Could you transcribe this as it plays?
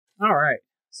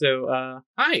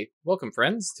Hi, welcome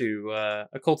friends to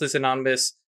Occultist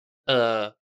Anonymous uh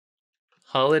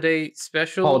holiday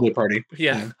special. Holiday party.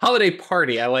 Yeah, holiday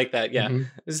party. I like that. Yeah. hmm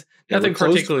There's Yeah, we're nothing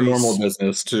closed for particularly normal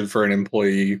business for an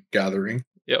employee gathering.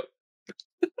 yep.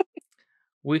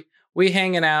 We we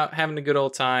hanging out, having a good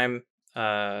old time.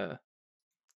 Uh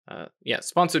yeah,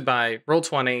 sponsored by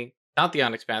Roll20, not the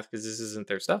Onyx Path because this isn't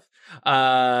their stuff.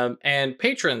 And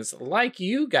patrons like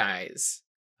you guys.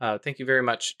 Thank you very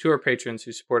much to our patrons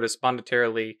who support us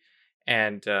monetarily,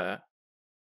 and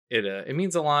it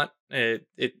means a lot. It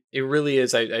really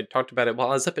is. I talked about it while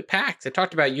I was up at PAX. I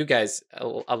talked about you guys a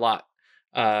lot,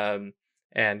 and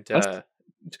That's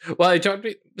well, I talked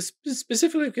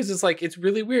specifically because it's like it's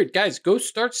really weird, guys. Go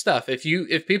start stuff.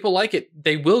 If people like it,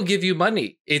 they will give you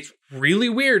money. It's really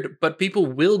weird, but people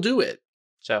will do it.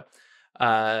 So,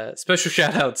 special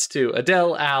shout outs to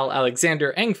Adele, Al,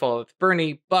 Alexander, Engfall,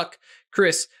 Bernie, Buck,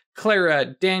 Chris, Clara,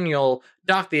 Daniel,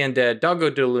 Doc the Undead,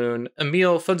 Doggo Daloon,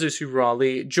 Emil, Funzusu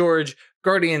Raleigh, George,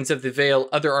 Guardians of the Veil,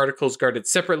 other articles guarded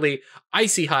separately,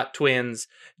 Icy Hot Twins,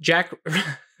 Jack,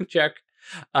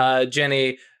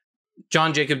 Jenny,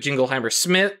 John Jacob Jingleheimer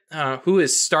Smith, who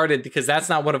has started, because that's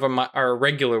not one of our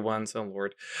regular ones, oh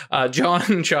lord.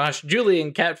 John, Josh,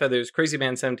 Julian, Cat Feathers, Crazy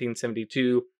Man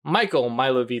 1772, Michael,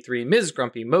 Milo V3, Ms.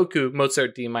 Grumpy, Moku,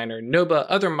 Mozart D Minor, Noba,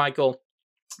 Other Michael,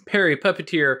 Perry,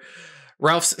 Puppeteer,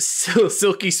 Ralph's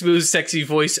silky smooth sexy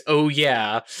voice, oh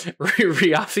yeah,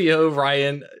 Riafio,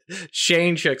 Ryan,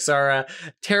 Shane, Shaksara,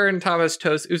 Taryn, Thomas,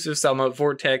 Toast, Usuf Selma,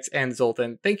 Vortex, and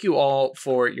Zoltan. Thank you all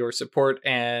for your support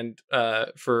and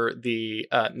for the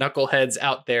knuckleheads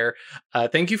out there.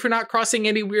 Thank you for not crossing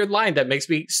any weird line that makes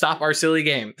me stop our silly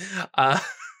game.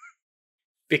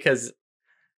 Because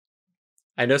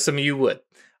I know some of you would.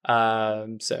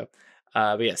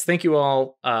 But yes, thank you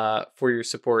all for your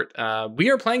support.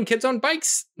 We are playing Kids on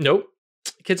Bikes. Nope.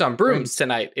 Kids on Brooms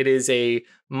tonight. It is a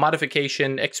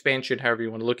modification, expansion, however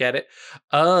you want to look at it,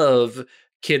 of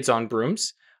Kids on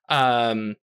Brooms.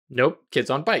 Nope. Kids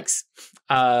on Bikes.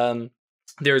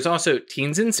 There's also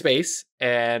Teens in Space.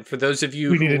 And for those of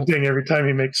you we need a ding every time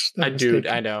he makes that dude,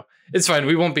 I know. It's fine.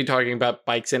 We won't be talking about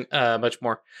bikes and much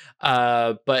more.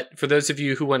 But for those of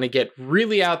you who want to get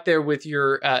really out there with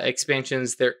your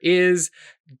expansions, there is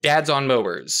Dads on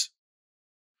Mowers.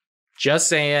 Just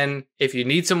saying, if you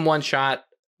need some one-shot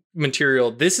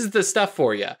material, this is the stuff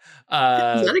for you. Is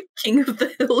that a King of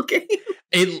the Hill game?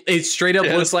 It straight up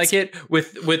looks like it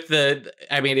with the.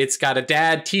 I mean, it's got a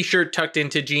dad t-shirt tucked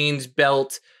into jeans,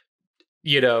 belt,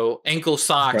 ankle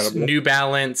socks, Incredible. New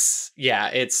Balance. Yeah,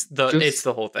 it's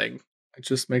the whole thing. It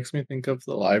just makes me think of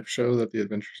the live show that the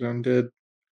Adventure Zone did,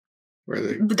 where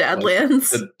the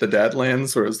Dadlands, the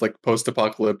Dadlands, where it was like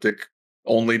post-apocalyptic.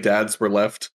 Only dads were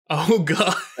left. Oh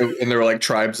god! And there were like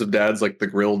tribes of dads, like the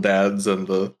grill dads and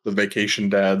the vacation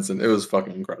dads, and it was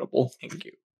fucking incredible. Thank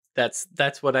you.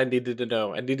 That's what I needed to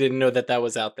know. I needed to know that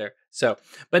was out there. So,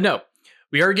 but no,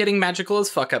 we are getting magical as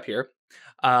fuck up here.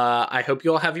 I hope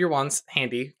you all have your wands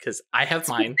handy because I have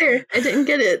mine. There, I didn't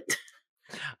get it.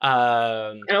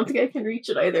 I don't think I can reach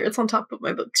it either. It's on top of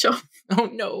my bookshelf. Oh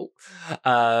no!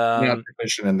 I'm not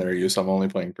proficient in their use. I'm only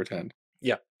playing pretend.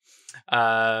 Yeah.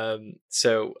 Yeah,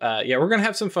 we're gonna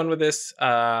have some fun with this.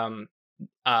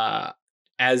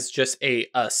 As just a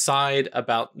aside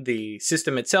about the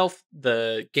system itself,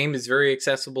 the game is very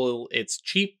accessible. It's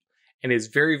cheap and is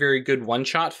very, very good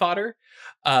one-shot fodder.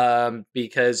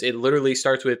 Because it literally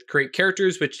starts with create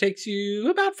characters, which takes you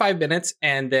about 5 minutes,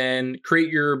 and then create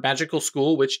your magical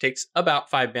school, which takes about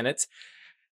 5 minutes.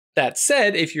 That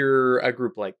said, if you're a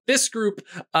group like this group,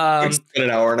 it's been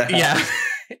an hour and a half.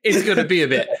 Yeah, it's going to be a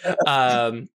bit.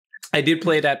 I did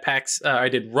play it at PAX. I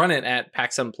did run it at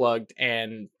PAX Unplugged,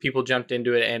 and people jumped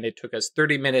into it, and it took us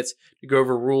 30 minutes to go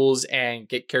over rules and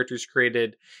get characters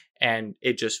created, and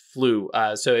it just flew.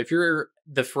 So if you're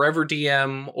the forever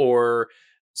DM or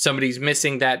somebody's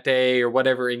missing that day or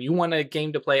whatever, and you want a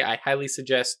game to play, I highly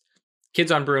suggest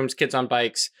Kids on Brooms, Kids on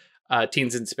Bikes,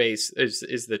 Teens in Space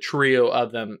is the trio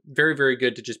of them. Very, very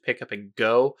good to just pick up and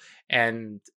go.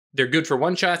 And they're good for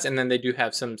one-shots, and then they do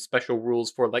have some special rules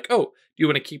for like, oh, do you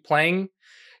want to keep playing?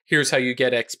 Here's how you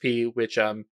get XP, which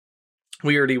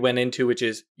we already went into, which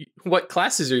is what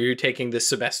classes are you taking this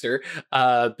semester?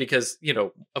 Because,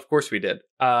 of course we did.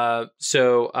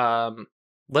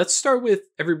 Let's start with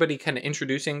everybody kind of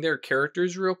introducing their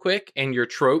characters real quick and your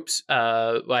tropes.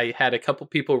 I had a couple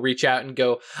people reach out and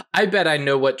go, I bet I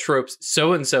know what tropes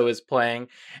so-and-so is playing.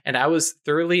 And I was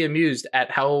thoroughly amused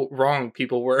at how wrong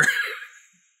people were.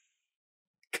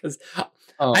 Because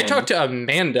I talked to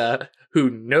Amanda, who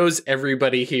knows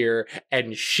everybody here,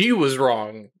 and she was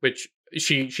wrong, which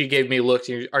she gave me looks.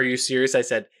 Are you serious? I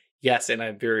said, Yes, and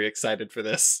I'm very excited for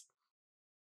this.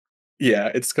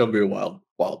 Yeah, it's gonna be a wild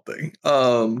thing.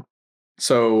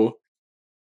 So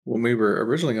when we were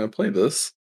originally gonna play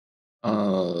this,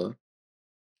 Ash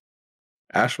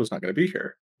was not gonna be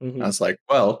here. I was like,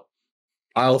 well,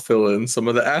 I'll fill in some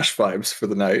of the Ash vibes for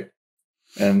the night.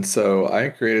 And so I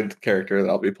created the character that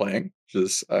I'll be playing, which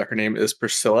is her name is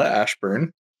Priscilla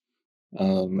Ashburn.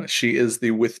 She is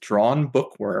the withdrawn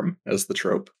bookworm as the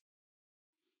trope.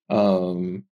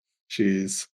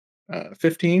 She's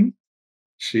 15.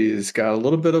 She's got a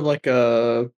little bit of like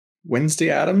a Wednesday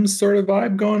Addams sort of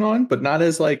vibe going on, but not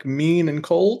as like mean and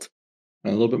cold. A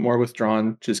little bit more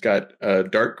withdrawn. She's got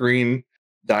dark green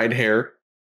dyed hair,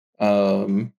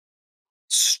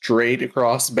 straight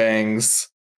across bangs,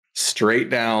 straight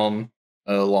down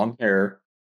long hair.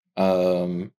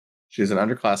 She's an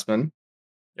underclassman.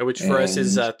 Which for us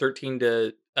is 13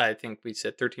 to, I think we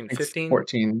said 13 to 15?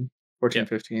 14, yeah.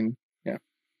 15. Yeah.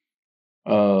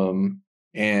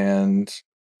 And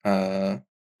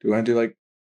do I do like...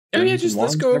 Oh yeah, just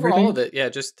let's go over all of it. Yeah,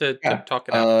 just to talk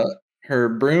it out. Her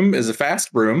broom is a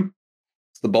fast broom.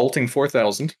 It's the Bolting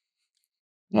 4000.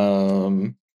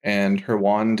 And her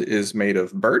wand is made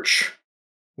of birch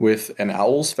with an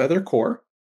owl's feather core.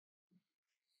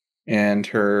 And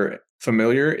her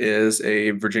familiar is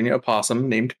a Virginia opossum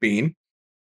named Bean.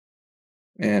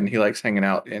 And he likes hanging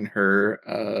out in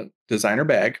her designer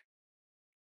bag,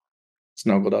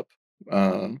 snuggled up.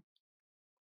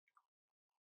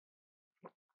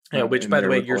 Which, by the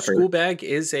way, your school bag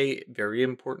is a very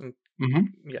important...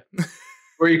 Yeah.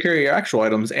 Where you carry your actual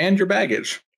items and your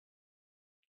baggage.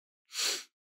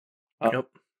 Yep.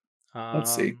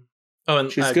 Let's see. Oh,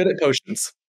 and she's good at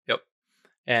potions. Yep.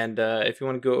 And if you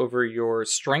want to go over your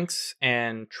strengths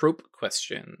and trope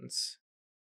questions.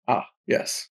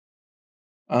 Yes.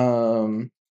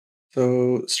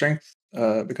 So strength,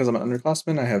 because I'm an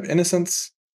underclassman, I have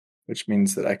innocence, which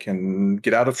means that I can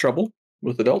get out of trouble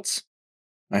with adults.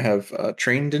 I have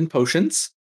trained in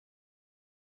potions.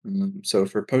 So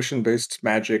for potion-based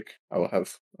magic, I will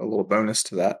have a little bonus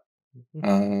to that.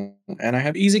 And I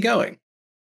have easygoing.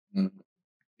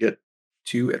 Get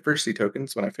 2 adversity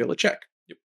tokens when I fail a check.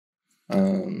 Yep.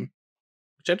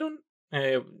 Which I don't...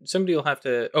 somebody will have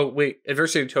to... Oh, wait.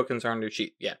 Adversity tokens are on your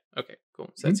sheet. Yeah. Okay, cool.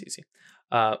 So that's easy.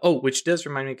 Which does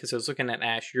remind me, because I was looking at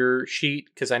Ash, your sheet,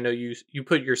 because I know you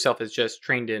put yourself as just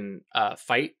trained in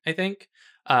fight, I think.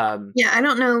 Yeah, I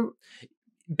don't know.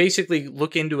 Basically,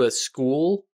 look into a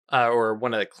school or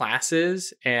one of the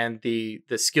classes, and the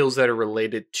skills that are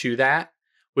related to that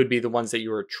would be the ones that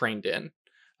you were trained in.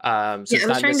 So it's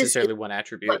not necessarily one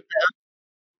attribute.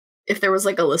 If there was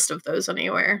like a list of those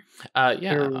anywhere.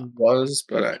 There was,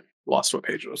 but I lost what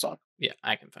page it was on. Yeah,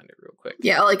 I can find it real quick.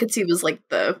 Yeah, all I could see was like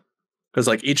because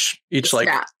like each like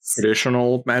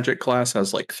traditional magic class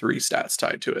has like 3 stats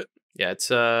tied to it. Yeah, it's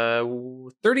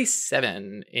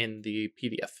 37 in the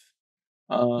PDF.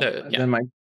 Then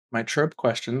my trope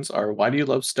questions are: why do you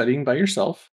love studying by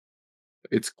yourself?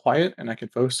 It's quiet, and I can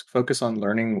focus on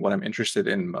learning what I'm interested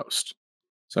in most.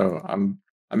 So I'm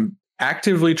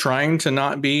actively trying to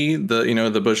not be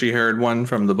the bushy-haired one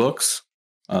from the books.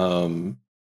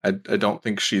 I don't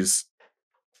think she's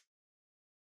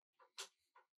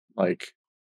like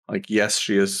yes,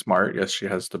 she is smart. Yes, she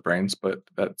has the brains, but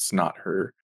that's not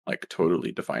her like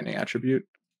totally defining attribute.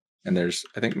 And there's,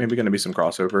 I think, maybe going to be some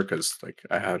crossover, because like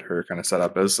I had her kind of set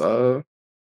up as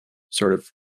sort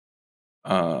of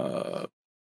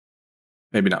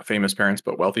maybe not famous parents,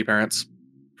 but wealthy parents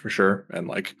for sure, and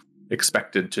like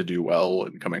expected to do well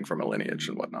and coming from a lineage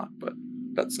and whatnot. But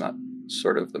that's not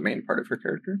sort of the main part of her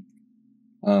character.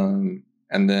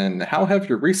 And then, how have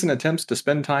your recent attempts to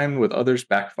spend time with others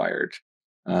backfired?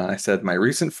 I said my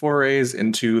recent forays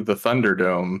into the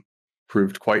Thunderdome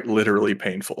proved quite literally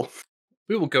painful.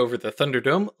 We will go over the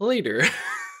Thunderdome later.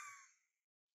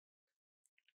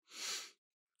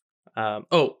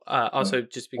 Also,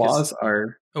 just because flaws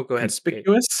are go ahead.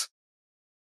 Conspicuous.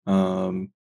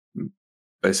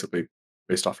 Basically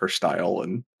based off her style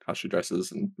and how she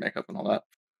dresses and makeup and all that,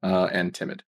 and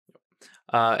timid.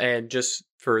 And just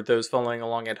for those following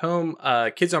along at home,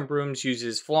 Kids on Brooms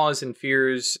uses flaws and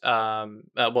fears.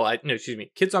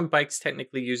 Kids on Bikes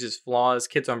technically uses flaws.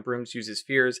 Kids on Brooms uses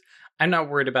fears. I'm not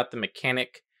worried about the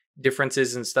mechanic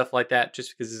differences and stuff like that,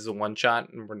 just because this is a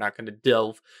one-shot and we're not going to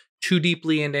delve too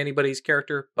deeply into anybody's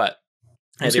character. But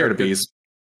I'm scared of bees.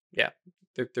 Yeah,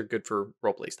 they're good for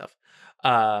roleplay stuff.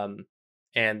 And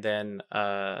then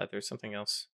there's something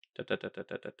else.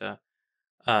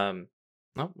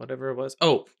 Whatever it was.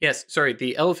 Oh, yes. Sorry.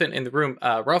 The elephant in the room.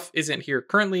 Ruff isn't here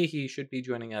currently. He should be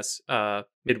joining us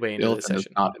midway into the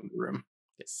session. Not in the room.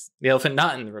 Yes. The elephant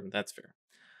not in the room. That's fair.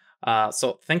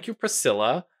 So thank you,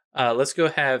 Priscilla. Let's go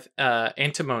have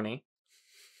Antimony.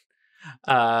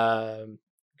 Go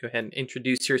ahead and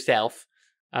introduce yourself.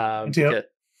 Yeah,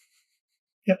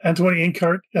 Antimony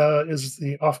Inkheart is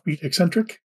the offbeat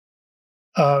eccentric.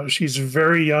 She's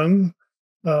very young.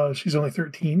 She's only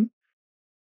 13.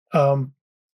 But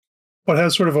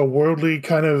has sort of a worldly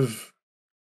kind of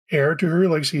air to her.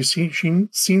 Like she's seen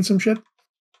some shit.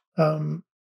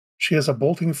 She has a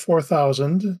bolting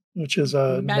 4000, which is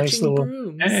a nice little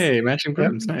brooms. Hey, matching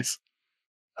brooms, nice.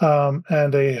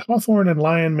 And a hawthorn and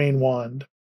lion mane wand.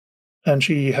 And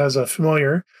she has a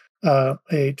familiar,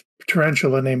 a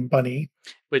tarantula named Bunny.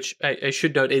 Which I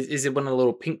should note, is it one of the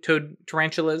little pink-toed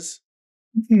tarantulas?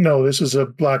 No, this is a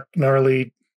black,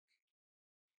 gnarly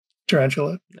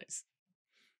tarantula. Nice.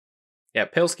 Yeah,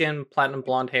 pale skin, platinum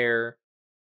blonde hair.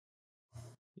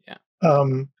 Yeah.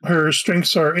 Her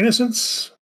strengths are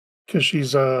innocence, because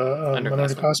she's an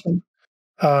underclassman.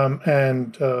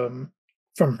 And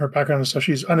from her background and stuff,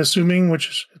 she's unassuming, which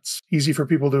is it's easy for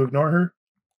people to ignore her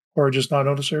or just not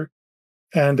notice her.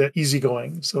 And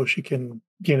easygoing, so she can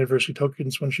gain adversity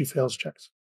tokens when she fails checks.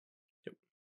 Yep.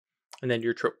 And then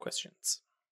your trope questions.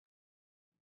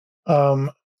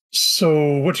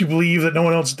 So what do you believe that no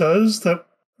one else does? That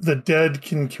the dead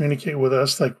can communicate with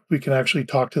us, like we can actually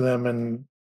talk to them and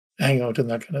hang out and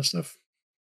that kind of stuff.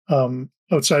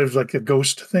 Outside of like a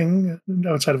ghost thing,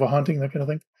 outside of a haunting, that kind of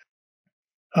thing.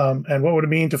 And what would it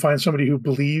mean to find somebody who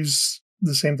believes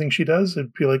the same thing she does?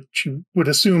 It'd be like she would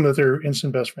assume that they're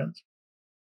instant best friends.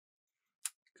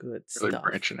 Good really stuff.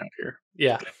 branching out here.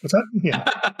 Yeah. What's that? Yeah.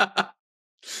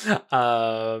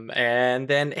 And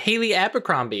then Haley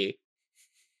Abercrombie.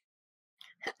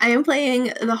 I am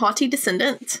playing the haughty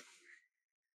descendant.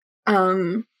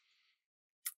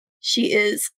 She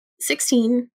is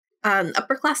 16,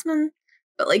 upperclassman,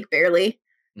 but like barely.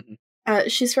 Mm-hmm.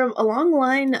 She's from a long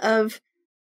line of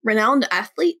renowned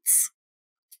athletes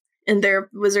in their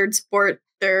wizard sport.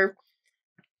 Their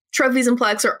trophies and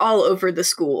plaques are all over the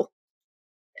school.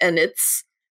 And it's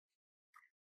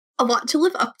a lot to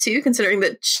live up to, considering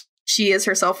that she is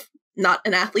herself not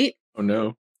an athlete. Oh,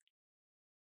 no.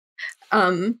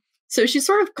 So she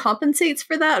sort of compensates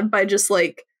for that by just,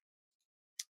 like,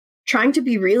 trying to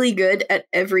be really good at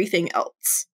everything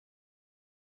else.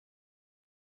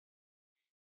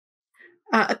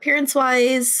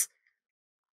 Appearance-wise,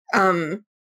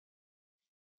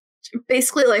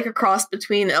 basically like a cross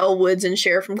between Elle Woods and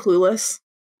Cher from Clueless.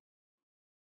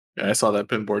 Yeah, I saw that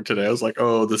pinboard today. I was like,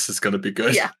 oh, this is going to be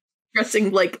good. Yeah.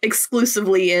 Dressing, like,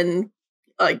 exclusively in,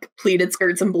 like, pleated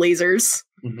skirts and blazers.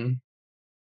 Mm-hmm.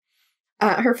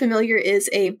 Her familiar is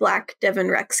a black Devon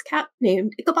Rex cat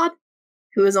named Ichabod,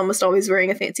 who is almost always wearing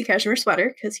a fancy cashmere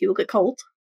sweater because he will get cold.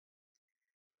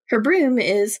 Her broom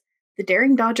is the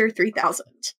Daring Dodger 3000.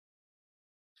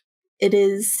 It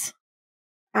is...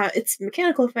 its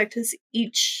mechanical effect is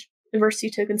each adversity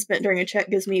token spent during a check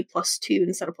gives me +2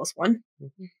 instead of +1.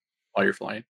 Mm-hmm. While you're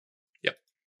flying. Yep.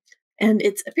 And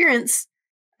its appearance,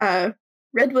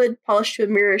 redwood polished to a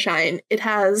mirror shine. It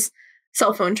has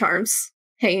cell phone charms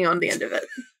hanging on the end of it.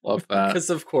 Love that. Because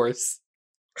of course.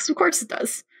 Because of course it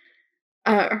does.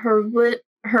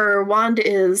 Her wand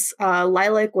is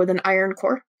lilac with an iron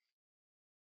core.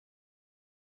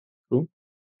 Cool.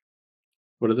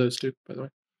 What do those do, by the way?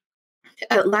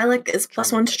 Lilac is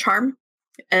 +1 to charm,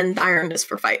 and iron is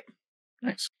for fight.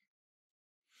 Nice.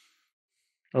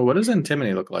 Oh, what does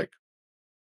Antimony look like?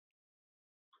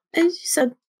 As you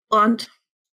said, blonde.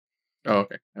 Oh,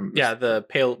 okay. Yeah, the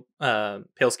pale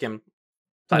skin,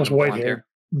 Almost white blonde hair.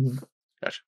 Mm-hmm.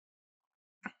 Gotcha.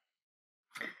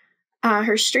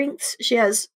 Her strengths, she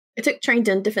has trained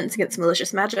in defense against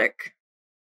malicious magic.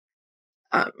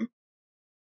 Yeah,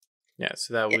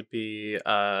 so that would be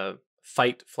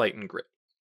fight, flight, and grit.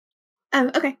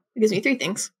 Okay, it gives me 3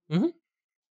 things. Mm-hmm.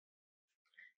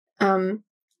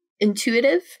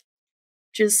 Intuitive,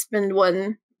 just spend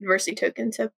 1 adversity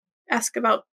token to ask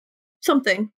about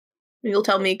something. You'll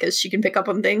tell me because she can pick up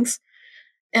on things.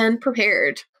 And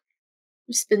prepared,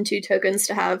 just spend 2 tokens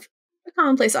to have a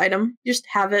commonplace item. Just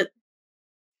have it.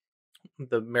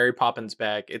 The Mary Poppins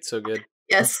bag. It's so good.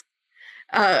 Yes.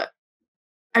 I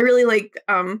really like.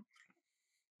 I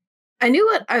knew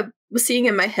what I was seeing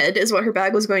in my head is what her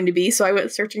bag was going to be, so I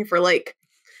went searching for like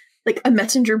a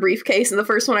messenger briefcase, and the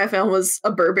first one I found was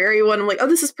a Burberry one. I'm like, oh,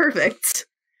 this is perfect.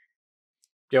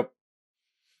 Yep.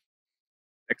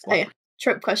 Excellent.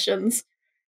 Trope questions.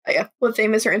 What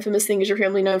famous or infamous thing is your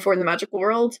family known for in the magical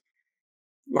world?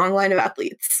 Long line of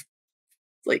athletes.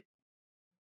 Like,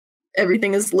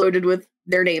 everything is loaded with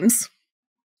their names.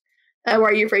 Why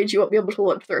are you afraid you won't be able to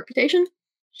live up to their reputation?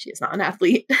 She is not an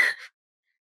athlete.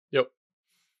 Yep.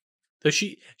 Though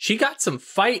she got some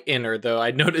fight in her, though.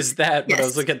 I noticed that when I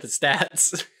was looking at the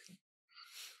stats.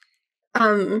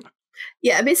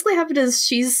 Yeah, basically happened is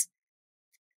she's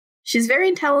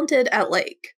very talented at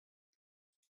like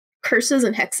curses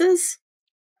and hexes.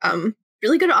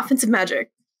 Really good at offensive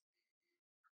magic.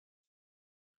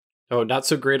 Oh, not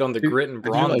so great on the grit and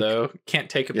brawn, though. Can't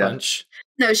take a punch.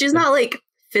 No, she's not like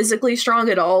physically strong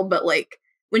at all, but like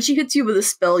when she hits you with a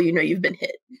spell, you know you've been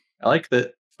hit. I like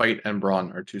that fight and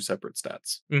brawn are 2 separate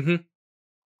stats. Mm-hmm.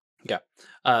 Yeah.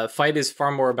 Fight is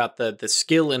far more about the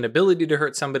skill and ability to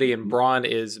hurt somebody, and brawn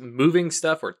is moving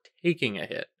stuff or taking a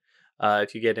hit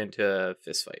if you get into a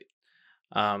fist fight.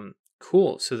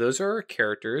 Cool. So those are our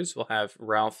characters. We'll have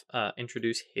Ralph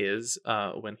introduce his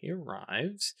when he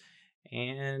arrives.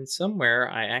 And somewhere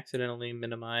I accidentally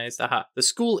minimized the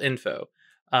school info.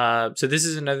 So this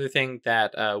is another thing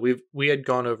that we had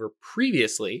gone over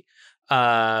previously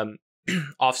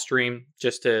off stream,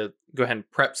 just to go ahead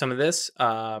and prep some of this.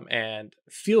 And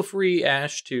feel free,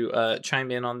 Ash, to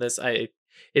chime in on this.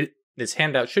 This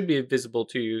handout should be visible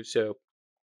to you, so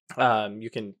you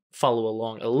can follow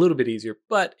along a little bit easier.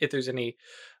 But if there's any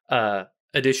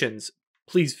additions,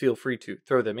 please feel free to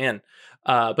throw them in.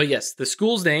 But yes, the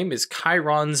school's name is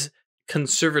Chiron's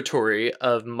Conservatory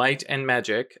of Might and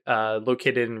Magic,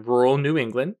 located in rural New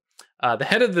England. The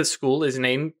head of the school is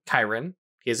named Chiron.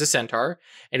 He is a centaur,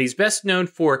 and he's best known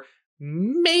for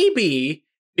maybe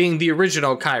being the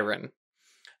original Chiron.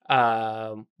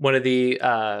 One of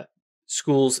the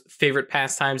school's favorite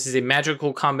pastimes is a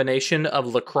magical combination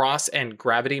of lacrosse and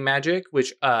gravity magic,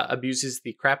 which abuses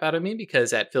the crap out of me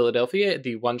because at Philadelphia,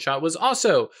 the one shot was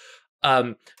also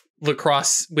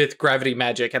lacrosse with gravity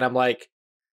magic. And I'm like,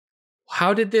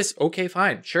 how did this? Okay,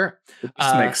 fine, sure. It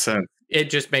just makes sense. It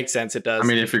just makes sense. It does. I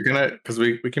mean, if you're going to, because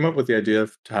we came up with the idea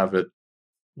to have it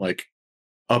like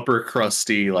upper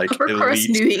crusty, like upper crust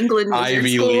New England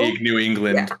Ivy League New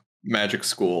England magic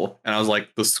school. And I was like,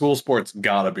 the school sport's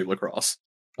gotta be lacrosse.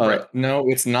 Right. No,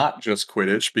 it's not just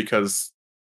Quidditch because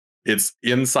it's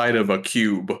inside of a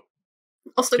cube.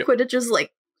 Also, Quidditch is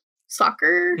like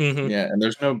soccer. Mm-hmm. Yeah, and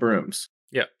there's no brooms.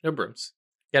 Yeah, no brooms.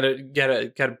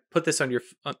 Gotta put this on your,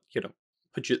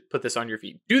 put this on your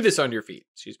feet. Do this on your feet.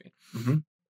 Excuse me. Mm-hmm.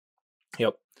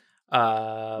 Yep.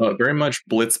 Very much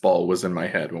Blitzball was in my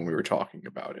head when we were talking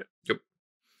about it. Yep.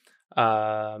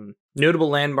 Notable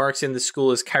landmarks in the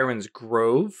school is Chiron's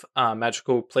Grove, a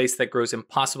magical place that grows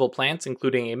impossible plants,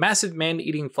 including a massive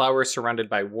man-eating flower surrounded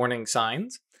by warning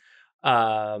signs.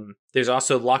 There's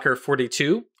also Locker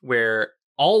 42, where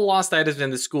all lost items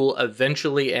in the school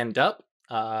eventually end up.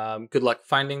 Good luck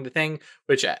finding the thing,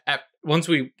 which once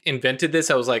we invented this,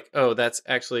 I was like, oh, that's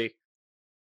actually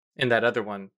in that other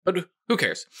one. But who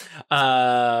cares?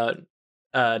 Another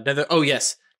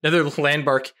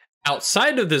landmark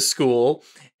outside of the school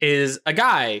is a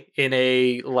guy in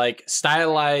a like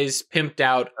stylized, pimped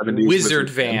out wizard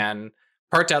van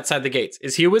parked outside the gates.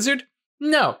 Is he a wizard?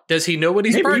 No. Does he know what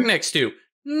he's parked next to?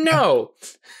 No.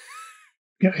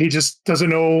 Yeah, he just doesn't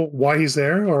know why he's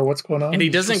there or what's going on. And he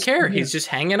doesn't care. He's just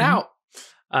hanging out.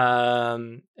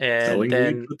 And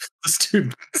then the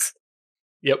students.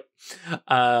 Yep.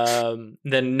 Then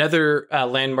another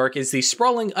landmark is the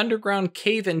sprawling underground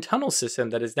cave and tunnel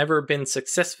system that has never been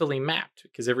successfully mapped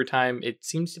because every time it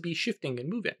seems to be shifting and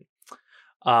moving.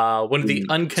 One of the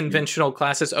unconventional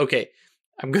classes. Okay,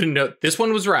 I'm going to note this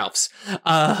one was Ralph's.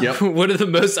 One of the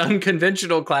most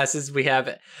unconventional classes we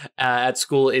have at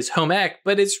school is home ec,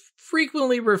 but it's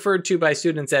frequently referred to by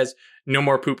students as no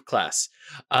more poop class.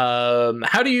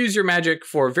 How to use your magic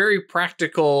for very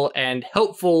practical and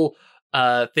helpful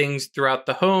things throughout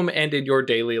the home and in your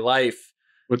daily life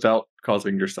without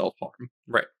causing yourself harm.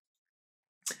 Right.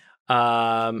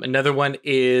 Another one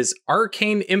is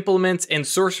arcane implements and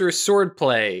sorcerer's sword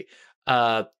play.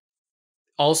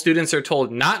 All students are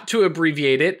told not to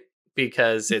abbreviate it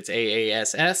because it's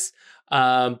AASS.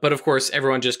 But of course,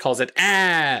 everyone just calls it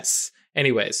ass.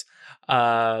 Anyways.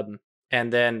 And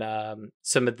then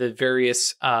some of the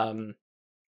various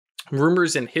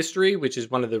rumors in history, which is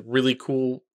one of the really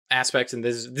cool aspects, and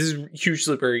this is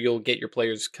hugely where you'll get your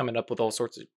players coming up with all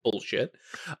sorts of bullshit,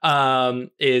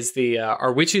 is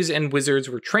our witches and wizards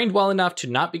were trained well enough to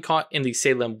not be caught in the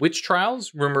Salem witch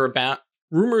trials.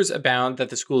 Rumors abound that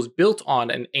the school is built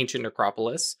on an ancient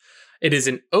necropolis. It is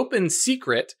an open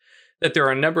secret that there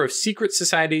are a number of secret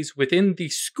societies within the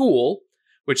school,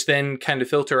 which then kind of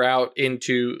filter out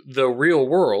into the real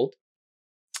world.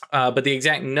 But the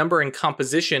exact number and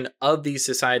composition of these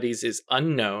societies is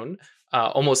unknown.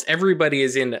 Almost everybody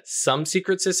is in some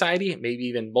secret society, maybe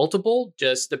even multiple,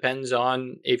 just depends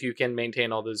on if you can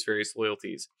maintain all those various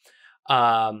loyalties.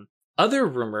 Other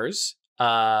rumors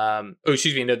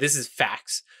Excuse me, no, this is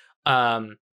facts.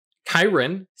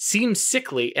 Chiron seems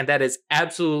sickly, and that is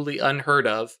absolutely unheard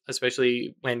of,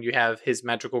 especially when you have his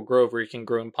magical grove where you can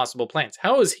grow impossible plants.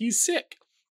 How is he sick?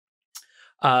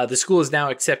 The school is now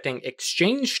accepting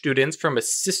exchange students from a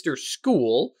sister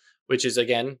school, which is,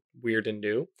 again, weird and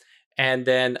new. And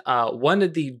then one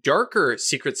of the darker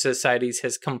secret societies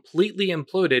has completely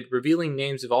imploded, revealing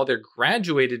names of all their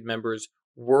graduated members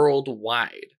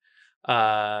worldwide.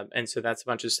 And so that's a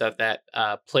bunch of stuff that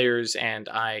players and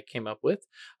I came up with.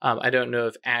 I don't know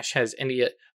if Ash has any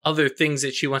other things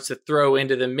that she wants to throw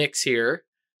into the mix here.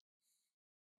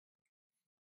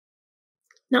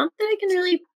 Not that I can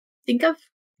really think of.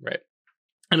 Right.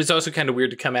 And it's also kind of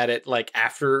weird to come at it like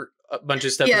after a bunch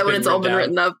of stuff. Yeah, when it's all been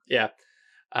written up. Yeah.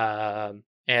 And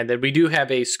then we do have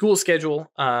a school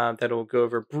schedule that we'll go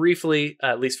over briefly,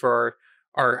 at least for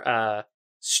our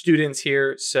students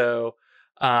here. So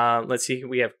let's see.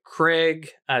 We have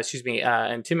Craig.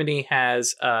 Antimony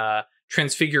has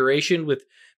Transfiguration with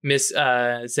Miss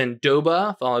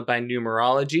Zendoba, followed by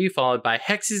Numerology, followed by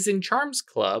Hexes and Charms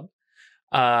Club.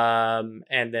 And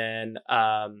then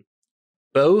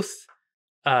both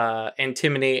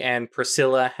Antimony and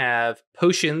Priscilla have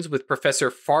Potions with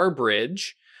Professor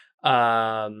Farbridge.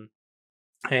 And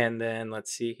then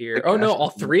let's see here. Oh no,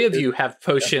 all three of you have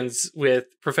Potions with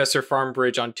Professor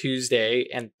Farbridge on Tuesday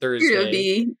and Thursday. It would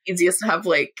be easiest to have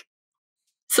like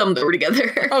some that were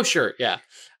together. Oh sure, yeah.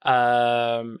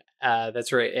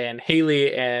 That's right. And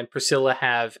Haley and Priscilla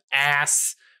have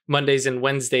Ass Mondays and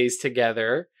Wednesdays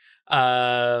together.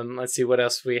 Let's see what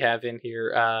else we have in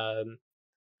here.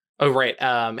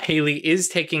 Haley is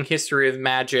taking History of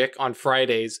Magic on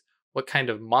Fridays. What kind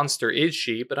of monster is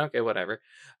she? But okay, whatever.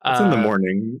 It's in the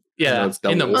morning. Yeah,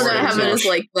 in the morning. I have it as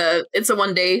like it's a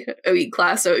 1 day a week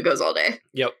class, so it goes all day.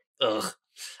 Yep. Ugh.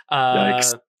 And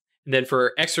then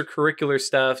for extracurricular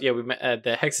stuff, yeah, we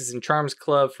the Hexes and Charms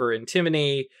Club for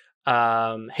Antimony.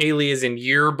 Haley is in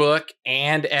Yearbook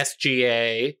and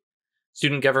SGA,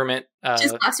 Student Government.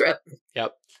 She's class rep.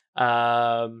 Yep.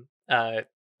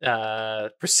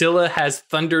 Priscilla has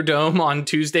Thunderdome on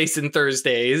Tuesdays and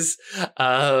Thursdays.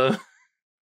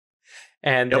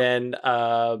 Then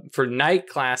for night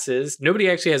classes, nobody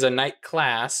actually has a night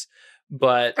class,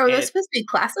 but are those supposed to be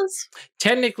classes?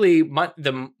 Technically,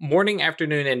 the morning,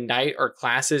 afternoon, and night are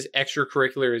classes.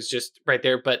 Extracurricular is just right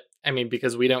there, but I mean,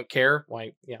 because we don't care,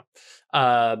 why? Yeah.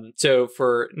 So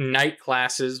for night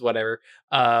classes, whatever.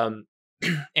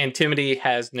 Antimony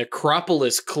has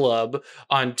Necropolis Club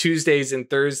on Tuesdays and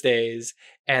Thursdays,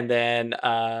 and then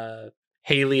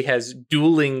Haley has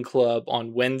Dueling Club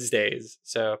on Wednesdays.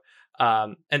 So,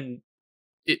 and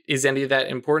is any of that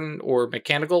important or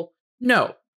mechanical?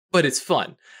 No, but it's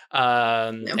fun.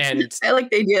 And I like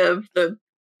the idea of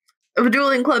a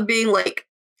Dueling Club being like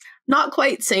not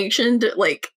quite sanctioned,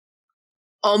 like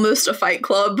almost a fight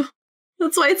club.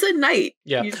 That's why it's at night.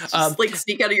 Yeah, you just like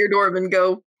sneak out of your dorm and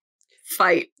go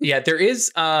fight. Yeah, there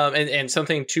is and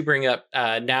something to bring up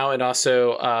now, and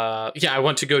also I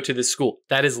want to go to this school.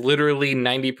 That is literally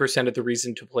 90% of the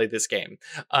reason to play this game.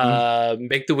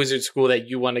 Make the wizard school that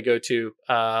you want to go to.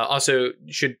 Also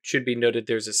should be noted,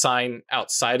 there's a sign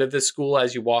outside of the school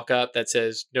as you walk up that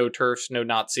says no TERFs, no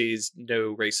Nazis,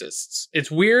 no racists. It's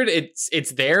weird.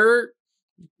 It's there.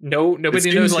 Nobody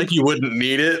it knows. Like you wouldn't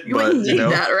need it. You wouldn't need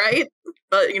that, right?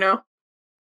 But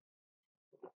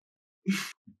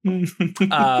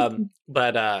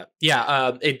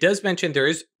it does mention there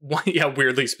is one,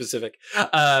 weirdly specific.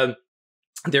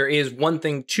 There is one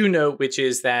thing to note, which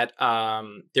is that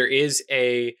there is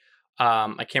a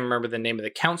I can't remember the name of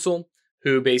the council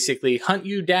who basically hunt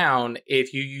you down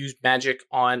if you use magic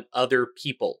on other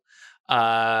people.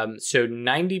 So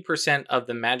 90% of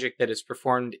the magic that is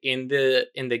performed in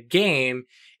the game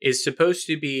is supposed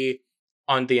to be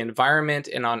on the environment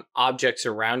and on objects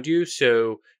around you.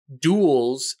 So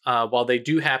duels, while they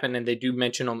do happen and they do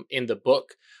mention them in the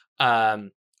book,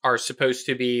 are supposed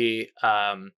to be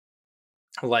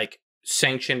like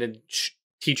sanctioned, and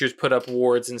teachers put up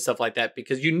wards and stuff like that,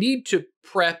 because you need to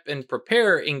prep and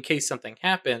prepare in case something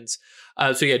happens.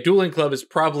 Dueling Club is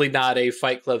probably not a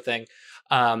fight club thing,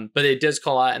 but it does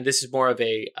call out, and this is more of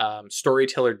a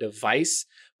storyteller device.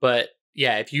 But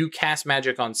yeah, if you cast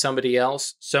magic on somebody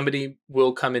else, somebody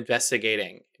will come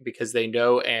investigating because they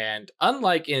know. And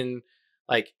unlike in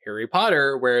like Harry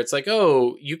Potter, where it's like,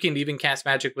 oh, you can even cast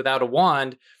magic without a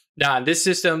wand. Now in this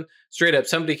system, straight up,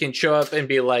 somebody can show up and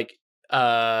be like,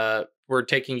 we're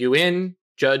taking you in,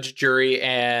 judge, jury,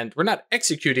 and we're not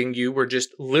executing you. We're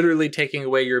just literally taking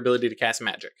away your ability to cast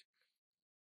magic.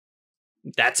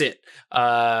 That's it,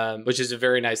 which is a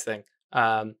very nice thing.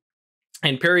 And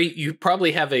Perry, you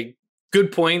probably have a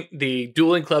good point. The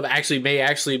dueling club may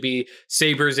actually be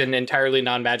sabers and entirely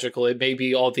non-magical. It may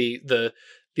be all the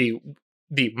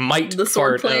might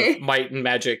part of might and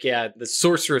magic. Yeah, the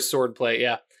sorceress sword play.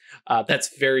 Yeah,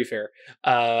 that's very fair.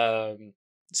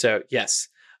 So yes,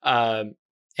 and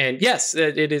yes,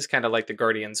 it is kind of like the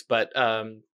Guardians, but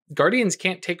Guardians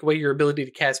can't take away your ability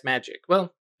to cast magic.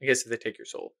 Well, I guess if they take your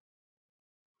soul.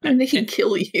 And they can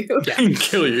kill you. Yeah, they can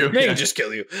kill you. They can just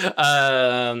kill you.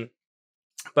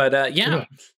 But yeah.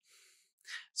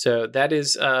 So that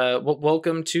is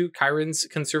welcome to Chiron's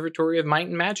Conservatory of Might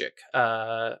and Magic.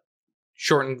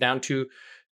 Shortened down to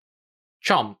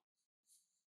CHOM.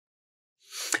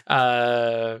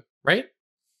 Right?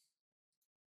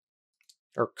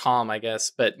 Or COM, I guess.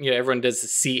 But everyone does the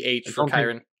CH for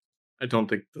Chiron. I don't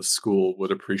think the school would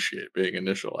appreciate being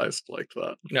initialized like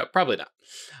that. No, probably not.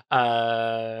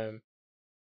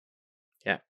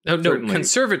 Yeah. No,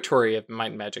 Conservatory of Might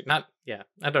and Magic. Not, yeah.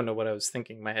 I don't know what I was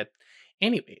thinking in my head.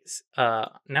 Anyways,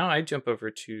 now I jump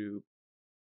over to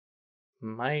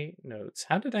my notes.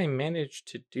 How did I manage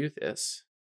to do this?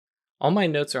 All my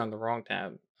notes are on the wrong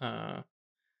tab.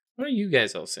 What are you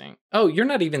guys all saying? Oh, you're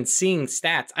not even seeing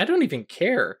stats. I don't even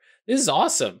care. This is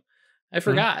awesome. I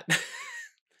forgot.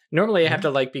 Normally, I have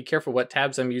to be careful what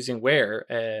tabs I'm using where,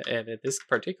 and in this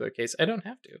particular case, I don't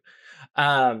have to.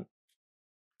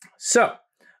 So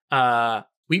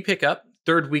we pick up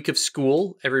third week of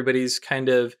school. Everybody's kind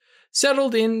of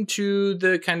settled into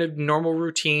the kind of normal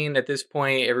routine at this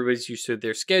point. Everybody's used to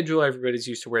their schedule. Everybody's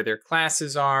used to where their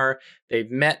classes are.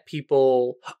 They've met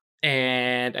people,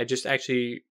 and I just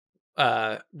actually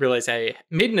realized I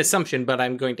made an assumption, but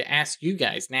I'm going to ask you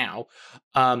guys now.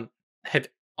 Have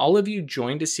all of you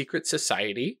joined a secret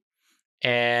society,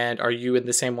 and are you in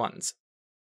the same ones?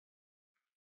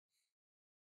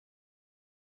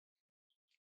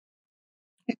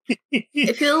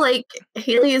 I feel like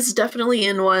Haley is definitely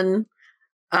in one.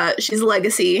 She's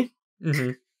Legacy.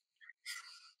 Mm-hmm.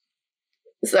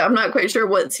 So I'm not quite sure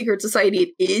what secret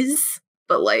society it is,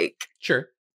 but sure.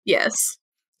 Yes.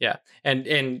 Yeah.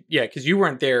 And yeah, because you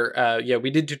weren't there. Yeah, we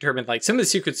did determine some of the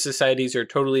secret societies are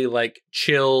totally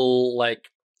chill,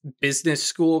 business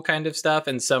school kind of stuff,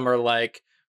 and some are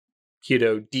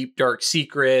deep dark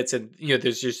secrets, and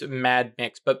there's just a mad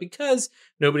mix. But because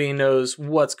nobody knows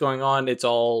what's going on, it's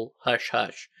all hush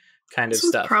hush kind of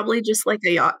stuff. Probably just a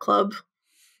yacht club.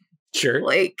 Sure.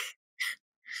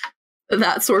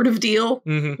 That sort of deal,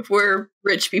 mm-hmm. where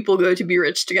rich people go to be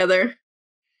rich together.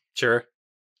 Sure.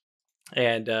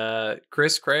 And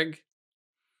Chris, Craig?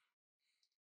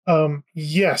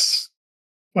 Yes.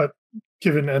 But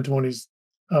given Antoni's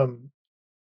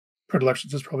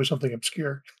predilections, it's probably something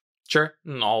obscure. Sure.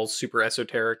 And all super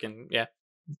esoteric and yeah.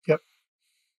 Yep.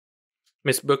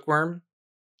 Miss Bookworm?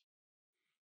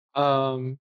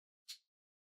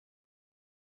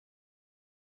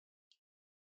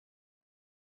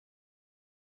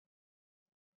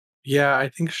 Yeah, I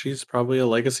think she's probably a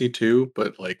Legacy too,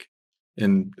 but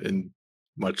in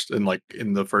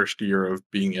the first year of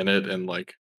being in it, and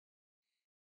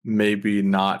maybe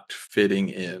not fitting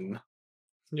in.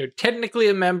 You're technically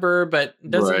a member, but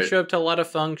doesn't show up to a lot of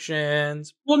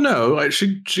functions. Well, no,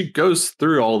 she goes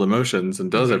through all the motions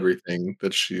and does everything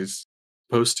that she's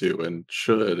supposed to and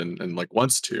should and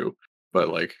wants to, but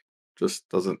just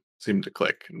doesn't seem to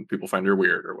click, and people find her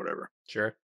weird or whatever.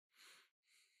 Sure.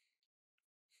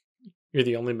 You're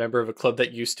the only member of a club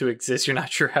that used to exist. You're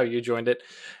not sure how you joined it.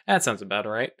 That sounds about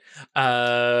right.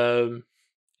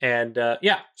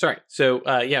 Yeah, sorry. So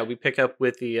yeah, we pick up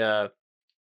with the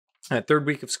third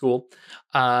week of school,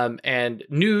 and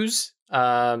news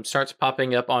starts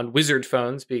popping up on wizard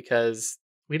phones because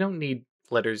we don't need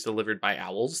letters delivered by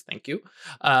owls. Thank you.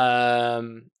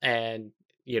 And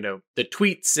the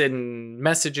tweets and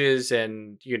messages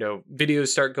and videos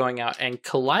start going out, and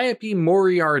Calliope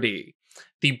Moriarty,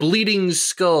 the bleeding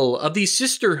skull of the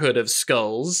Sisterhood of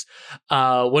Skulls,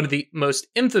 one of the most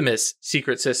infamous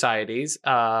secret societies,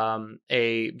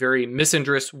 a very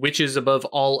misandrous, witches above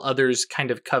all others kind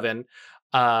of coven,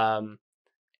 that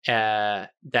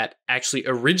actually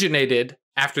originated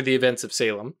after the events of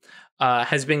Salem,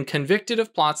 has been convicted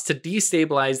of plots to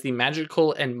destabilize the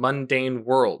magical and mundane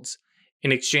worlds.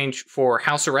 In exchange for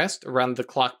house arrest,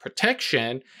 around-the-clock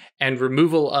protection, and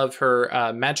removal of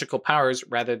her magical powers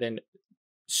rather than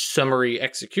summary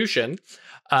execution,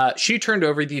 she turned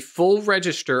over the full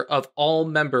register of all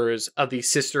members of the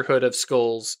Sisterhood of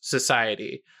Skulls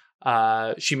Society.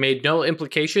 She made no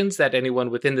implications that anyone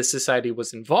within the society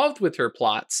was involved with her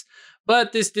plots,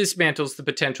 but this dismantles the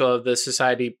potential of the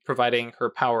society providing her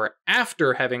power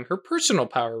after having her personal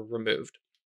power removed.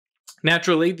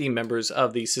 Naturally, the members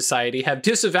of the society have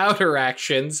disavowed her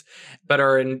actions, but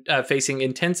are facing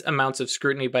intense amounts of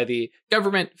scrutiny by the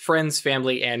government, friends,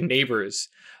 family, and neighbors.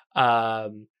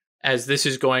 As this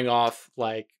is going off,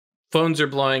 like phones are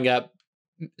blowing up.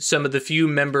 Some of the few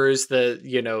members, the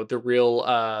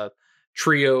real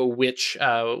trio witch,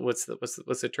 what's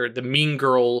the term? The mean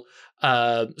girl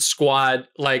squad,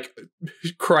 like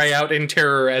cry out in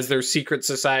terror as their secret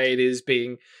society is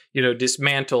being,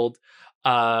 dismantled.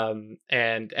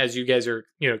 And as you guys are,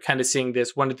 kind of seeing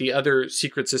this, one of the other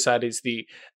secret societies, the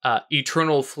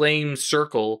Eternal Flame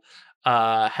Circle,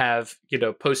 have,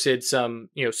 posted some,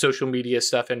 social media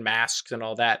stuff and masks and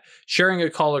all that, sharing a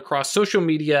call across social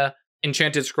media,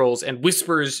 Enchanted Scrolls, and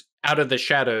whispers out of the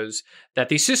shadows that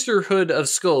the Sisterhood of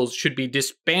Skulls should be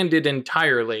disbanded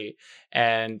entirely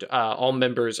and all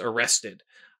members arrested.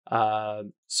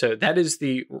 So that is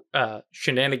the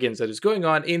shenanigans that is going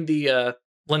on in the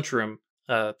lunchroom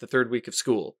the third week of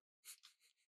school.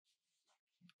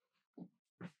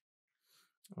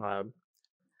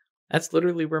 That's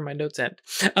literally where my notes end.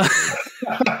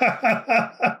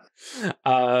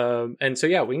 And so,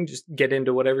 yeah, we can just get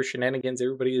into whatever shenanigans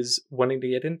everybody is wanting to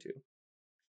get into.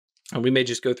 And we may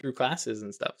just go through classes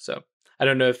and stuff. So I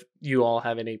don't know if you all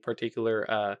have any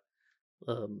particular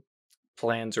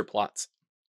plans or plots.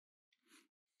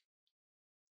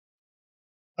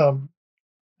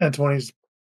 Antoine's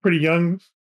pretty young,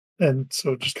 and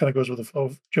so it just kind of goes with the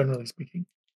flow, generally speaking.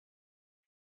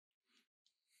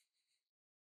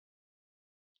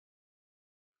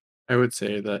 I would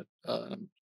say that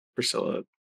Priscilla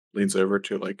leans over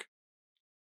to like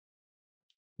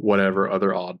whatever other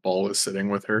oddball is sitting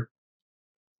with her,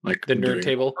 like the nerd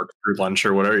table or lunch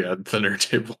or whatever. Yeah, the nerd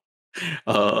table.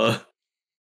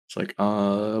 It's like,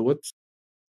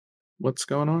 what's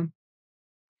going on?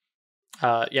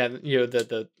 Yeah,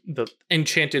 the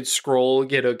enchanted scroll,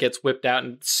 gets whipped out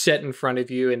and set in front of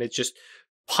you, and it's just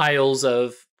piles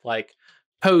of like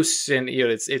posts, and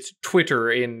it's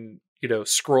Twitter in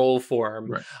scroll form,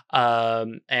 right.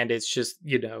 And it's just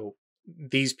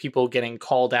these people getting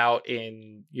called out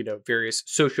in various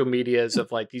social medias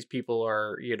of like these people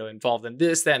are involved in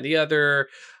this, that, and the other.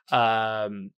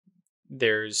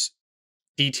 There's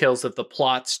details of the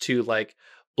plots to like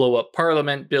blow up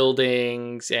parliament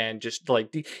buildings and just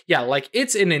like like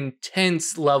it's an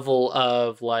intense level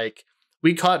of like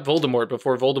we caught Voldemort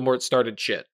before Voldemort started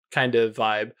shit kind of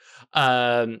vibe.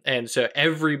 And so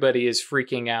everybody is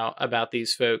freaking out about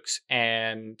these folks,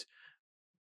 and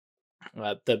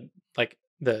hang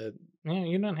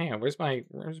on, where's my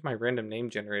random name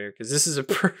generator, because this is a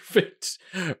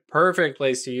perfect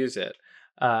place to use it.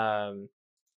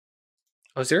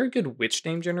 Is there a good witch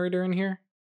name generator in here?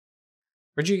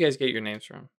 Where'd you guys get your names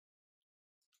from?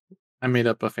 I made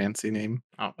up a fancy name.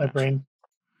 Oh, my brain.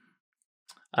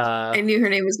 I knew her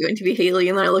name was going to be Haley,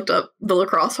 and then I looked up the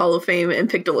Lacrosse Hall of Fame and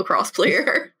picked a lacrosse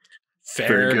player. Fair.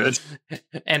 Very good.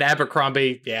 And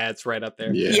Abercrombie, yeah, it's right up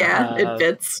there. Yeah, it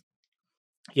fits.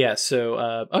 Yeah,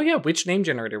 so witch name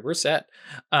generator, we're set.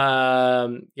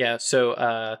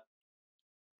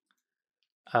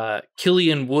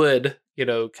 Killian Wood,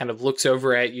 kind of looks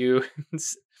over at you.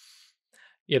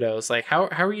 It's like, how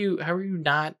are you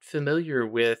not familiar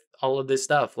with all of this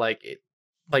stuff?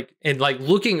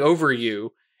 Looking over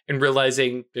you and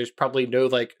realizing there's probably no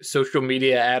like social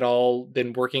media at all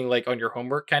been working like on your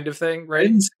homework kind of thing, right? I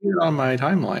didn't see it on my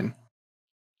timeline.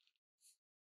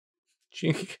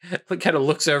 She kind of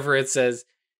looks over and says,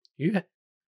 who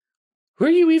are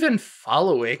you even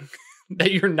following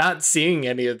that you're not seeing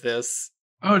any of this?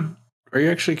 Oh, are you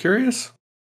actually curious?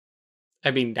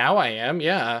 I mean, now I am,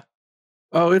 yeah.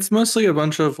 Oh, it's mostly a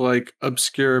bunch of like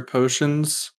obscure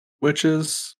potions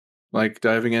witches, like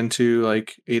diving into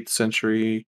like 8th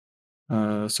century,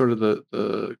 sort of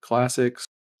the classics.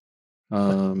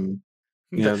 The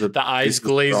eyes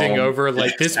glazing over,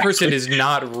 like exactly. This person is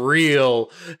not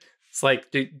real. It's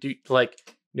like,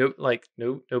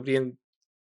 nobody in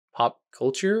pop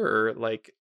culture or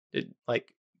like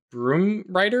broom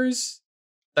writers,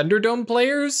 Thunderdome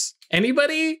players,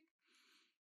 anybody?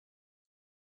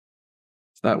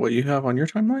 Is that what you have on your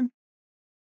timeline?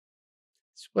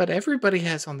 It's what everybody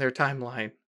has on their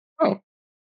timeline. Oh,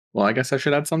 well, I guess I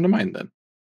should add some to mine then.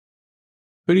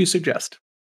 Who do you suggest?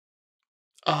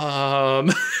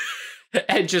 And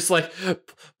just like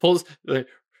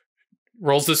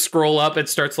rolls the scroll up and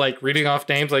starts like reading off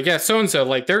names. Like, yeah, so and so.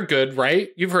 Like, they're good, right?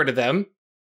 You've heard of them.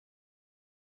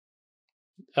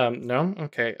 No,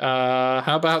 okay.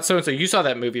 How about so and so? You saw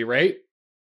that movie, right?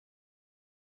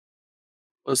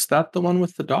 Was that the one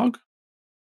with the dog?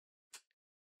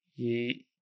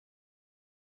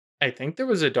 I think there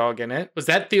was a dog in it. Was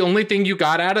that the only thing you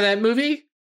got out of that movie?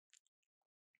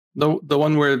 The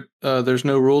one where there's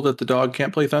no rule that the dog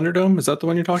can't play Thunderdome? Is that the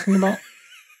one you're talking about?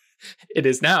 It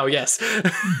is now, yes.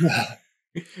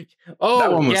 Oh,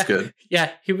 that one was good.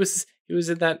 Yeah, he was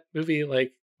in that movie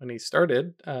like when he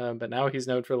started, but now he's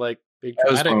known for like big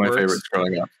that dramatic was one of my works. favorites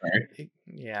growing up. Sorry.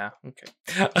 Yeah, okay.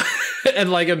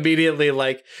 And like immediately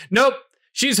like, nope,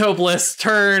 she's hopeless.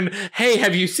 Turn. Hey,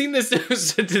 have you seen this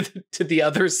to the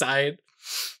other side?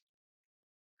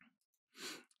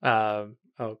 Oh,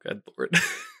 good Lord.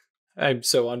 I'm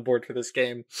so on board for this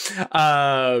game.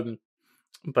 But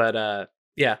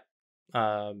yeah.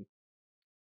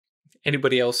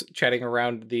 Anybody else chatting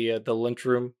around the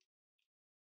lunchroom?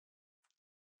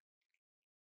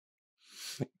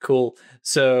 Cool.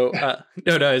 So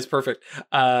no, it's perfect.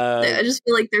 I just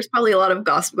feel like there's probably a lot of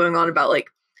gossip going on about like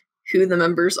who the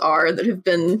members are that have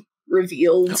been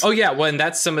revealed. Oh yeah, well, and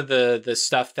that's some of the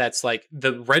stuff that's like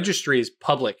the registry is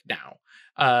public now.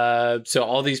 So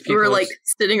all these people were like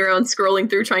sitting around scrolling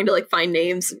through trying to like find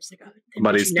names. It's like,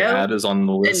 somebody's dad is on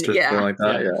the list or something like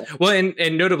that. Yeah. Well,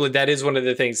 and notably, that is one of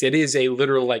the things. It is a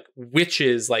literal like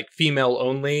witches, like female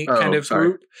only kind of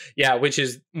group. Yeah, which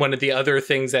is one of the other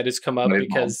things that has come up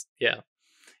because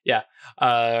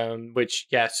which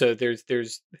so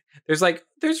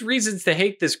there's reasons to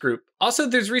hate this group. Also,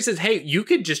 there's reasons. Hey, you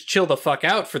could just chill the fuck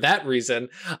out for that reason.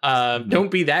 Don't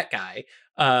be that guy.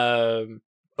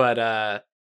 But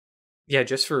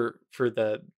just for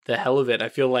the hell of it, I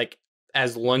feel like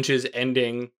as lunch is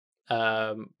ending,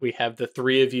 we have the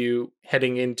three of you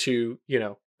heading into,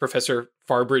 Professor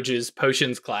Farbridge's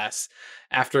potions class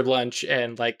after lunch,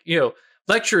 and like,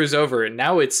 lecture is over and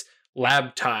now it's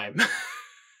lab time.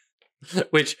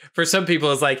 Which for some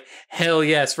people is like, hell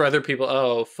yes. For other people,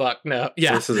 oh fuck no.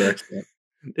 Yeah. This is excellent.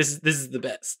 This is the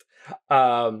best.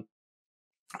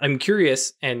 I'm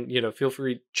curious, and feel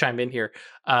free to chime in here.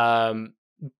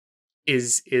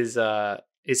 Is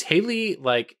Haley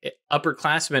like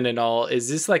upperclassmen and all? Is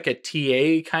this like a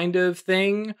TA kind of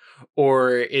thing,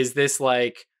 or is this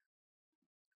like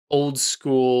old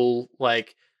school?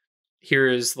 Like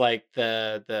here's like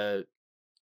the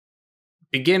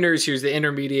beginners, here's the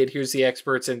intermediate, here's the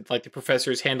experts, and like the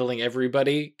professor's handling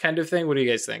everybody kind of thing. What do you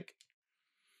guys think?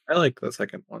 I like the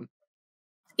second one.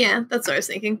 Yeah, that's what I was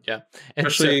thinking. Yeah, and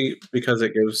especially because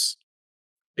it gives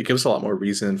a lot more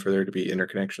reason for there to be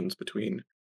interconnections between,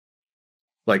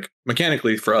 like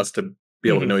mechanically for us to be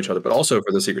able to know each other, but also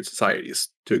for the secret societies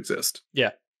to exist.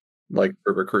 Yeah, like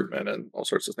for recruitment and all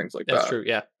sorts of things like that. That's true.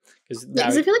 Yeah, because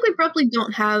I feel like we probably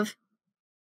don't have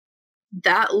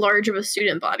that large of a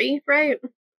student body, right?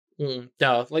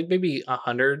 No, like maybe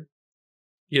 100,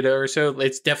 or so.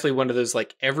 It's definitely one of those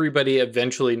like everybody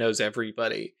eventually knows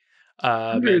everybody.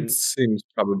 100 seems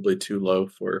probably too low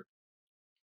for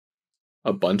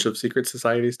a bunch of secret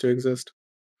societies to exist.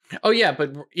 Oh yeah,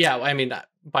 but yeah, I mean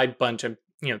by bunch I'm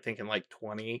thinking like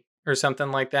 20 or something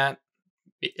like that,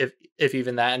 if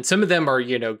even that. And some of them are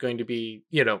going to be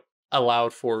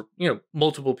allowed for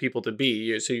multiple people to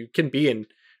be, so you can be in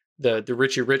the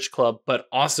Richie Rich Club, but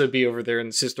also be over there in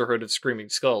the Sisterhood of Screaming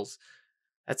Skulls.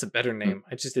 That's a better name.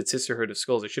 I just did Sisterhood of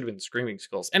Skulls. It should have been Screaming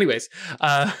Skulls. Anyways,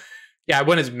 yeah, I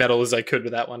went as metal as I could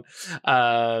with that one.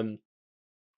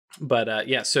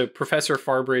 But so Professor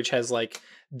Farbridge has like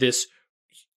this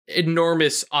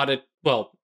enormous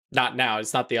well, not now,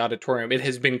 it's not the auditorium. It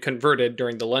has been converted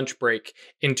during the lunch break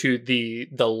into the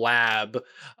lab,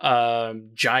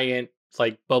 giant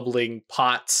like bubbling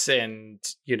pots and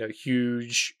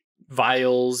huge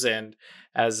vials, and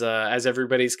as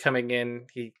everybody's coming in,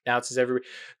 he announces everybody,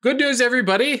 good news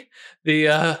everybody,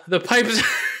 the pipes.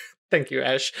 Thank you,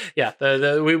 Ash. Yeah,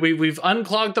 we've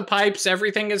unclogged the pipes.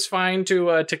 Everything is fine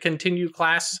to continue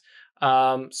class.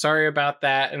 Sorry about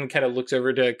that. And kind of looks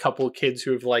over to a couple of kids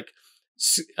who have like,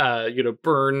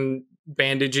 burn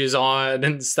bandages on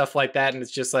and stuff like that. And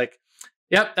it's just like,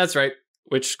 yep, that's right.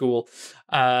 Which school?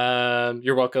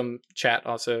 You're welcome, chat.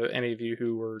 Also, any of you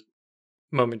who were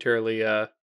momentarily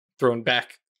thrown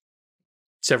back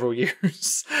several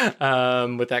years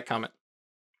with that comment.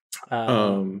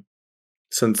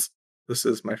 Since this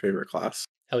is my favorite class.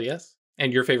 Hell yes.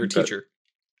 And your favorite teacher.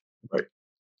 Right.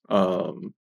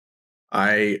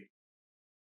 I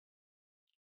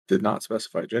did not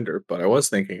specify gender, but I was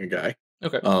thinking a guy.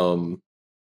 Okay.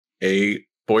 A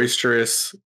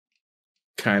boisterous,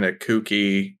 kind of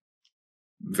kooky,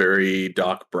 very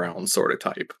Doc Brown sort of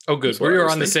type. Oh, good. We are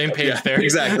on the same page there.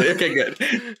 Exactly. Okay, good.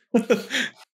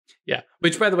 Yeah.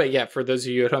 Which, by the way, yeah, for those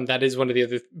of you at home, that is one of the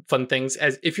other fun things.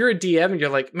 As if you're a DM and you're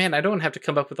like, man, I don't have to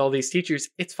come up with all these teachers.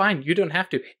 It's fine. You don't have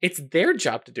to. It's their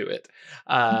job to do it.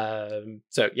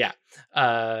 So yeah,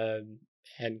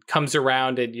 and comes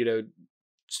around and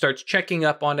starts checking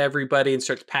up on everybody and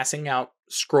starts passing out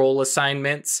scroll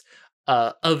assignments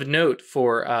of note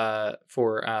for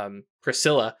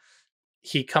Priscilla.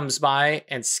 He comes by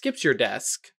and skips your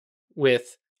desk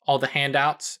with all the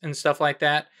handouts and stuff like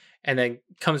that, and then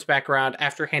comes back around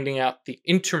after handing out the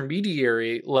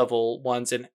intermediary level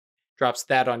ones and drops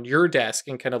that on your desk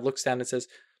and kind of looks down and says,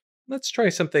 let's try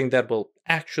something that will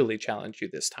actually challenge you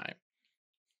this time.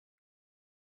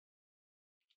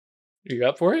 You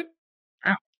up for it?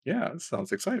 Yeah, that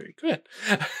sounds exciting. Good.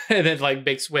 And then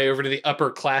makes way over to the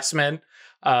upperclassmen.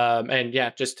 And yeah,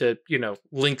 just to,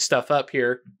 link stuff up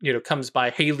here, comes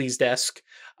by Haley's desk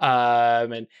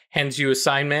and hands you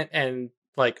assignment and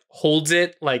holds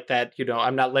it like that,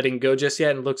 I'm not letting go just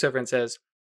yet, and looks over and says,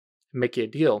 make you a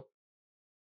deal.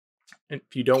 And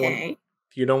if you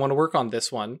don't want to work on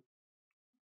this one,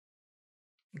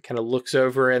 kind of looks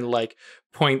over and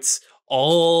points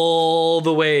all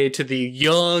the way to the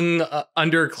young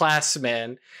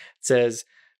underclassman. It says,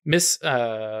 Miss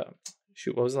what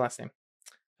was the last name?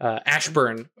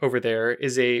 Ashburn over there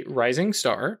is a rising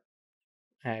star.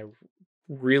 I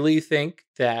really think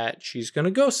that she's going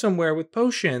to go somewhere with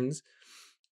potions.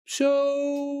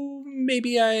 So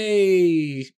maybe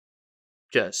I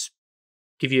just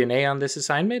give you an A on this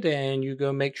assignment and you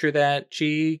go make sure that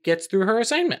she gets through her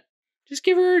assignment. Just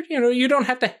give her, you don't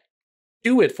have to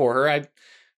do it for her. I'm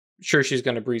sure she's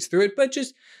going to breeze through it, but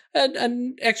just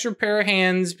an extra pair of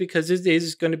hands because it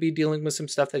is going to be dealing with some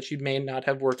stuff that she may not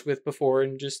have worked with before,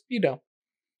 and just, It's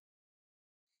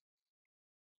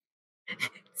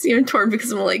even torn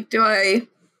because I'm like, do I...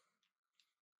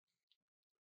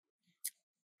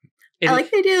 I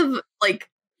like the idea of,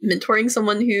 mentoring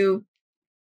someone who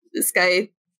this guy,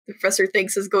 the professor,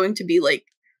 thinks is going to be,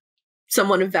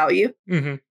 someone of value.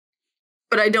 Mm-hmm.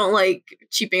 But I don't like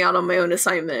cheaping out on my own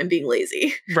assignment and being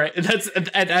lazy. Right.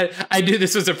 I knew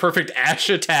this was a perfect Ash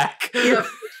attack. Yep.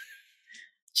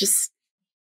 Just.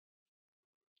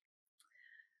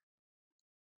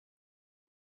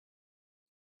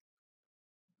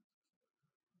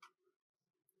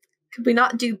 Could we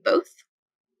not do both?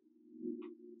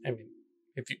 I mean,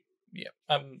 if you, yeah.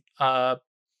 And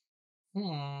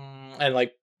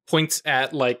points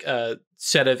at a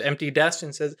set of empty desks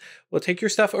and says, well, take your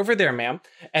stuff over there, ma'am.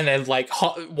 And then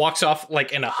walks off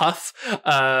in a huff,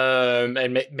 and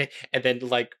then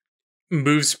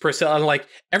moves Priscilla, and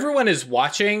everyone is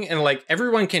watching, and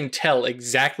everyone can tell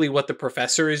exactly what the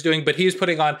professor is doing, but he's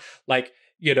putting on what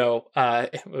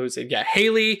was it? Yeah,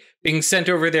 Haley being sent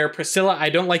over there. Priscilla, I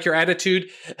don't like your attitude.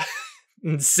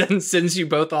 And sends you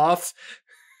both off.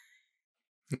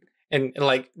 And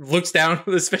looks down,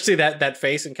 especially that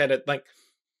face, and kind of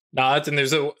nods, and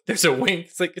there's a wink.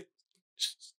 It's like,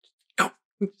 go.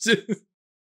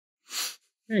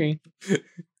 Hey.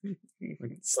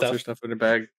 Stuff in her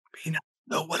bag. Bean, I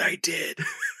know what I did.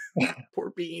 Poor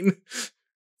Bean.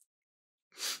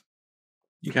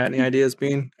 You got any ideas,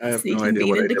 Bean? I have no idea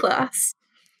what I did. Class.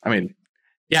 I mean,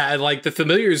 yeah, the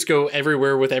familiars go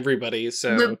everywhere with everybody.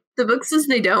 So the book says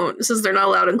they don't. It says they're not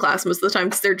allowed in class most of the time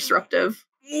because they're disruptive.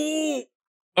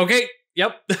 Okay.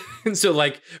 Yep. So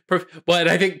but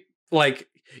I think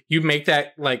you make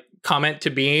that comment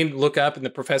to Bean, look up, and the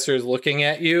professor is looking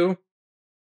at you.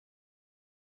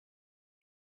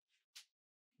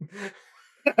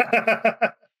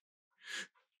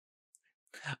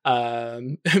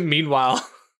 Meanwhile,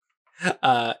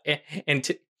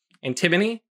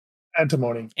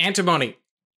 Antimony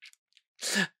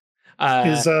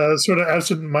is sort of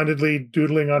absent-mindedly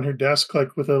doodling on her desk,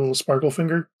 with a little sparkle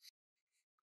finger.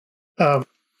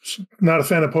 Not a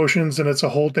fan of potions, and it's a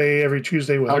whole day every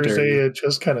Tuesday with Thursday. It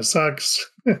just kind of sucks.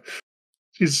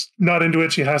 She's not into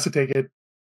it. She has to take it.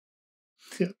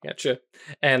 Yeah. Gotcha.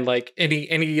 And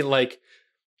any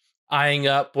eyeing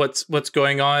up what's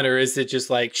going on, or is it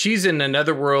just she's in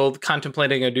another world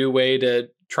contemplating a new way to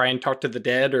try and talk to the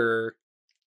dead, or?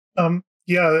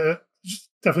 Yeah,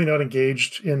 definitely not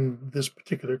engaged in this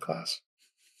particular class.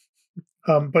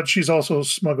 But she's also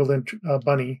smuggled in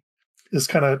Bunny is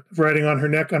kind of riding on her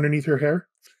neck underneath her hair.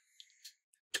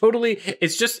 Totally,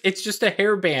 it's just a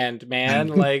hairband, man.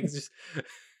 You're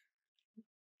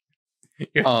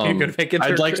gonna make it.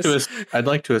 I'd like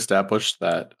to establish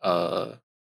that. I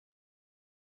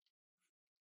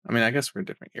mean, I guess we're in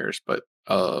different years, but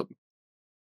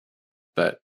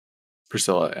that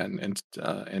Priscilla and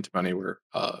Antimony were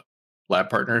lab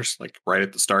partners, right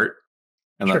at the start,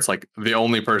 and that's the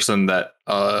only person that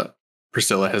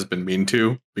Priscilla has been mean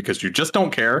to because you just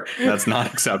don't care. That's not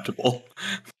acceptable.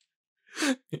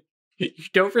 You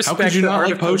don't respect How could you the not art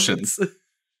like of potions?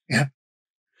 Yeah.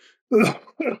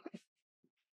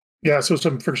 Yeah, so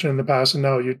some friction in the past, and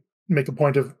now you make a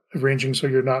point of arranging so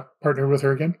you're not partnered with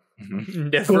her again. Mm-hmm.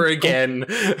 Never Cool. again.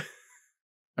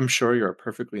 I'm sure you're a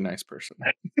perfectly nice person.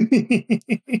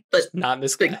 But, Not in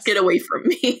this but class. get away from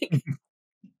me.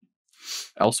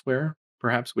 Elsewhere,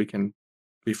 perhaps we can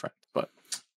be friends, but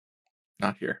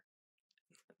not here.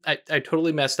 I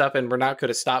totally messed up, and we're not going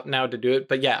to stop now to do it.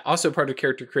 But yeah, also part of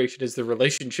character creation is the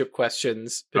relationship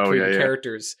questions between the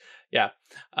characters. Yeah.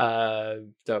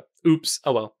 So oops.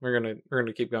 Oh well, we're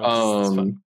gonna keep going. This is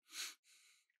fun.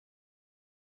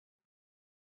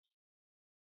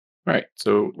 Right.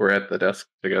 So we're at the desk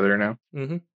together now.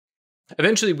 Mm-hmm.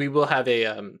 Eventually, we will have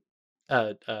a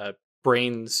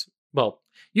brains. Well,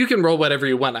 you can roll whatever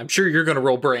you want. I'm sure you're going to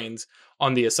roll brains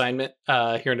on the assignment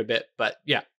here in a bit. But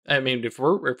yeah, I mean, if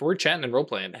we're chatting and role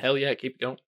playing, hell yeah, keep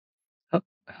going. Oh,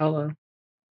 hello.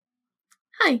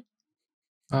 Hi.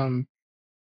 Do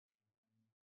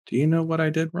you know what I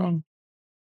did wrong?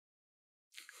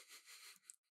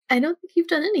 I don't think you've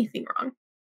done anything wrong.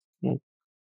 Well,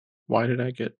 why did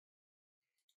I get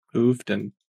moved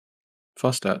and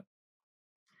fussed at?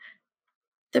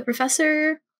 The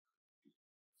professor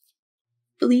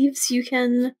believes you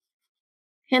can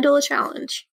handle a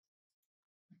challenge.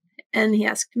 And he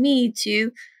asked me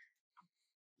to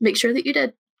make sure that you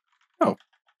did. Oh.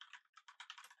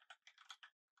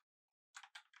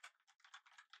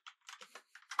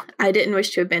 I didn't wish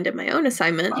to abandon my own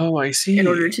assignment. Oh, I see. In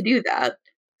order to do that.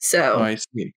 So. Oh, I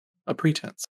see. A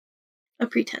pretense. A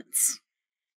pretense.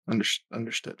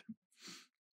 Understood.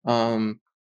 Well,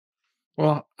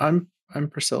 I'm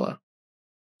Priscilla.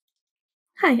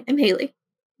 Hi, I'm Haley.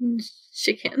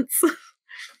 Shake hands.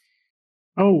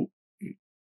 Oh.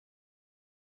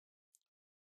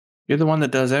 You're the one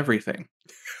that does everything.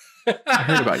 I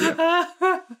heard about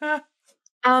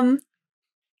you.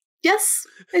 Yes,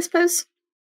 I suppose.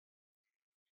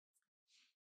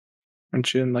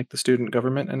 Aren't you in like the student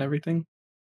government and everything?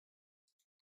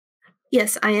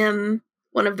 Yes, I am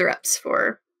one of the reps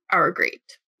for our grade.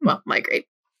 Well, my grade.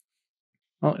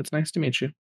 Well, it's nice to meet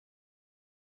you.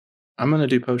 I'm gonna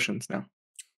do potions now.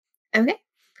 Okay.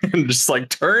 And just like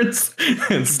turns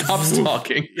and stops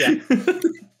talking. Yeah.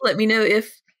 Let me know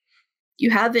if you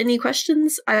have any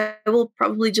questions. I will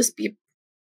probably just be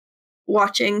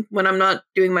watching when I'm not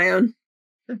doing my own.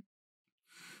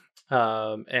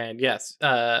 And yes,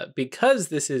 because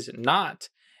this is not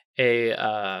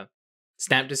a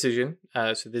snap decision,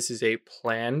 so this is a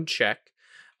plan check.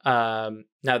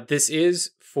 Now this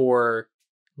is for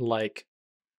like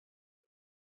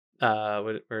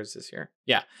where is this here?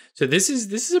 Yeah. So this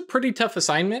is a pretty tough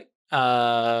assignment.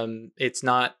 It's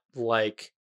not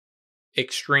like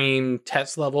extreme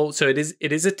test level. So it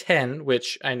is a 10,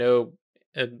 which I know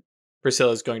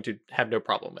Priscilla is going to have no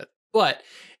problem with. But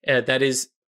that is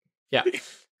yeah.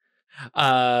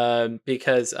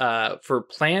 Because for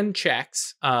plan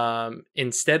checks,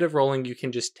 instead of rolling, you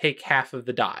can just take half of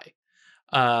the die.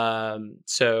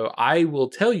 So I will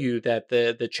tell you that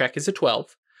the check is a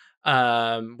 12,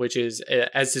 which is,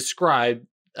 as described,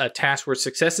 a task where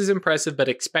success is impressive but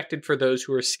expected for those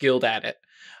who are skilled at it.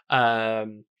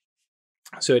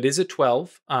 So it is a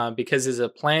 12, because it's a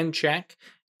plan check.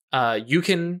 You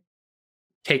can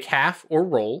take half or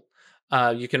roll.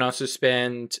 You can also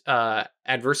spend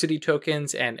adversity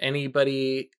tokens, and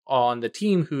anybody on the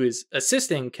team who is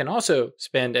assisting can also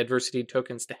spend adversity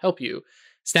tokens to help you.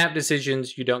 Snap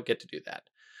decisions, you don't get to do that.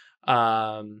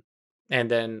 And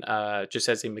then just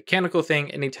as a mechanical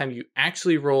thing, anytime you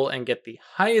actually roll and get the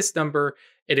highest number,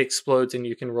 it explodes and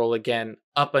you can roll again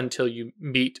up until you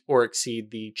meet or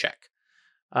exceed the check.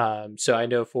 So I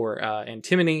know for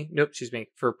Antimony,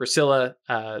 for Priscilla,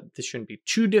 this shouldn't be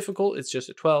too difficult. It's just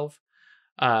a 12.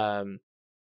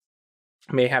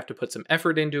 May have to put some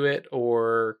effort into it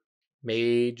or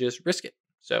may just risk it.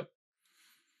 So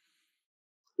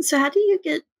how do you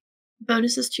get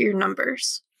bonuses to your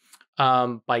numbers?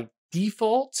 By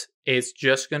default, it's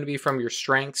just going to be from your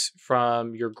strengths,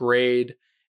 from your grade,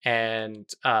 and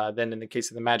then in the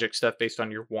case of the magic stuff, based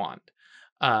on your wand.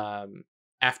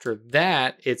 After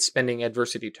that, it's spending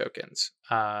adversity tokens.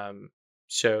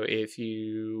 So if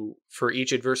you, for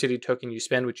each adversity token you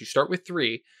spend, which you start with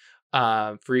 3,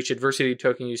 for each adversity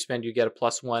token you spend, you get a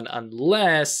 +1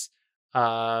 unless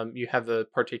you have a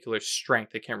particular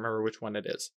strength. I can't remember which one it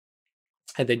is.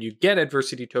 And then you get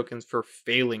adversity tokens for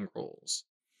failing rolls.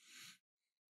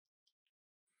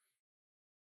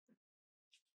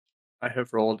 I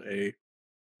have rolled a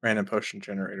random potion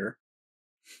generator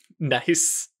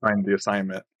Nice. Find the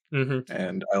assignment. Mm-hmm.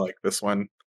 And I like this one.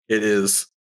 It is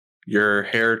your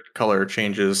hair color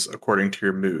changes according to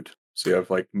your mood. So you have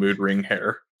like mood ring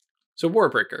hair. So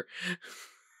Warbreaker.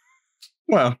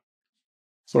 Well,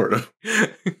 sort of.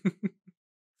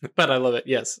 But I love it.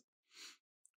 Yes.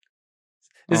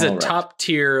 This is a top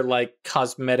tier, like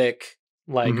cosmetic,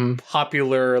 like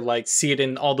popular, like see it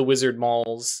in all the wizard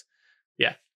malls.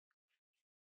 Yeah.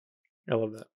 I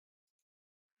love that.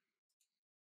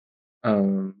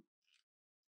 So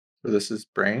this is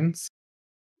brains.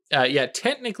 Yeah,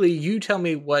 technically you tell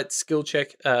me what skill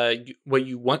check, what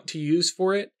you want to use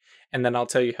for it, and then I'll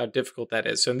tell you how difficult that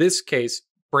is. So in this case,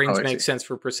 brains makes sense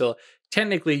for Priscilla.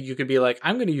 Technically, you could be like,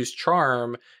 I'm going to use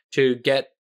charm to get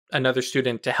another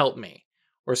student to help me,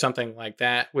 or something like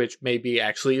that, which may be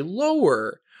actually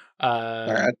lower.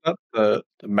 I thought the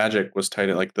magic was tied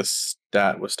in, like the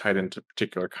stat was tied into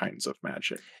particular kinds of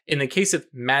magic. In the case of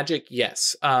magic,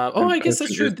 yes. I guess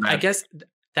that's true. I guess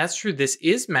that's true. This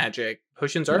is magic.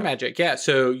 Potions are magic. Yeah.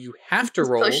 So you have to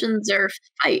roll. Potions are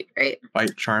fight, right?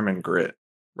 Fight, charm, and grit.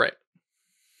 Right.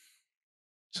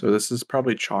 So this is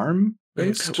probably charm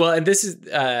based. Well, and this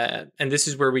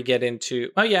is where we get into.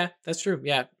 Oh yeah, that's true.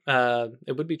 Yeah.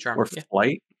 It would be charm or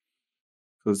flight.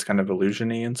 So it's kind of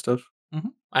illusion-y and stuff. Mm-hmm.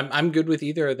 I'm good with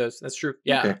either of those. That's true.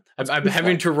 Yeah. Okay. I'm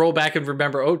having to roll back and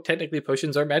remember, technically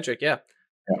potions are magic. Yeah.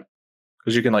 Yeah.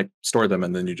 Because you can like store them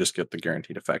and then you just get the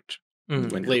guaranteed effect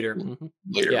later. Later.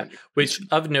 Yeah. Which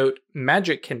of note,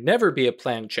 magic can never be a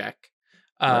planned check.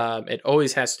 It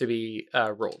always has to be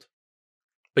rolled.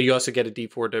 But you also get a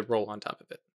D4 to roll on top of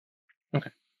it.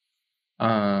 Okay.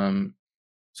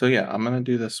 So yeah, I'm gonna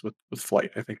do this with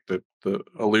flight. I think the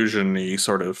illusion-y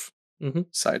sort of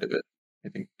side of it. I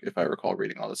think if I recall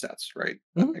reading all the stats right,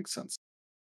 that makes sense.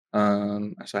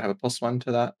 So I have a +1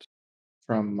 to that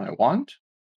from my wand.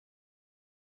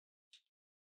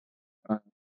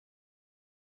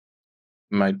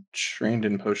 My trained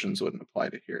in potions wouldn't apply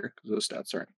to here because those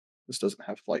stats aren't. This doesn't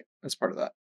have flight as part of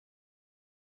that.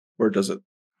 Or does it?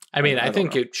 I mean, I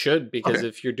think it should, because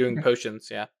if you're doing potions,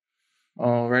 yeah.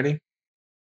 Alrighty.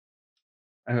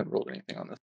 I haven't rolled anything on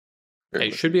this. Yeah,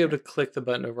 you should be able to click the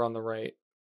button over on the right.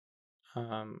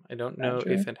 I don't know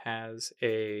if it has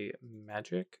a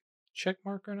magic check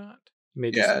mark or not.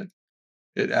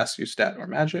 It asks you stat or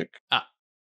magic.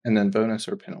 And then bonus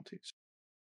or penalties.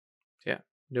 Yeah,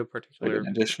 no particular. Like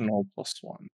an additional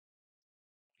 +1.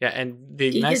 Yeah, and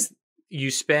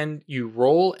you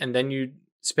roll and then you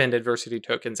spend adversity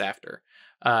tokens after.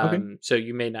 So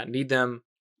you may not need them,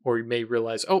 or you may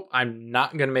realize, I'm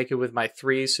not going to make it with my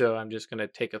 3, so I'm just going to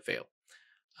take a fail.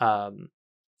 Of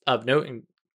note,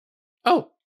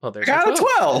 there's got a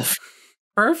 12.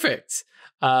 Perfect.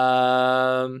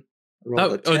 That's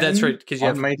right, because you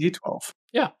have my D12.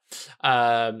 Yeah.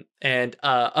 And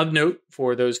of note,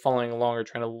 for those following along or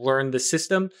trying to learn the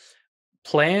system,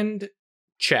 planned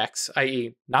checks,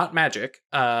 i.e. not magic,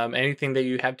 anything that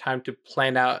you have time to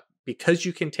plan out, because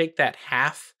you can take that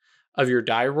half of your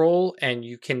die roll and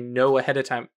you can know ahead of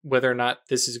time whether or not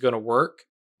this is going to work,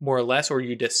 more or less, or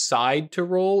you decide to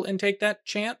roll and take that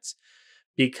chance.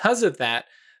 Because of that,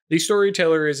 the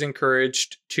storyteller is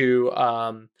encouraged to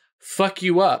fuck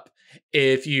you up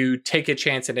if you take a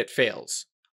chance and it fails.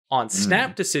 On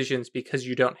snap decisions, because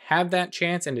you don't have that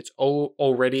chance and it's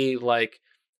already like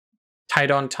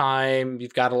tight on time,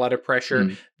 you've got a lot of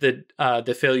pressure,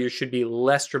 the failure should be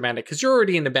less dramatic because you're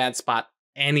already in a bad spot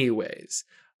anyways.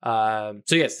 So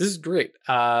yes, this is great.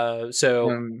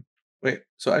 Wait,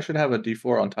 so I should have a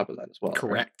D4 on top of that as well.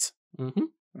 Correct. Right? Mm-hmm.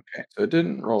 Okay, so it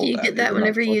didn't roll. Do you get that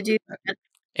whenever you do?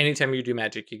 Anytime you do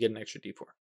magic, you get an extra D4.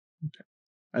 Okay.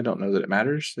 I don't know that it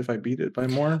matters if I beat it by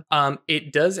more.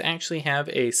 It does actually have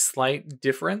a slight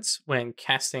difference when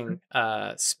casting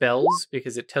spells,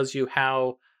 because it tells you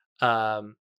how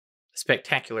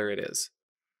spectacular it is.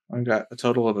 I got a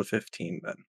total of a 15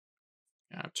 then.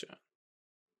 Gotcha.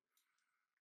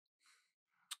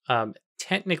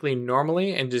 Technically,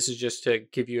 normally, and this is just to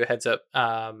give you a heads up,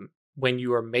 when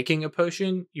you are making a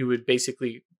potion, you would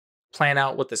basically plan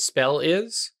out what the spell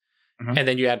is, and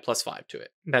then you add +5 to it.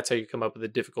 That's how you come up with the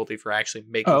difficulty for actually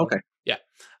making. Oh, okay. Yeah.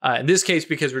 In this case,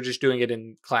 because we're just doing it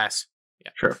in class.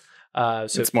 Yeah. Sure.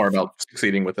 So it's more about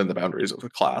succeeding within the boundaries of the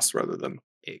class rather than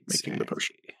making the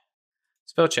potion.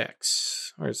 Spell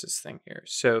checks. Where's this thing here?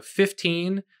 So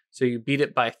 15. So you beat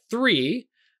it by 3,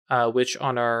 which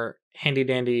on our handy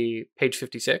dandy page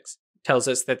 56 tells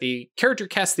us that the character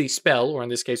casts the spell, or in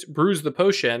this case, brews the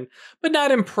potion, but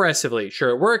not impressively. Sure,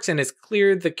 it works, and it's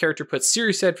clear the character puts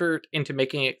serious effort into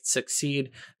making it succeed.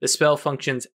 The spell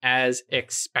functions as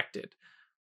expected.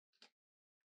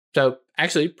 So,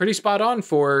 actually, pretty spot on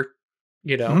for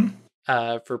you know,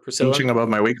 for Priscilla. Inching above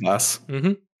my weight class.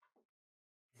 Mm-hmm.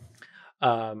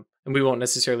 And we won't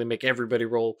necessarily make everybody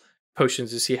roll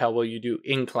potions to see how well you do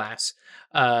in class.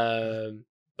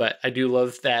 But I do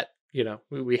love that, you know,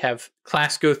 we have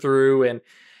class go through and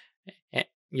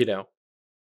you know,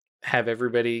 have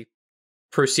everybody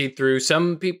proceed through.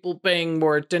 Some people paying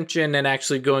more attention and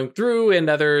actually going through, and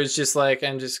others just like,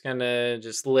 I'm just gonna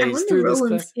just laze through this roll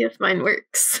and class. see if mine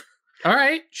works. All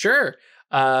right, sure.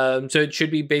 So it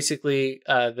should be basically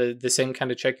the same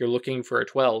kind of check. You're looking for a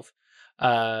 12,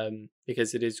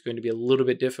 because it is going to be a little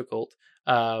bit difficult.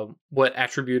 What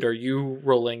attribute are you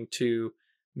rolling to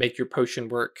make your potion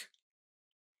work?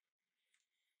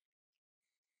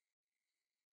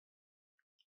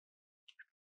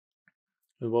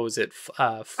 What was it?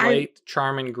 Flight,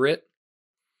 charm, and grit?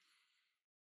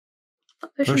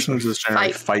 Potions is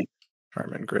generally fight,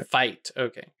 charm, and grit. Fight.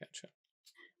 Okay, gotcha.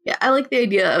 Yeah, I like the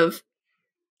idea of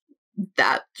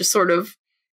that, just sort of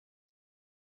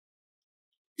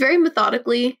very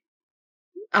methodically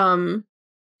attacking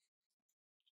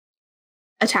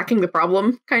the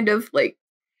problem, kind of like.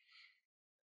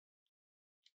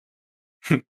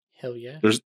 Hell yeah.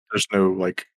 There's no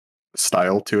like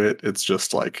style to it. It's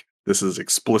just like, this is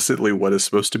explicitly what is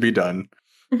supposed to be done.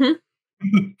 Mm-hmm.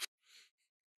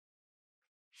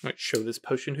 Might show this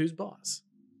potion who's boss.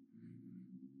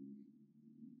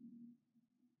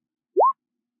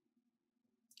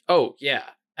 Oh yeah,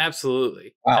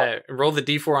 absolutely. Wow. Roll the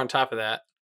d4 on top of that,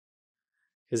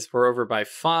 because we're over by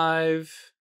 5,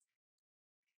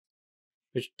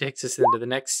 which takes us into the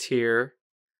next tier.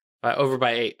 Over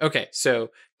by 8. Okay,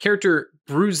 so character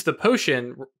brews the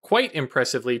potion quite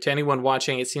impressively. To anyone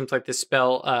watching, it seems like this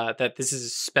spell, that this is a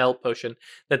spell potion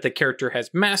that the character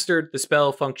has mastered. The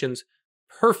spell functions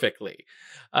perfectly.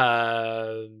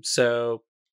 So,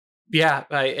 yeah,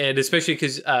 and especially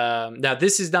because now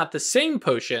this is not the same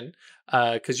potion,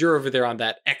 because you're over there on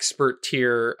that expert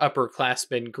tier,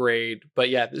 upperclassman grade.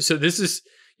 But yeah, so this is,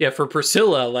 yeah, for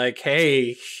Priscilla, like,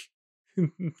 hey,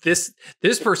 this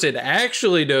person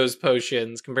actually knows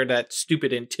potions compared to that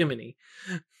stupid antimony.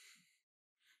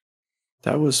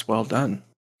 That was well done.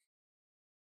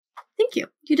 Thank you.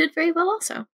 You did very well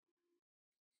also.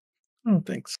 Oh,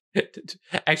 thanks.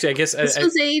 Actually, I guess this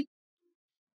was a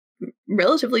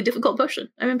relatively difficult potion.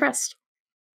 I'm impressed.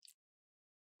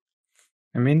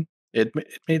 I mean, it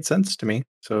made sense to me.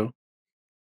 So,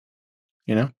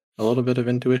 you know, a little bit of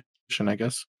intuition, I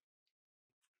guess.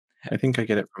 I think I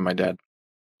get it from my dad.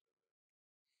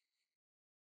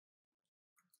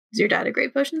 Is your dad a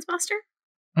great potions master?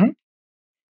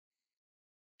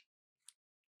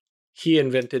 He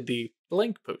invented the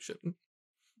blank potion.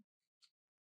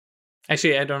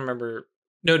 Actually, I don't remember.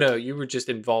 No, you were just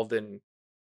involved in.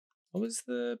 What was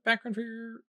the background for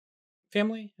your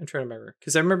family? I'm trying to remember,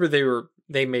 because I remember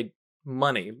they made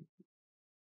money.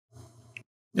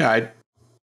 Yeah,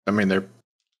 I mean, they're,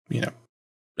 you know,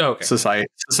 okay,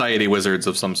 society wizards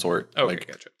of some sort. Okay, like,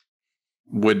 gotcha.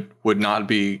 Would not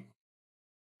be.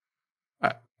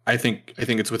 I think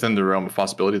it's within the realm of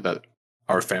possibility that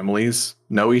our families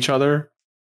know each other,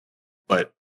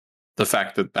 but the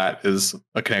fact that that is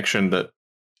a connection that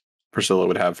Priscilla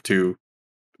would have to,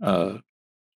 sorry,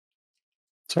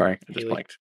 I just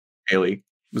blanked. Haley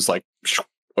was like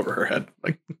over her head.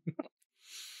 Like,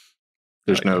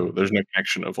 there's no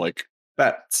connection of like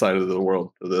that side of the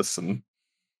world to this. And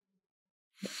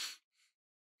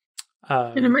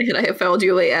in my head, I have found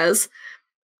Julie as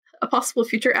a possible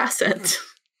future asset.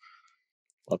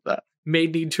 Love that. May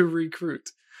need to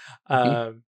recruit.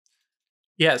 Yeah,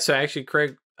 so actually,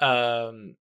 Craig,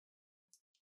 rather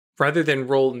than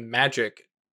roll magic,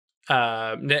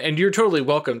 and you're totally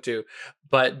welcome to,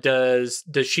 but does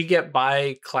she get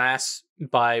by class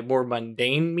by more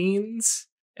mundane means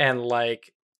and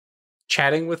like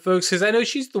chatting with folks? Because I know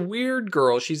she's the weird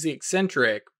girl, she's the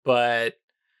eccentric, but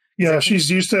yeah, she's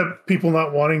used to people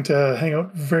not wanting to hang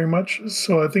out very much.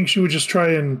 So I think she would just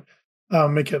try and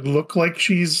make it look like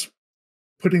she's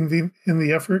putting in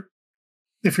the effort.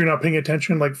 If you're not paying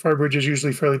attention, like Farbridge is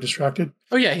usually fairly distracted.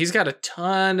 Oh yeah, he's got a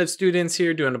ton of students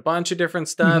here doing a bunch of different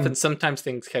stuff, and sometimes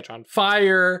things catch on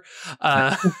fire. So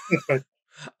I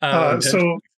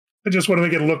just want to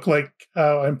make it look like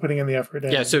I'm putting in the effort.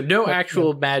 Yeah, so no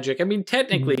actual magic. I mean,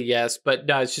 technically yes, but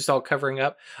no, it's just all covering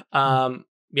up.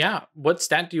 Yeah, what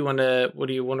stat do you want to? What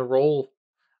do you want to roll?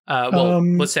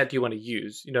 What stat do you want to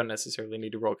use? You don't necessarily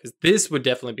need to roll, because this would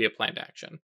definitely be a planned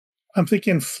action. I'm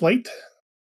thinking flight.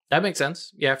 That makes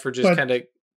sense. Yeah, for just kind of.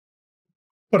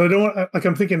 But I don't want, like,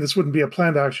 I'm thinking this wouldn't be a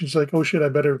planned action. It's like, oh shit, I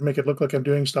better make it look like I'm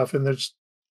doing stuff. And there's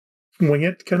wing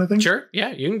it kind of thing? Sure.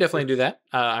 Yeah, you can definitely do that.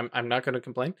 I'm not going to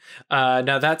complain.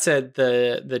 Now that said,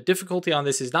 the difficulty on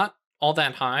this is not all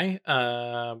that high.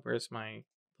 Where's my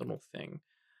little thing?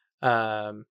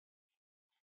 There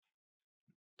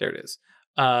it is.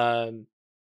 Yeah,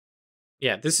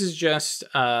 this is just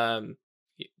to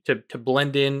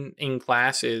blend in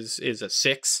class is a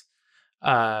 6.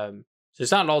 So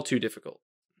it's not all too difficult.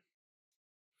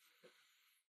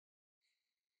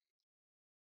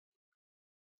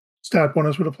 Stat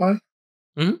bonus would apply?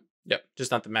 Mm-hmm. Yep,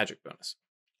 just not the magic bonus.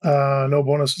 No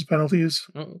bonuses, penalties.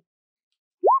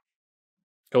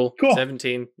 Cool.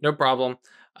 17, no problem.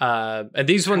 And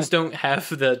these ones don't have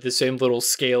the same little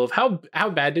scale of how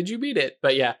bad did you beat it?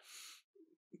 But yeah,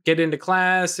 get into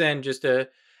class and just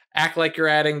act like you're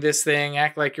adding this thing,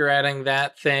 act like you're adding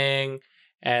that thing,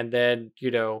 and then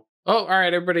oh, all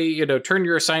right, everybody, turn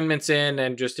your assignments in,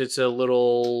 and just it's a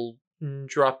little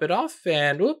drop it off,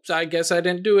 and whoops, I guess I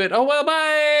didn't do it. Oh well,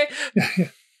 bye.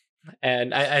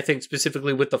 And I think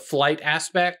specifically with the flight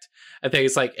aspect, I think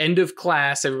it's like end of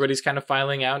class, everybody's kind of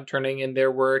filing out and turning in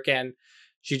their work, and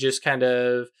she just kind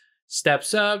of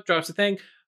steps up, drops the thing,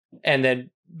 and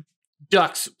then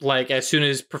ducks like as soon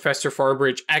as Professor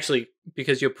Farbridge, actually,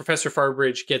 because Professor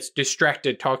Farbridge gets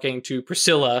distracted talking to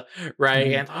Priscilla, right?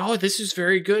 Mm-hmm. And this is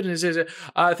very good. And says,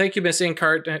 thank you, Miss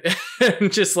Inkart.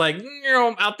 And just like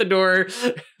out the door.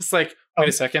 It's like, wait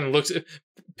a second,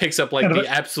 picks up like the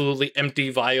absolutely empty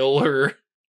vial. Or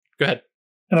go ahead.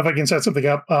 And if I can set something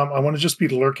up, I want to just be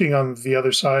lurking on the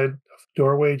other side of the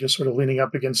doorway, just sort of leaning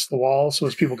up against the wall. So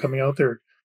as people coming out there,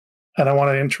 and I want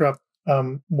to interrupt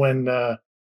when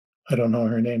I don't know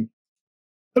her name.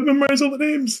 I've memorized all the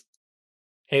names.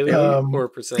 Haley or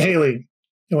Priscilla? Haley.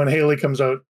 And when Haley comes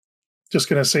out, just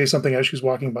going to say something as she's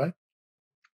walking by.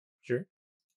 Sure.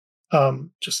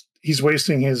 Just he's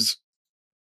wasting his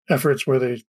efforts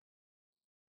where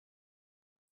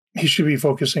he should be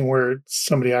focusing where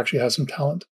somebody actually has some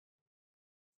talent.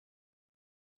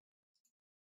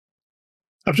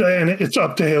 And it's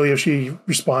up to Haley if she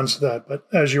responds to that. But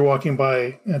as you're walking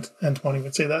by, Antoine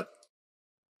would say that.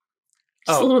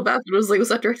 Just a little bit. It was like, was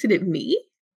that directed at me?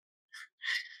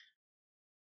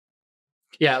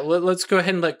 Yeah, let's go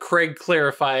ahead and let Craig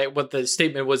clarify what the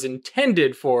statement was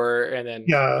intended for, and then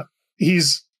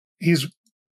he's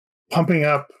pumping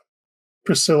up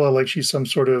Priscilla like she's some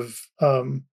sort of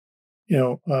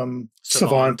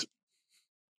savant,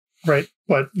 right?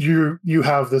 But you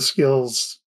have the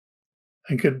skills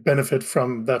and could benefit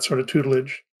from that sort of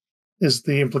tutelage. Is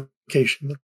the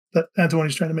implication that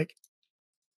Antoine's trying to make?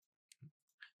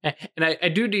 And I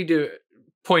do need to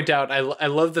point out, I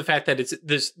love the fact that it's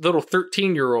this little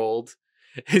 13-year-old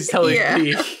is telling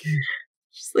me.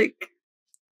 Just like,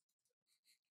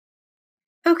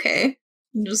 okay,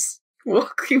 just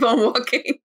keep on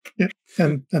walking. Yeah,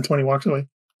 and Antoine walks away.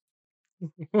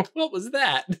 What was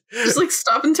that? Just like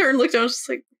stop and turn, look down, just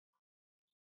like,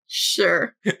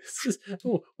 sure.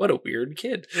 What a weird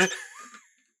kid.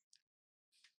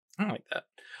 I like that.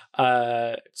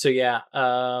 So yeah,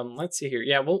 let's see here.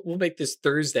 Yeah, we'll make this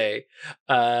Thursday.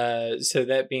 So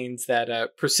that means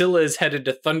that Priscilla is headed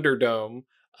to Thunderdome.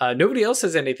 Nobody else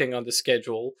has anything on the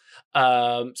schedule.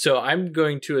 So I'm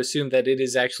going to assume that it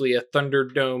is actually a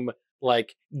Thunderdome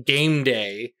like game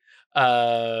day.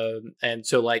 And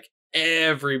so like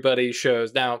everybody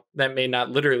shows. Now that may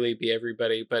not literally be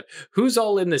everybody, but who's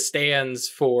all in the stands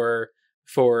for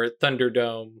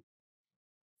Thunderdome?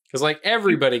 Because like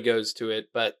everybody goes to it,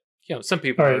 but some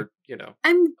people are,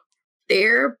 I'm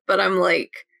there, but I'm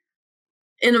like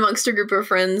in amongst a group of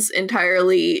friends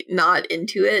entirely not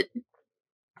into it.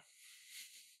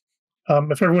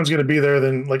 If everyone's going to be there,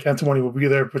 then like Antimony will be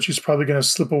there, but she's probably going to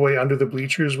slip away under the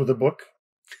bleachers with a book.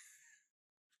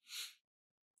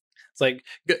 It's like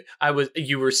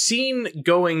you were seen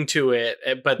going to it,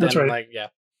 but then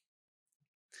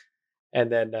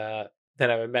and then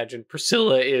I imagine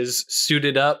Priscilla is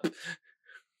suited up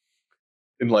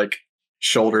in like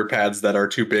shoulder pads that are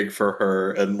too big for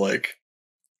her, and like,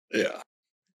 yeah,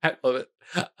 I love it.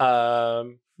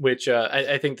 Which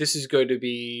I think this is going to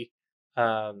be,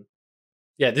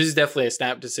 this is definitely a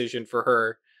snap decision for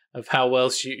her of how well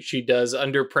she does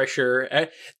under pressure.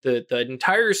 The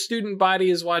entire student body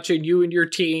is watching you and your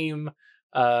team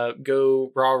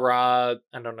go rah rah.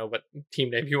 I don't know what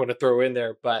team name you want to throw in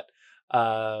there, but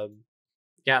and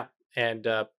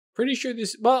pretty sure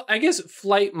this. Well, I guess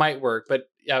flight might work, but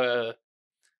I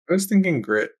was thinking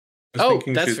grit.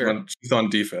 Thinking that's fair. She's on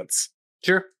defense.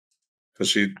 Sure, because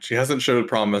she hasn't showed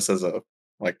promise as a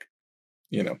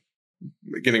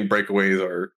getting breakaways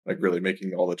or like really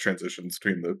making all the transitions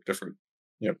between the different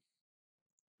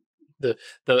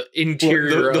the interior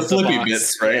the of the flippy box.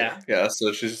 bits, right? Yeah.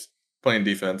 So she's playing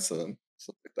defense and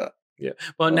stuff like that. Yeah.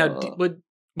 Well, now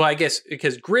I guess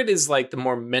because grit is like the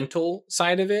more mental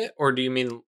side of it, or do you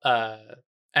mean?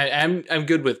 I'm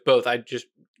good with both. I just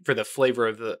for the flavor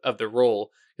of the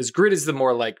role, because grit is the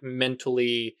more like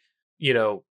mentally,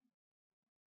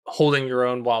 holding your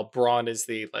own, while brawn is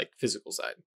the like physical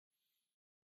side.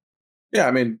 Yeah,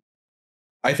 I mean,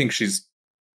 I think she's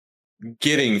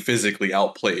getting physically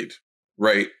outplayed,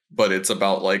 right? But it's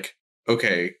about like,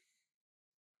 okay,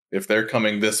 if they're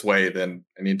coming this way, then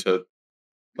I need to,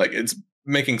 like, it's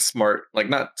making smart, like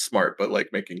not smart, but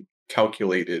like making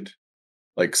calculated,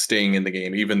 like staying in the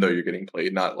game, even though you're getting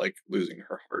played, not like losing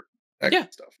her heart. That kind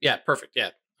of stuff. Yeah, perfect. Yeah.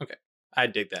 Okay. I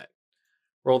dig that.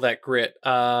 Roll that grit.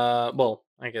 Well,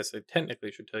 I guess I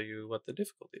technically should tell you what the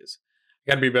difficulty is.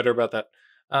 I gotta be better about that.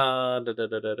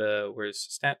 Where's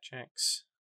stat checks?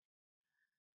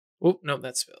 Oh, no,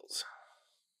 that spells.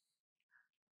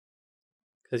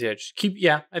 Because I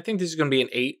think this is gonna be an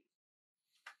 8.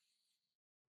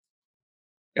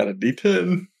 Got a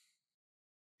D10.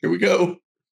 Here we go.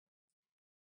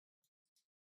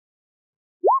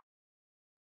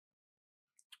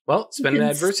 Well, spend an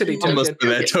adversity token. Almost for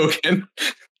that token.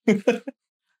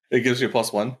 It gives you a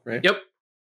 +1, right? Yep.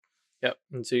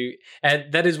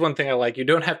 And that is one thing I like. You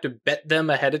don't have to bet them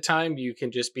ahead of time. You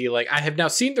can just be like, I have now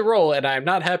seen the roll and I'm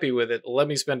not happy with it. Let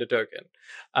me spend a token.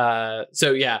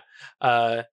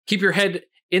 Keep your head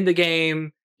in the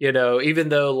game, even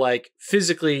though like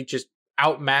physically just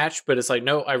outmatched, but it's like,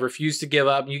 no, I refuse to give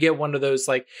up. You get one of those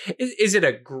like, is it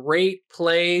a great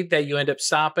play that you end up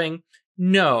stopping?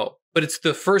 No, but it's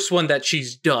the first one that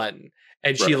she's done.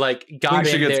 And she like got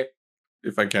in there.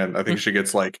 If I can, I think she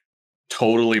gets like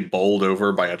totally bowled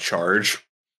over by a charge.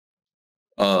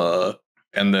 And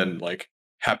then like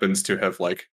happens to have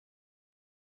like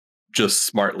just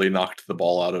smartly knocked the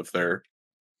ball out of their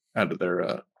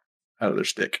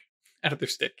stick. Out of their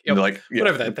stick. Yep. Like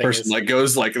whatever that thing person is. Like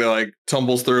goes like they like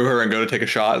tumbles through her and go to take a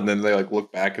shot, and then they like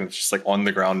look back and it's just like on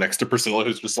the ground next to Priscilla,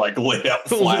 who's just like laid out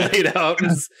flat.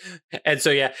 And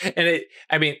so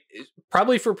and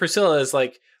probably for Priscilla is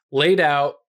like laid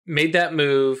out, made that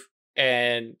move,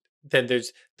 and then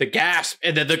there's the gasp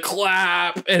and then the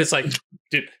clap, and it's like,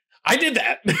 dude, I did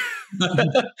that.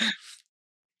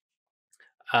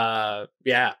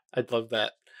 Yeah, I'd love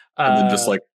that. And then just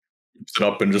like it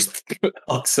up and just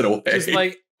hucks it away. Just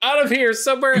like out of here,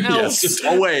 somewhere else. Yes, just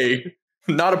away.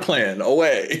 Not a plan.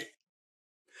 Away.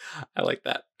 I like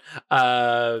that.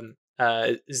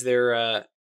 Is there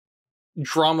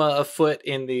drama afoot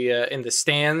in the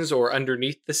stands or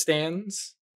underneath the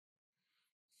stands?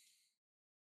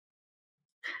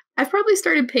 I've probably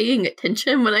started paying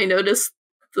attention when I noticed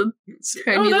the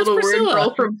tiny little word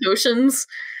girl from Potions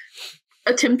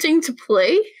attempting to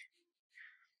play.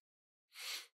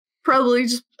 Probably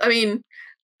just,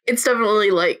 it's definitely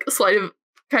like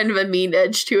kind of a mean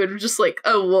edge to it. Just like,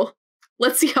 oh, well,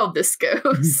 let's see how this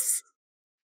goes.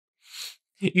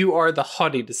 You are the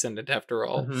haughty descendant after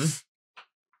all. Mm-hmm.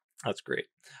 That's great.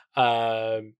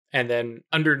 And then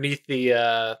underneath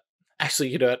the, actually,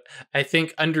 you know what? I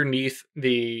think underneath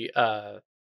the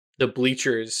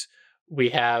bleachers, we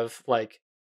have like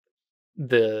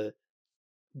the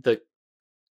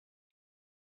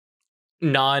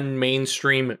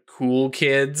non-mainstream cool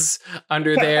kids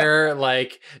under there.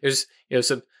 Like there's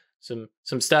some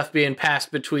stuff being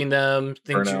passed between them,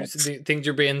 things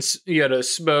are being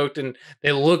smoked, and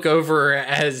they look over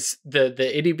as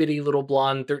the itty bitty little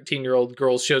blonde 13-year-old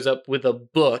girl shows up with a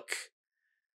book.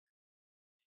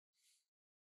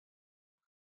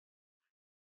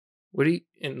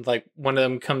 And like one of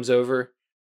them comes over.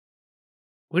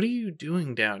 What are you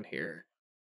doing down here?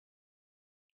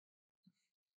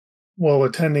 Well,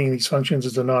 attending these functions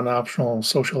is a non-optional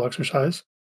social exercise.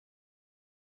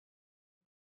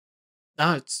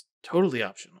 No, it's totally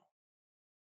optional.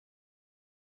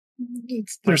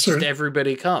 Just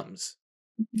everybody comes.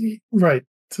 Right.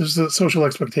 There's a social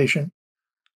expectation.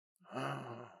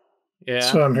 Oh, yeah.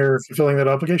 So I'm here fulfilling that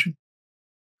obligation.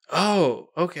 Oh,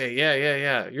 okay.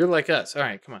 Yeah. You're like us. All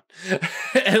right, come on.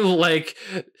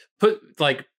 And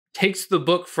takes the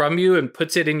book from you and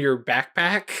puts it in your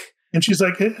backpack. And she's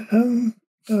like,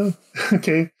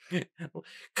 okay.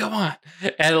 Come on.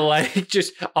 And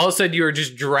just all of a sudden you're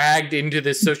just dragged into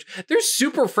this social. They're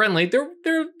super friendly. They're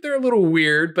a little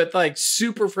weird, but like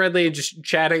super friendly and just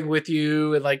chatting with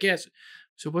you and like, yes.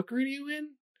 So what grade are you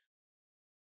in?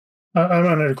 I'm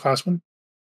an underclassman.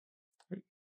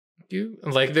 You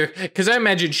like there because I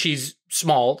imagine she's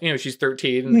small. She's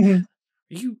 13.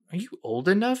 Mm-hmm. Are you old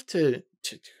enough to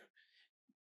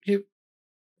you?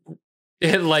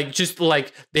 And just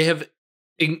they have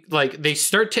like they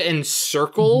start to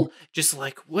encircle, just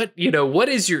like, what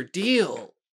is your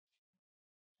deal?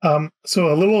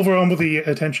 So a little overwhelmed with the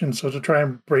attention. So to try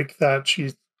and break that,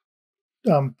 she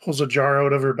pulls a jar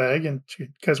out of her bag, and she, you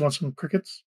guys want some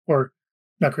crickets? Or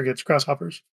not crickets,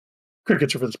 grasshoppers.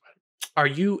 Crickets are for the spider. Are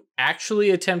you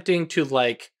actually attempting to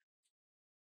like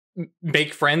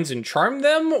make friends and charm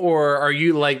them, or are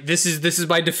you like, this is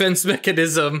my defense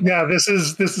mechanism? Yeah, this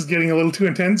is getting a little too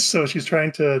intense, so she's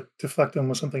trying to deflect them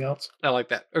with something else. I like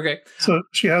that. Okay. So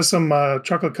she has some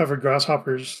chocolate covered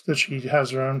grasshoppers that she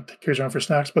has around, carries around for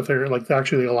snacks, but they're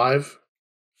actually alive.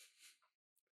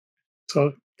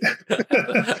 So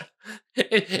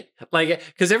like,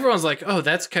 because everyone's like, oh,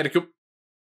 that's kind of cool.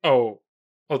 Oh,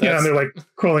 that's, yeah, and they're like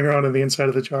crawling around in the inside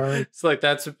of the jar. It's like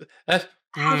that's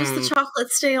how does the chocolate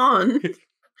stay on?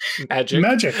 Magic.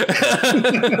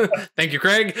 Thank you,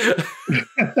 Craig.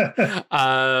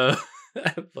 I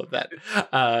love that.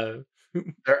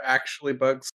 They're actually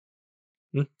bugs.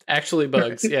 Actually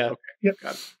bugs, yeah. Okay. Yep.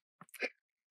 Got it.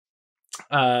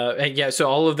 And yeah, so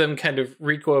all of them kind of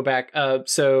recoil back.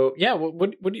 So yeah,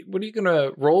 what are you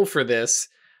gonna roll for this?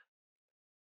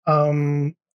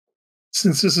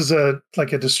 Since this is a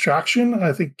distraction,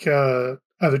 I think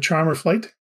either charm or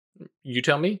flight. You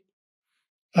tell me.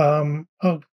 I'll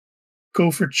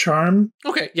go for charm.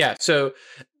 Okay, yeah. So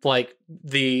like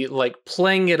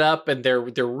playing it up, and they're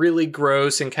really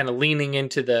gross and kind of leaning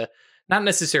into the, not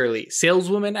necessarily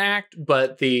saleswoman act,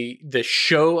 but the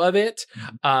show of it.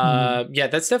 Yeah,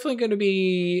 that's definitely going to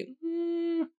be.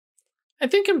 I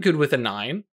think I'm good with a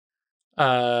 9.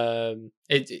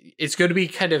 It's going to be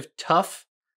kind of tough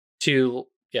to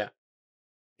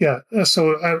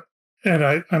So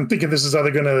I'm thinking this is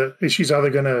she's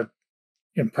either gonna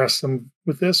impress them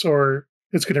with this, or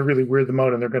it's gonna really weird them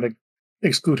out and they're gonna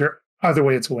exclude her. Either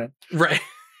way, it's a win. Right.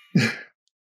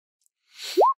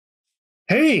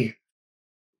 Hey.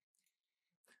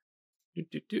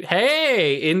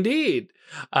 Hey, indeed.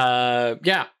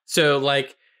 Yeah. So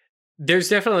like, there's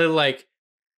definitely like,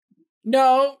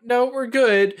 no, we're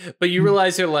good. But you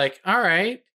realize they're like, all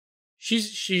right,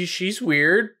 she's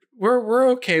weird.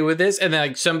 We're okay with this. And then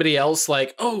like somebody else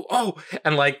like, oh,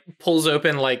 and like pulls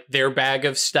open like their bag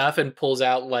of stuff and pulls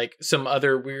out like some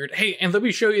other weird, hey, and let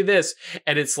me show you this.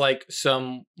 And it's like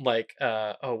some like,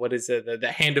 what is it?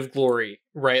 The hand of glory,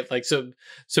 right? Like some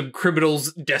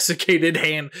criminal's desiccated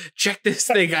hand. Check this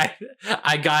thing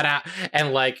I got out.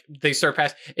 And like they start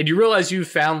passing, and you realize you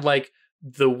found like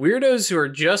the weirdos who are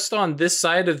just on this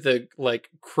side of the like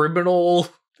criminal,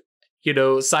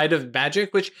 side of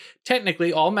magic, which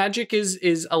technically all magic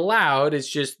is allowed. It's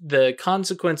just the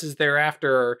consequences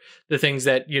thereafter are the things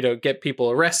that, get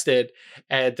people arrested.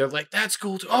 And they're like, that's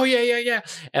cool too. Oh yeah.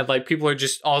 And like people are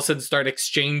just all of a sudden start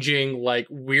exchanging like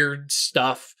weird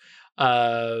stuff.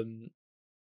 You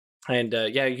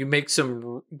make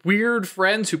some weird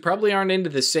friends who probably aren't into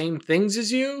the same things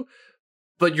as you,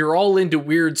 but you're all into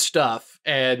weird stuff,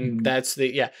 and that's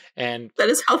and that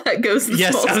is how that goes.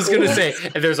 Yes, I was going to say,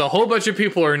 and there's a whole bunch of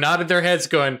people who are nodding their heads,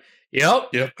 going,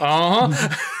 "Yep, Just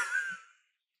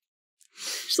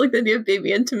like the idea of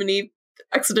baby antimony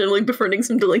accidentally befriending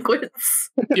some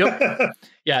delinquents. Yep,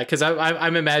 yeah, because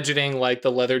I'm imagining like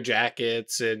the leather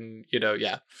jackets, and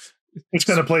It's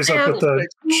going to place up with the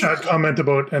chat comment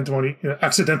about antimony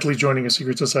accidentally joining a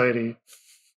secret society.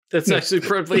 That's actually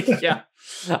probably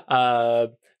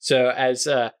so as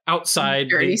outside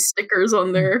dirty stickers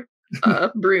on their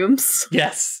brooms.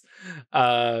 Yes.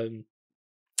 Outside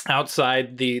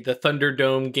the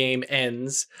Thunderdome game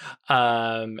ends,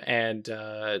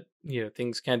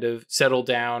 things kind of settle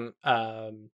down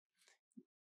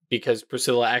because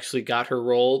Priscilla actually got her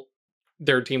role.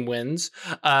 Their team wins.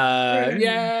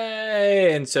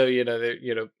 Yay! And so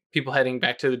people heading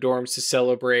back to the dorms to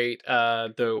celebrate,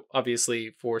 though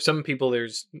obviously for some people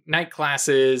there's night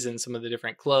classes and some of the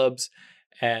different clubs.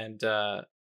 And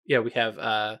we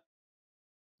have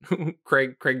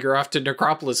Craig, you're off to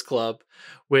Necropolis Club,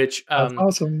 which that's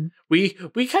awesome. We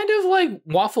kind of like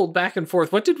waffled back and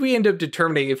forth. What did we end up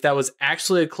determining, if that was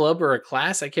actually a club or a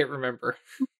class? I can't remember.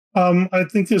 I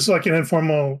think there's like an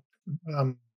informal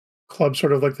club,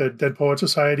 sort of like the Dead Poet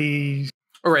Society.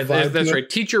 All right, that's right.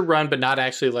 Teacher run, but not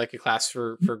actually like a class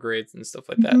for grades and stuff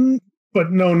like that. But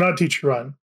no, not teacher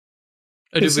run.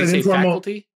 Oh, did we say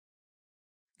faculty?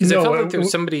 Because I felt like there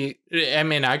was somebody. I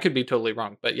mean, I could be totally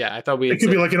wrong, but yeah, I thought it could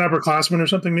be like an upperclassman or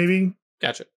something, maybe.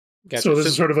 Gotcha. So this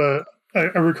is sort of a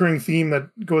recurring theme that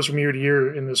goes from year to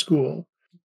year in the school.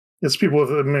 It's people with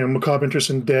macabre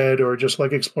interest in dead, or just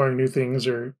like exploring new things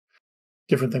or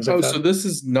different things like that. So this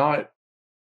is not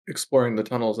exploring the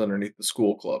tunnels underneath the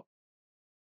school club.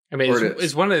 I mean,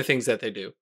 it's one of the things that they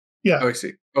do. Yeah. Oh, I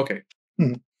see. Okay.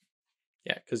 Hmm.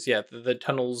 Yeah, because the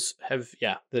tunnels have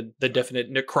the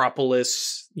definite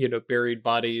necropolis, buried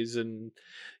bodies and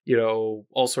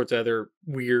all sorts of other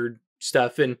weird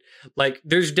stuff, and like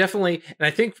there's definitely, and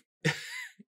I think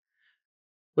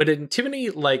would Antimony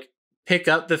like pick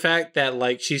up the fact that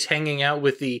like she's hanging out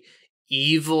with the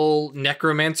evil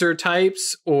necromancer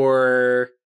types,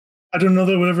 or I don't know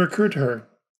that would ever occur to her.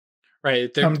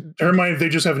 right? Her mind, they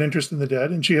just have an interest in the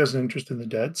dead, and she has an interest in the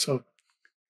dead. So,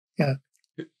 yeah.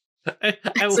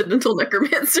 Accidental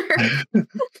necromancer.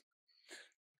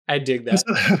 I dig that.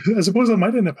 I suppose that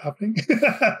might end up happening.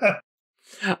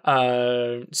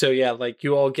 So yeah, like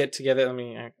you all get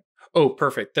together. Oh,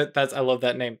 perfect. That's I love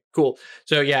that name. Cool.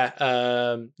 So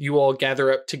yeah, you all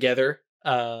gather up together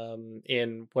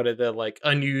in one of the like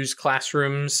unused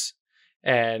classrooms,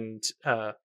 and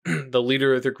the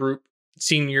leader of the group,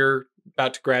 senior,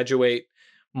 about to graduate,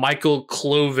 Michael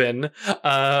Cloven,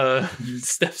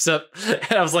 steps up,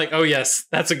 and I was like, oh yes,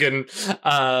 that's a good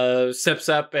one. Steps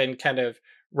up and kind of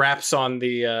raps on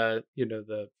the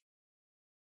the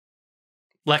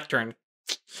lectern,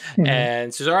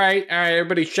 and says, all right,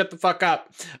 everybody shut the fuck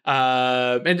up.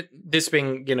 And this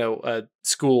being a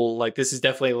school, like this is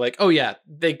definitely like, oh yeah,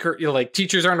 they like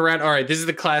teachers aren't around, all right, this is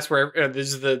the class where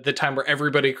this is the time where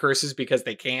everybody curses because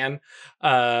they can.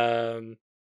 All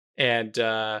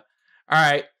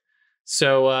right,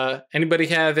 so anybody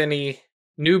have any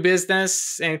new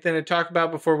business, anything to talk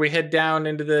about before we head down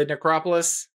into the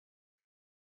necropolis?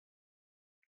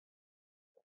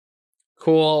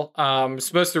 Cool. I'm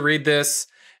supposed to read this,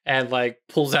 and like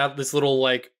pulls out this little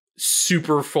like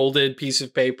super folded piece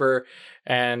of paper,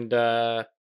 and where's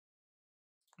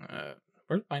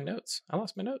my notes? I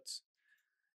lost my notes.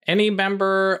 Any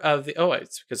member of the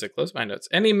it's because I closed my notes.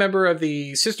 Any member of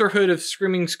the Sisterhood of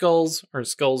Screaming Skulls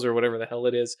or whatever the hell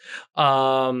it is,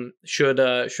 should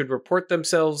report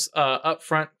themselves up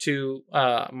front to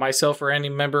myself or any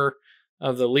member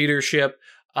of the leadership.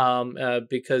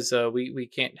 Because we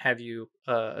can't have you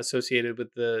associated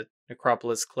with the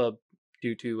Necropolis Club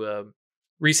due to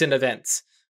recent events.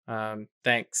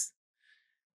 Thanks.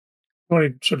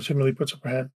 Tony sort of timidly puts up her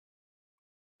hand.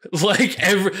 Like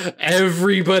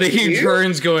everybody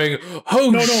turns, going,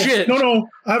 "Oh shit!" No.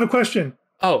 I have a question.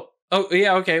 Oh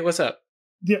yeah. Okay, what's up?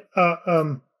 Yeah.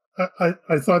 I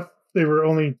thought they were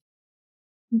only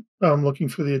looking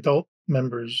for the adult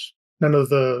members. None of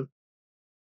the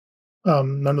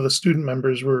student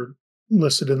members were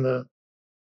listed in the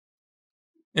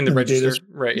register, data.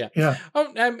 Right? Yeah. Yeah.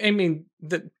 Oh, I mean,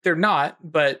 they're not,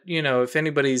 but if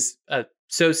anybody's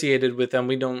associated with them,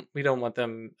 we don't want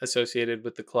them associated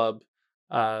with the club.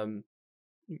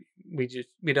 We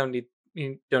don't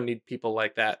need people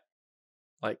like that,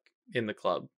 like in the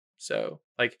club. So,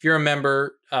 like, if you're a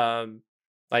member,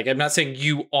 like I'm not saying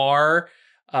you are,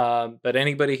 but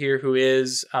anybody here who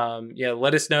is,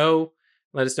 let us know.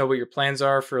 Let us know what your plans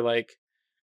are for like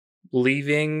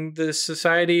leaving the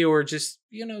society, or just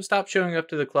stop showing up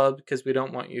to the club because we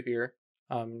don't want you here.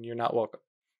 You're not welcome.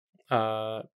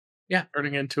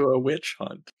 Turning into a witch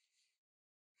hunt.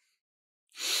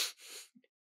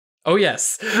 Oh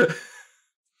yes.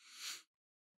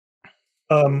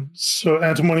 So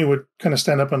Antimony would kind of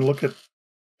stand up and look at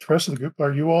the rest of the group.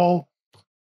 Are you all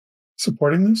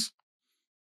supporting this?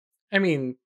 I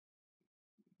mean,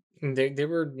 they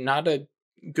were not a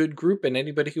good group, and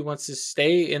anybody who wants to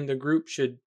stay in the group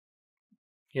should,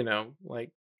 like,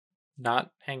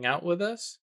 not hang out with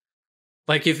us.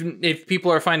 Like, if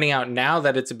people are finding out now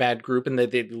that it's a bad group and that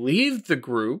they leave the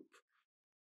group,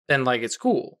 then like it's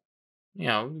cool.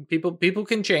 People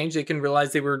can change. They can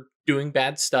realize they were doing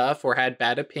bad stuff or had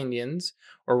bad opinions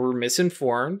or were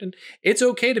misinformed, and it's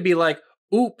okay to be like,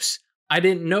 "Oops, I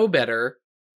didn't know better.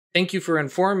 Thank you for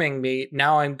informing me.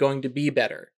 Now I'm going to be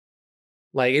better."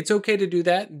 Like, it's okay to do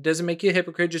that. It doesn't make you a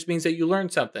hypocrite. It just means that you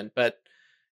learned something. But,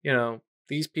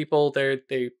 these people, they're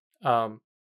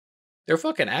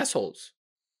fucking assholes.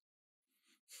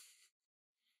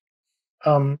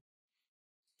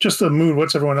 Just the mood.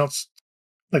 What's everyone else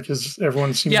like? Is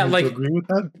everyone seeming to agree with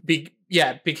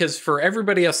that? Because for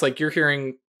everybody else, like you're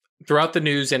hearing throughout the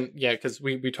news, and because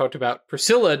we talked about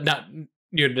Priscilla not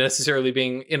necessarily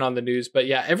being in on the news, but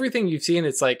everything you've seen,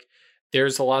 it's like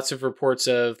there's lots of reports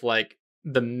of like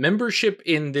the membership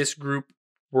in this group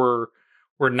were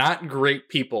not great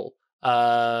people.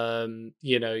 Criminals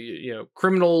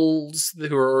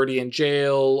who are already in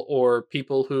jail, or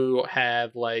people who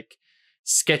have like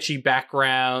sketchy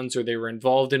backgrounds, or they were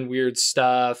involved in weird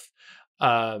stuff.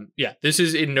 This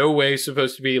is in no way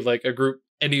supposed to be like a group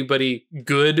anybody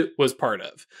good was part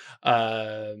of.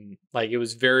 Like it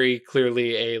was very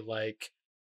clearly a like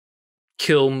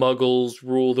kill muggles,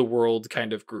 rule the world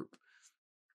kind of group.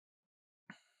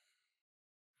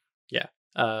 Yeah.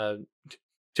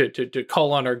 To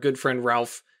call on our good friend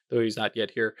Ralph, though he's not yet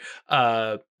here.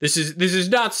 This is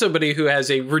not somebody who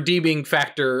has a redeeming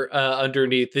factor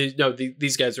underneath.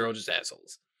 These guys are all just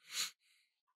assholes.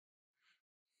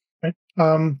 Okay.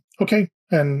 Okay.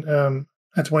 And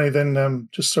Antoine then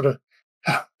just sort of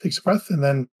takes a breath and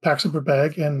then packs up her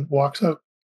bag and walks out.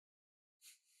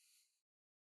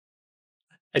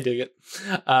 I dig it.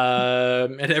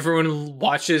 And everyone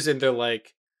watches and they're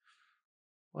like,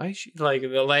 why is she like,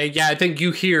 yeah, I think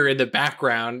you hear in the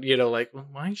background, like, well,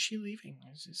 why is she leaving?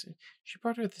 She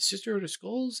brought her the Sisterhood of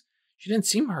Skulls. She didn't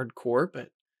seem hardcore,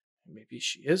 but maybe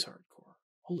she is hardcore.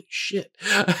 Holy shit.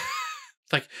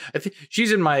 Like, I think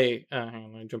she's in my, hang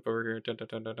on, let me jump over here.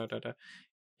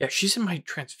 Yeah, she's in my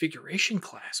Transfiguration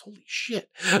class. Holy shit.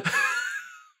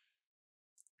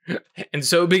 And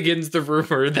so begins the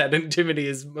rumor that Antimony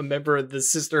is a member of the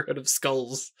Sisterhood of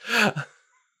Skulls.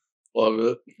 Love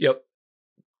it. Yep.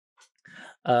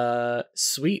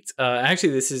 Sweet.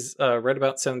 Actually, this is right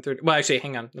about 7:30. Well, actually,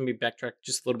 hang on. Let me backtrack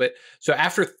just a little bit. So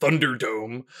after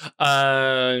Thunderdome,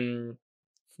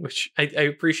 which I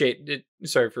appreciate it.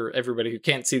 Sorry for everybody who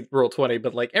can't see Roll20,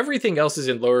 but like everything else is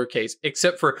in lowercase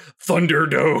except for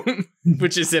Thunderdome,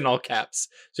 which is in all caps.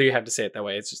 So you have to say it that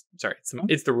way. It's just, sorry,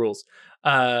 it's the rules.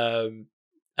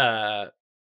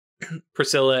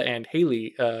 Priscilla and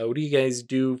Haley, what do you guys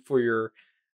do for your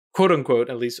quote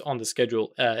unquote, at least on the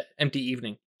schedule, empty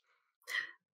evening?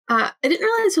 I didn't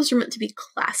realize those were meant to be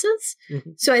classes.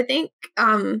 Mm-hmm. So I think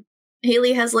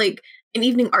Haley has like an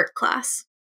evening art class,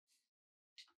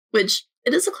 which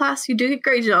it is a class. You do get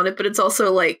graded on it, but it's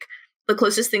also like the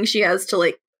closest thing she has to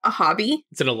like a hobby.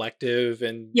 It's an elective,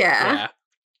 and yeah.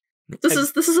 This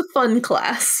is a fun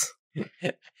class.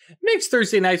 Makes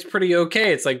Thursday nights pretty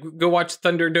okay. It's like go watch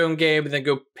Thunderdome game and then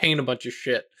go paint a bunch of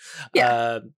shit.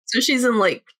 Yeah. So she's in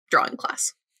like drawing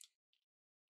class.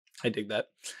 I dig that.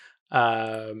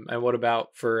 And what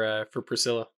about for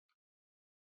Priscilla?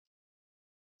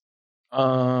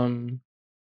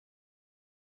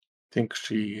 Think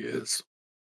she is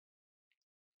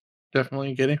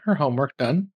definitely getting her homework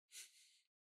done.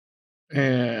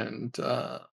 And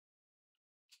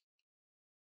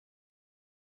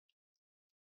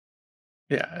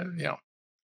yeah,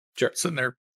 sure. Sitting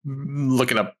there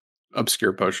looking up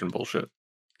obscure potion bullshit.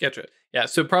 Gotcha. Yeah,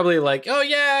 so probably like, oh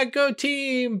yeah, go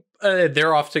team.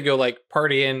 They're off to go like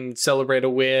party and celebrate a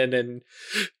win, and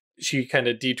she kind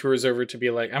of detours over to be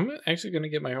like, I'm actually going to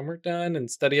get my homework done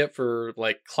and study up for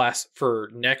like class for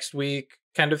next week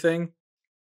kind of thing.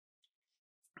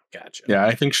 Gotcha. Yeah,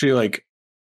 I think she like,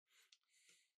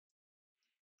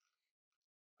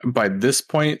 by this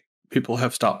point, people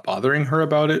have stopped bothering her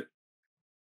about it,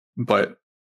 but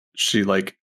she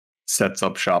like sets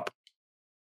up shop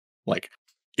like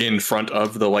in front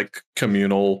of the like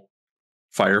communal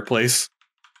fireplace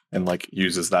and like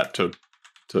uses that to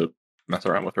mess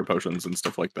around with her potions and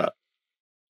stuff like that.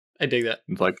 I dig that.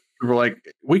 It's like we're like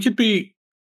we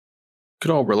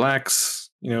could all relax,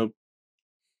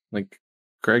 like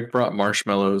Greg brought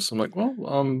marshmallows. I'm like,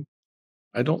 well,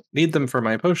 I don't need them for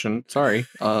my potion. Sorry.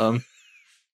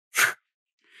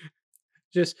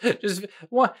 Just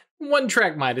one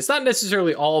track mind. It's not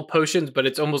necessarily all potions, but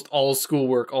it's almost all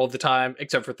schoolwork all the time,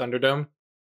 except for Thunderdome.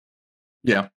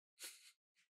 Yeah.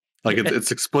 Like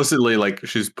it's explicitly like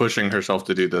she's pushing herself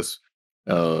to do this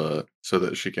so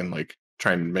that she can like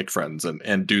try and make friends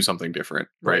and do something different,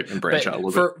 right? And branch out a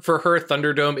little bit. For her,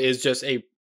 Thunderdome is just a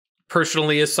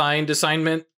personally assigned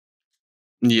assignment.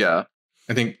 Yeah.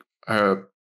 I think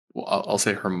I'll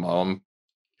say her mom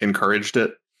encouraged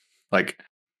it. Like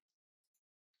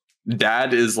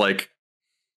dad is like,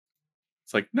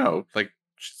 it's like, no, like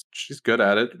she's good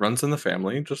at it, runs in the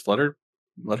family, just let her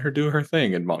do her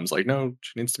thing. And mom's like, no,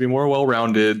 she needs to be more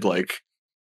well-rounded. Like,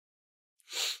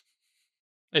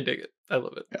 I dig it. I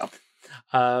love it. Yeah.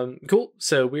 Cool.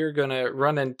 So we're gonna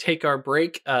run and take our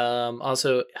break.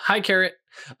 Also, hi Carrot.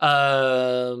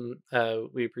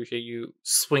 We appreciate you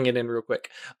swinging in real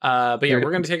quick. But yeah,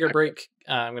 we're gonna take our break.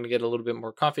 I'm gonna get a little bit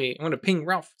more coffee. I'm gonna ping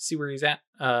Ralph, see where he's at,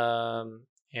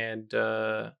 and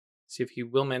see if he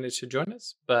will manage to join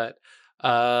us. But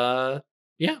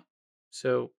yeah.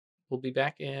 So we'll be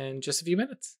back in just a few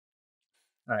minutes.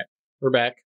 All right, we're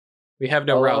back. We have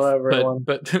no Hello, Ralph, everyone.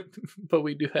 but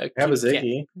we do have a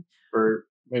Ziggy for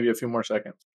maybe a few more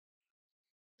seconds.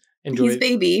 Enjoy. He's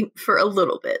baby for a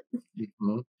little bit.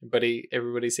 Mm-hmm.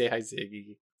 Everybody say hi,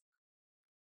 Ziggy.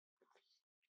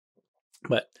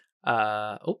 But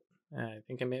I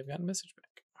think I may have gotten a message back.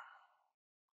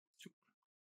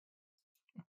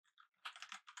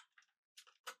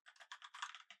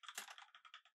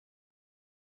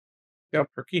 how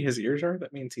perky his ears are?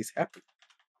 That means he's happy.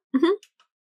 Mm-hmm.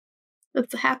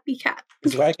 That's a happy cat.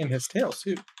 He's wagging his tail,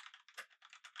 too.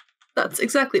 That's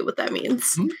exactly what that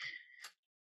means. Mm-hmm.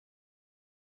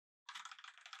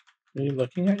 Are you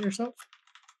looking at yourself?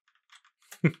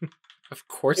 Of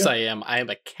course I am. I am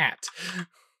a cat.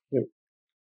 Yep.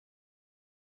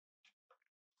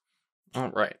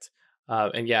 All right.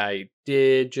 And yeah, I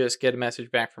did just get a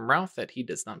message back from Ralph that he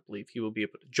does not believe he will be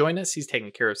able to join us. He's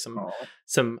taking care of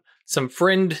some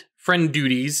friend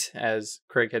duties, as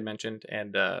Craig had mentioned,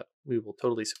 and we will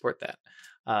totally support that.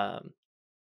 Oh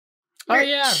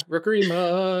yeah, Rookery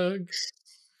mug,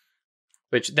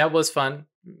 which that was fun.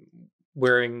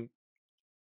 Wearing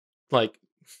like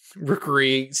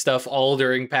Rookery stuff all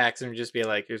during PAX and just be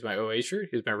like, here's my OA shirt,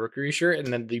 here's my Rookery shirt,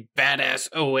 and then the badass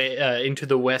OA Into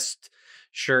the West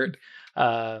shirt.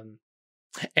 And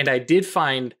I did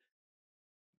find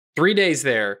 3 days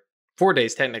there, 4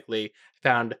 days technically,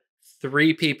 found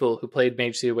 3 people who played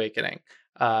Mage the Awakening.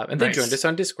 And they joined us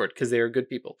on Discord because they are good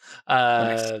people.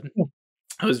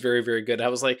 It was very, very good. I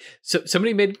was like, so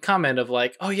somebody made a comment of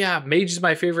like, oh yeah, Mage is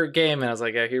my favorite game. And I was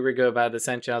like, here we go about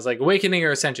Ascension. I was like, Awakening or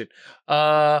Ascension?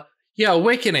 Yeah,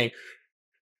 Awakening.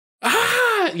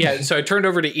 Yeah. So I turned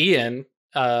over to Ian,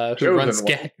 who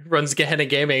runs Gehenna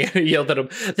Gaming, and yelled at him,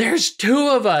 there's 2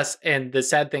 of us. And the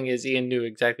sad thing is Ian knew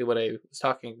exactly what I was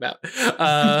talking about.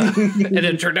 And then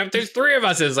it turned out there's 3 of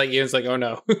us. It's like, Ian's like, oh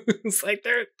no. It's like,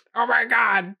 oh my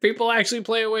God, people actually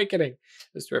play Awakening.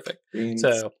 It was terrific.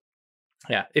 So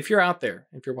yeah, if you're out there,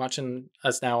 if you're watching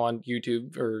us now on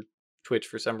YouTube or Twitch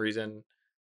for some reason,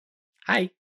 hi.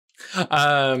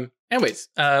 Anyways,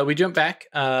 we jump back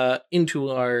into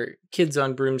our Kids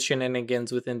on Brooms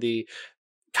shenanigans within the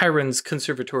Chiron's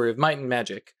Conservatory of Might and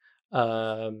Magic.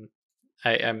 I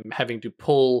am having to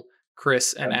pull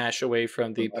Chris and Ash away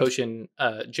from the potion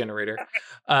generator.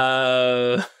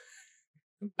 Hi,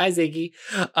 Ziggy.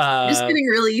 Just getting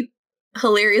really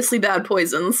hilariously bad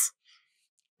poisons.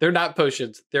 They're not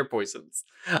potions, they're poisons.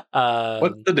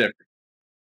 What's the difference?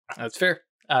 That's fair.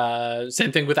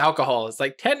 Same thing with alcohol. It's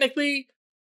like technically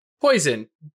poison,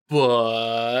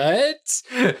 but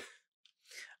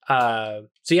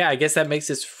so yeah, I guess that makes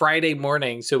this Friday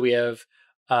morning. So we have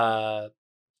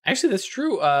actually that's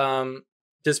true.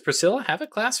 Does Priscilla have a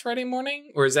class Friday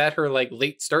morning, or is that her like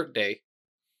late start day?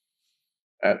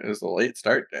 That is the late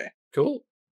start day. Cool.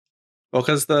 Well,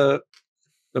 because the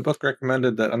book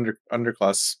recommended that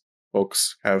underclass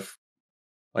folks have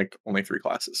like only 3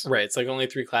 classes. Right. It's like only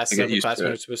 3 classes. Every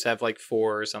classroom is supposed to have like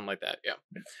 4 or something like that. Yeah.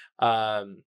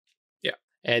 Yeah.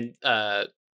 And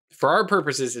for our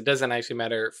purposes, it doesn't actually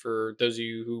matter. For those of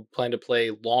you who plan to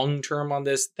play long term on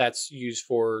this, that's used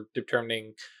for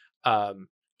determining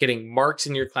getting marks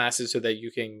in your classes so that you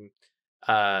can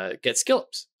get skill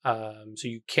ups. So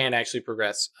you can actually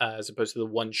progress as opposed to the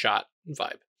one shot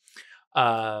vibe.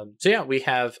 So yeah, we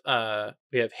have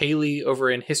Haley over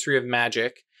in History of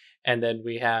Magic, and then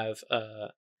we have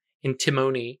in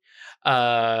Timony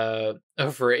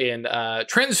over in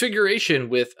Transfiguration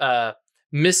with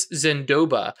Miss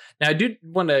Zendoba. Now I do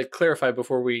want to clarify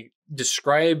before we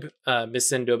describe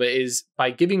Miss Zendoba, is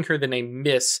by giving her the name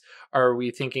Miss, are we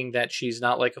thinking that she's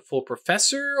not like a full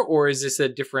professor, or is this a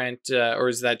different or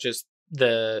is that just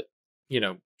the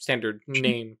standard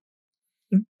name?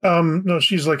 No,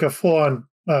 she's like a full-on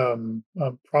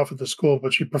prof at the school,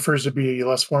 but she prefers to be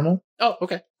less formal. Oh,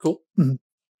 okay, cool. Mm-hmm.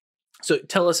 So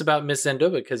tell us about Miss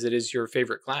Zendoba, because it is your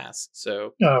favorite class.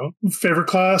 So favorite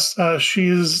class,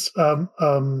 she's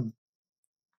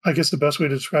I guess the best way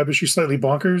to describe it, she's slightly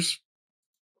bonkers.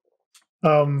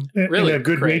 Really? In a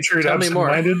good-natured,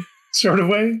 absent-minded sort of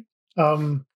way.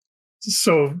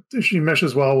 So she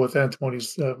meshes well with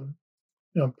Antimony's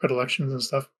predilections and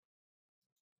stuff.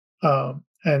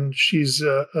 And she's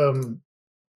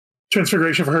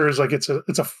Transfiguration for her is like it's a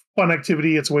fun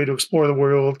activity. It's a way to explore the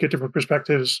world, get different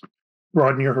perspectives,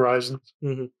 broaden your horizons.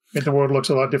 Mm-hmm. And the world looks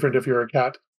a lot different if you're a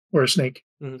cat or a snake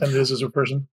than it is as a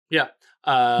person. Yeah.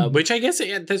 Which I guess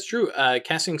that's true.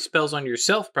 Casting spells on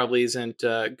yourself probably isn't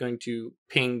going to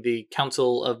ping the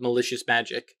Council of Malicious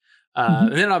Magic.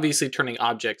 And then obviously turning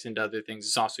objects into other things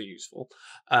is also useful.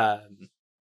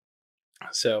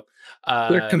 So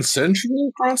there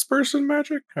consensual cross-person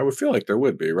magic? I would feel like there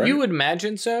would be, right? You would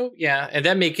imagine so, yeah. And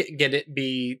that may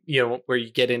be where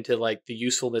you get into like the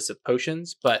usefulness of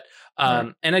potions. But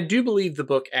and I do believe the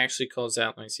book actually calls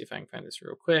out, let me see if I can find this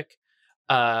real quick.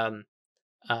 The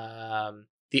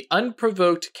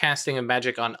unprovoked casting of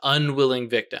magic on unwilling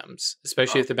victims,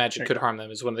 especially if the magic could harm them,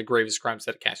 is one of the gravest crimes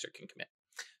that a caster can commit.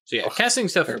 So yeah, casting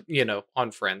stuff, on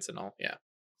friends and all, yeah.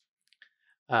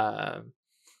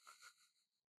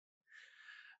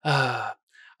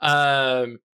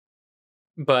 But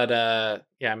yeah,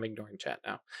 I'm ignoring chat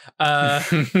now. I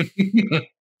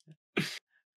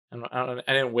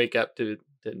didn't wake up to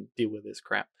deal with this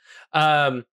crap.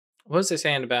 What was I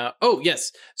saying about? Oh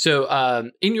yes. So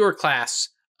in your class,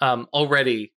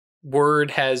 already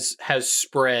word has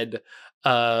spread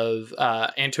of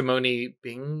Antimony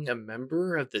being a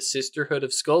member of the Sisterhood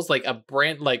of Skulls, like a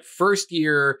brand, like first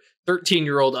year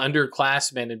 13-year-old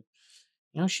underclassman, and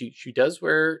she does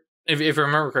wear, if I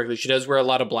remember correctly, she does wear a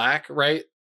lot of black, right?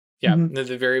 Yeah,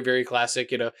 the very, very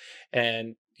classic, and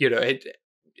I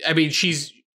mean,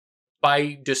 she's,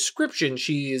 by description,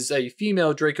 she is a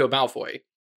female Draco Malfoy.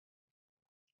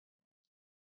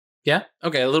 Yeah.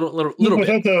 Okay. A little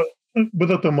without bit.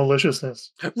 without the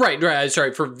maliciousness. Right.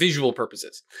 Sorry, for visual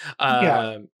purposes.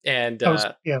 And and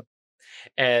so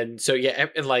and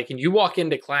you walk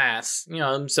into class,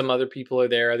 some other people are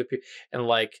there, and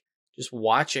like just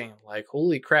watching, like,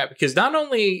 holy crap, because not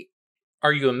only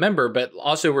are you a member, but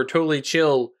also we're totally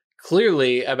chill,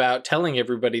 clearly, about telling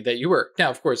everybody that you work. Now,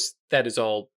 of course, that is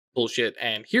all bullshit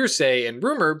and hearsay and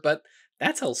rumor, but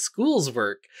that's how schools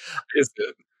work. Is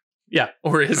it? Yeah,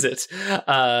 or is it?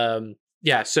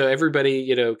 Yeah, so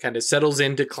everybody, kind of settles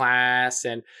into class,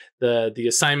 and the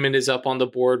assignment is up on the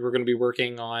board. We're going to be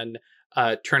working on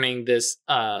turning this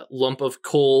lump of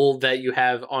coal that you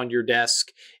have on your desk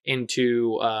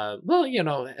into,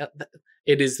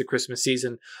 it is the Christmas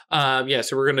season. Yeah,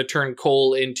 so we're going to turn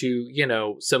coal into,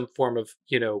 some form of,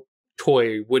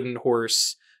 toy, wooden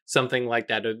horse, something like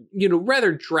that.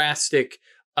 Rather drastic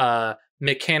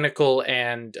mechanical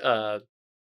and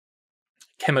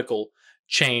chemical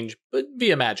change, but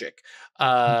via magic.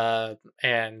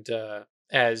 And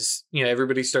as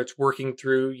everybody starts working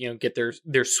through, get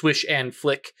their swish and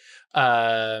flick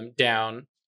down.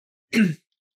 Excuse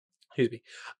me.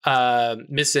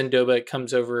 Miss Zendoba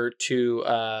comes over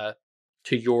to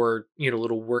your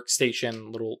little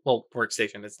workstation,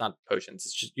 workstation. It's not potions.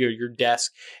 It's just your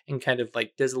desk, and kind of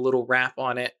like does a little rap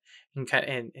on it, and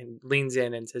and leans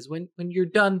in and says, "When you're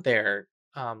done there,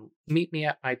 meet me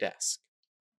at my desk."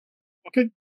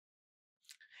 Okay.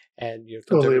 And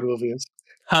totally oblivious.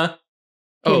 Huh?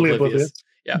 Totally oblivious.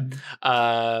 Yeah.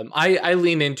 I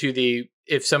lean into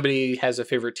if somebody has a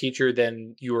favorite teacher,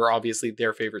 then you are obviously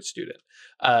their favorite student.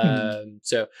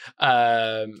 So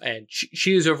and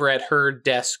she is over at her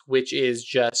desk, which is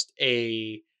just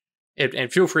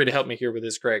and feel free to help me here with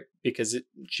this, Greg, because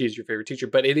she's your favorite teacher,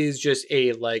 but it is just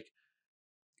a like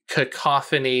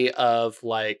cacophony of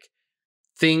like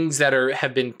things that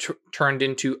have been turned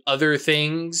into other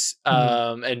things,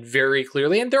 and very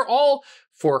clearly, and they're all,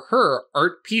 for her,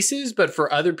 art pieces, but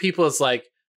for other people it's like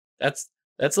that's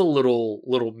a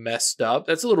little messed up,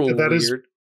 that's a little weird.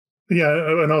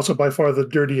 And also by far the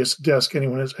dirtiest desk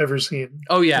anyone has ever seen.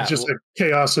 Oh yeah, it's just a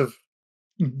chaos of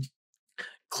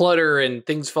clutter and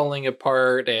things falling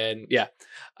apart, and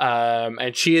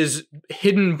and she is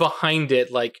hidden behind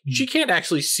it, like she can't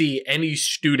actually see any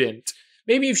student.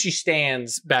 Maybe if she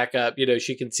stands back up,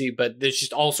 she can see, but there's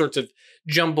just all sorts of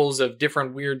jumbles of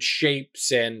different weird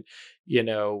shapes and,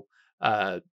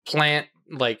 plant,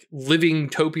 like living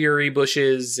topiary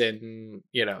bushes and,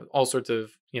 all sorts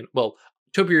of,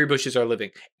 topiary bushes are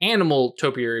living. Animal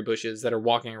topiary bushes that are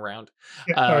walking around.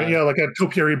 Like a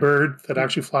topiary bird that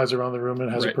actually flies around the room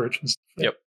and has a perch and stuff.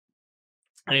 Yep.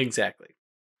 Exactly.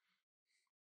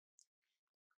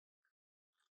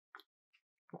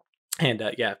 And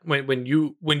when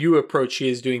you approach, she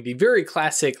is doing the very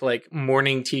classic like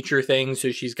morning teacher thing.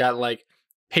 So she's got like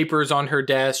papers on her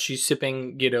desk. She's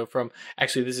sipping, from,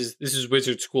 actually this is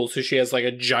wizard school, so she has like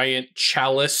a giant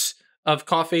chalice of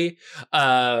coffee,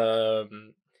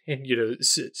 and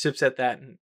sips at that.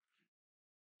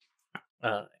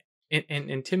 And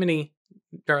Antimony,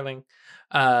 darling,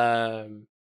 Antimony.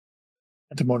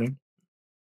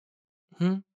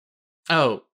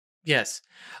 Oh. Yes.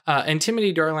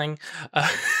 Antimony, darling,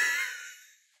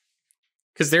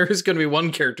 because there is going to be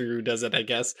one character who does it, I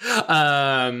guess.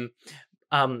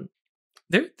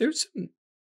 There's some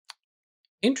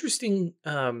interesting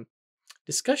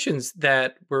discussions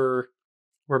that were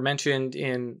mentioned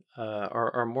in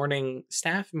our morning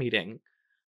staff meeting.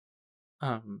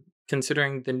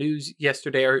 Considering the news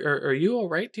yesterday, are you all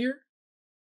right, dear?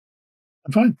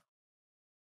 I'm fine.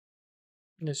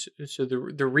 So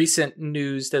the recent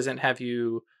news doesn't have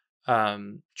you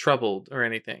troubled or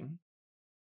anything?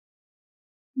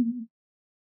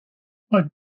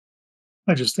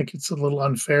 I just think it's a little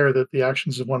unfair that the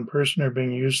actions of one person are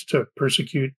being used to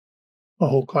persecute a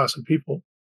whole class of people.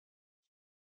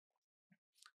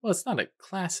 Well, it's not a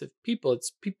class of people.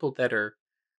 It's people that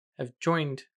have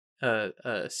joined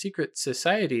a secret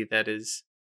society that is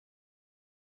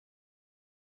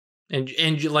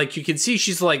And like you can see,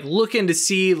 she's like looking to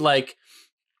see like.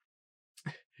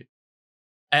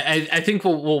 I think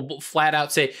we'll flat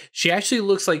out say she actually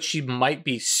looks like she might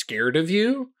be scared of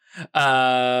you.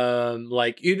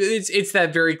 Like it's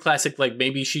that very classic, like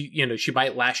maybe she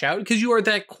might lash out because you are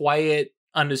that quiet,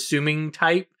 unassuming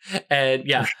type. And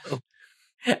yeah.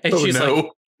 And she's like,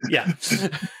 yeah.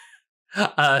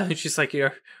 She's like,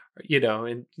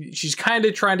 and she's kind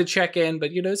of trying to check in,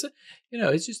 but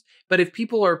it's just, but if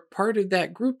people are part of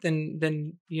that group,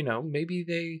 then maybe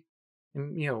they,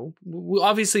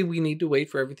 obviously we need to wait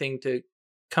for everything to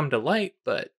come to light,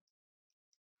 but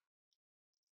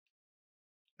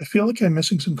I feel like I'm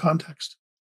missing some context.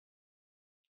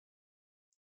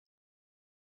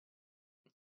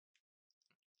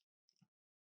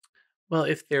 Well,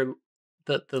 if they're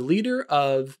the leader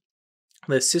of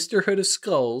the Sisterhood of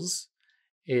Skulls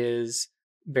is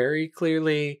very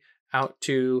clearly out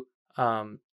to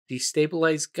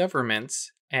destabilize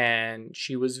governments, and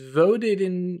she was voted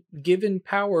and given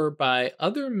power by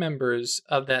other members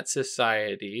of that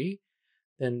society,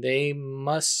 then they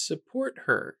must support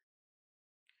her.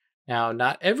 Now,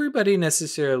 not everybody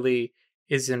necessarily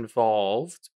is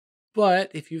involved,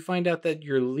 but if you find out that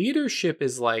your leadership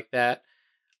is like that,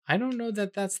 I don't know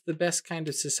that that's the best kind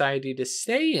of society to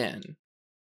stay in.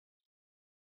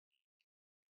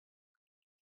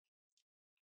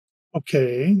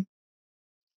 Okay.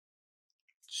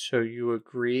 So you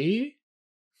agree?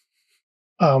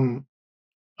 I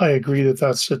agree that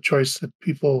that's a choice that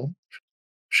people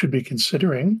should be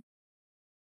considering.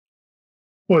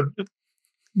 What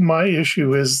my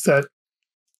issue is that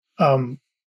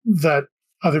that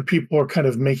other people are kind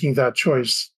of making that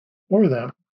choice for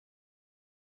them.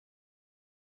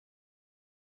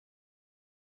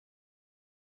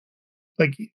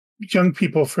 Like young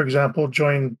people, for example,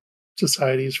 join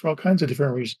societies for all kinds of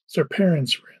different reasons. Their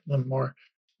parents were in them, or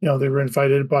they were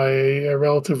invited by a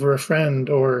relative or a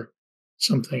friend or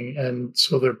something, and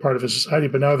so they're part of a society.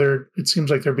 But now it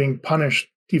seems like they're being punished,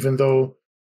 even though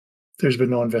there's been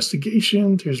no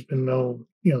investigation. There's been no,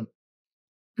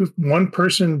 one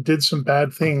person did some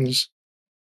bad things,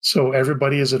 so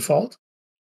everybody is at fault.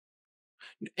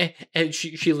 And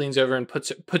she leans over and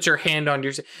puts her hand on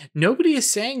yours. Nobody is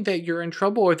saying that you're in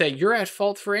trouble or that you're at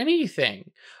fault for anything.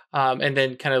 And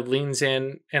then kind of leans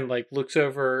in and like looks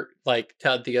over like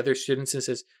to the other students and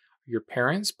says, "Are your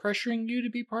parents pressuring you to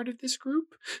be part of this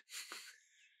group?"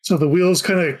 So the wheels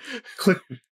kind of click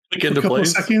for a couple of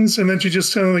seconds, and then she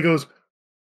just suddenly goes,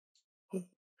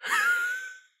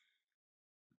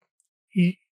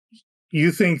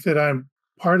 "You think that I'm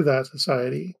part of that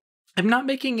society?" I'm not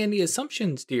making any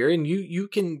assumptions, dear, and you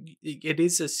can. It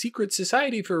is a secret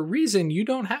society for a reason. You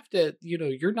don't have to.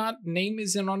 Your name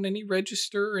isn't on any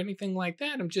register or anything like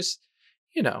that. I'm just,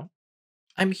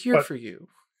 I'm here for you.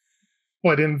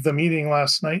 What in the meeting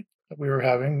last night that we were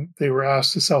having, they were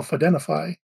asked to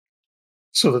self-identify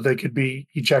so that they could be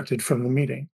ejected from the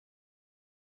meeting.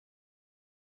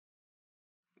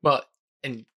 Well,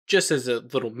 and just as a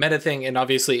little meta thing, and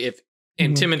obviously if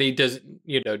Antimony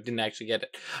didn't actually get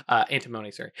it.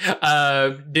 Antimony, sorry.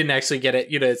 Didn't actually get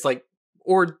it. It's like,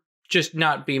 or just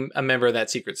not be a member of that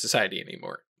secret society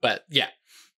anymore. But yeah.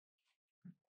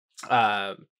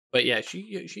 But yeah,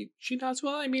 she does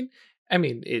well. I mean,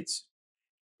 it's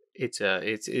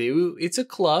a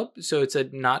club, so it's a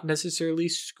not necessarily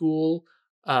school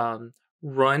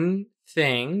run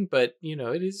thing, but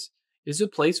it is a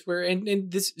place where and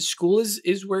this school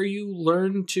is where you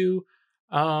learn to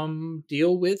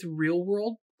deal with real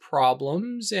world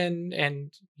problems and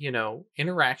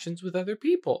interactions with other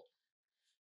people.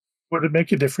 Would it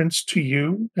make a difference to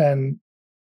you and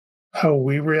how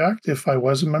we react if I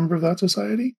was a member of that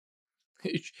society?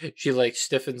 She like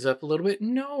stiffens up a little bit.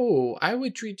 No, I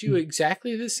would treat you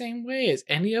exactly the same way as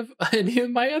any of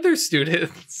my other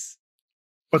students.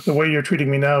 But the way you're treating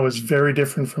me now is very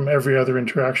different from every other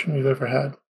interaction we've ever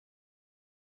had.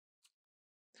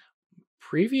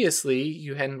 Previously,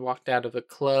 you hadn't walked out of a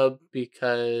club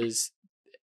because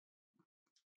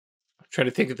I'm trying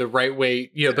to think of the right way,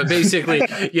 but basically,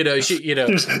 she, I know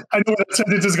where that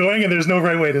sentence is going, and there's no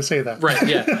right way to say that. Right,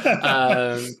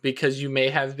 yeah. Because you may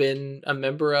have been a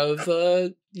member of,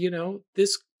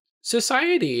 this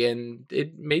society, and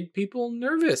it made people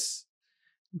nervous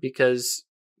because,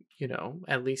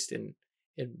 at least in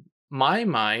my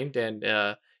mind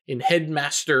and in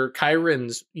Headmaster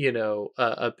Chiron's,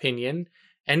 opinion,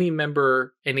 any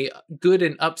good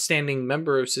and upstanding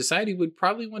member of society would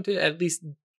probably want to at least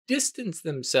distance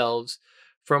themselves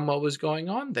from what was going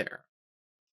on there.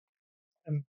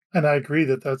 And I agree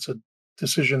that that's a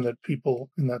decision that people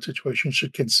in that situation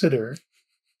should consider.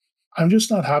 I'm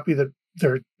just not happy that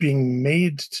they're being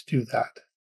made to do that.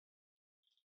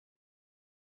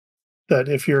 That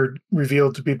if you're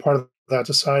revealed to be part of that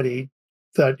society,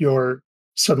 that you're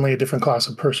suddenly a different class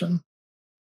of person.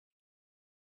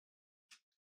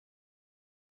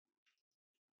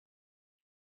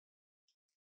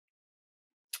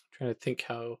 I'm trying to think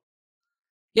how.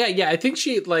 Yeah. I think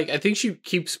she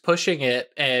keeps pushing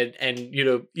it, and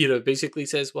basically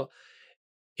says, well,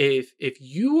 if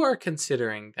you are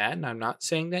considering that, and I'm not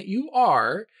saying that you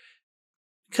are,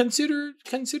 consider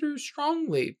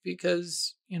strongly,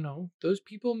 because those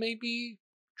people may be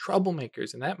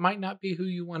troublemakers, and that might not be who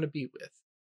you want to be with.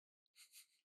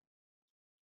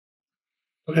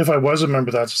 If I was a member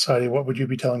of that society, what would you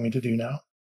be telling me to do now?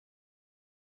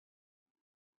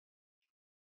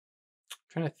 I'm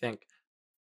trying to think,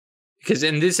 because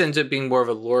and this ends up being more of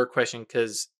a lore question,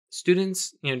 because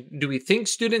students, do we think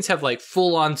students have like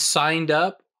full on signed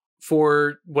up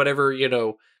for whatever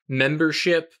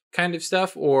membership kind of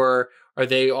stuff, or are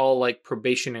they all like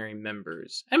probationary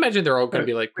members? I imagine they're all going to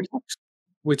be like.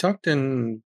 We talked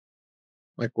in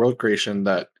like world creation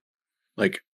that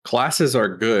like classes are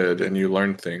good and you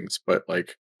learn things, but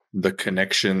like the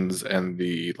connections and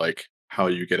the like how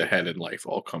you get ahead in life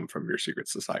all come from your secret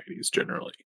societies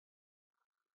generally.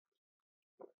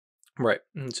 Right.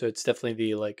 And so it's definitely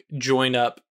the like join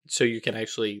up so you can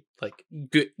actually like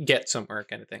get somewhere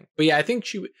kind of thing. But yeah, I think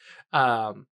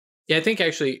I think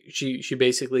actually she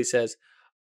basically says,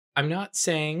 I'm not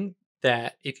saying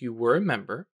that if you were a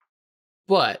member,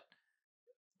 but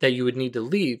that you would need to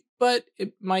leave, but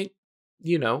it might,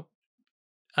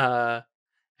 ask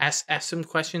some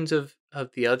questions of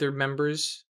the other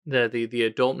members, the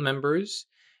adult members,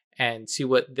 and see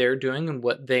what they're doing and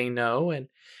what they know, and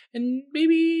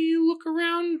maybe look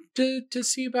around to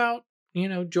see about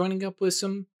joining up with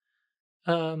some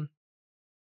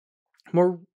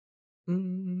more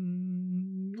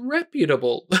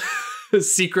reputable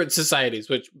secret societies,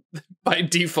 which by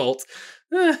default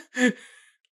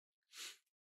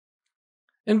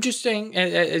I'm just saying,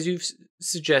 as you've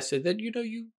suggested, that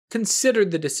you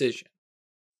considered the decision.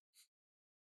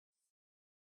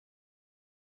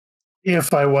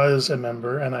 If I was a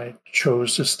member and I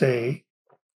chose to stay,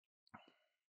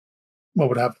 what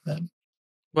would happen then?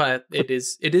 But it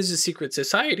is a secret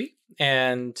society,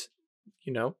 and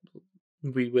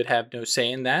we would have no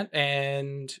say in that,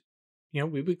 and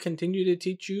we would continue to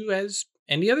teach you as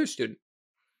any other student.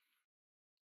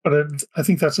 But I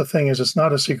think that's the thing, is it's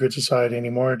not a secret society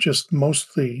anymore. It's just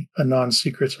mostly a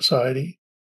non-secret society.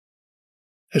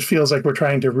 It feels like we're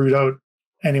trying to root out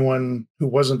anyone who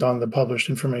wasn't on the published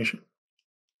information.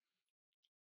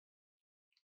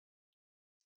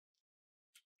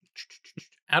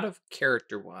 Out of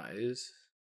character wise,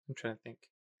 I'm trying to think.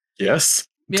 Yes.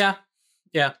 Yeah.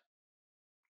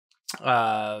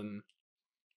 But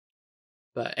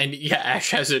and yeah,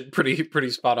 Ash has it pretty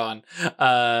spot on.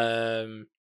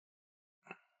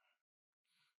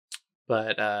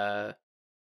 But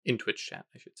in Twitch chat,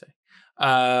 I should say.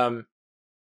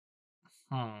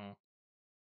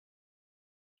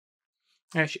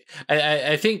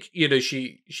 I think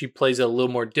she plays it a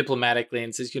little more diplomatically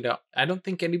and says, I don't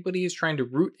think anybody is trying to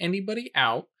root anybody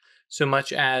out so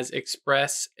much as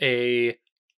express a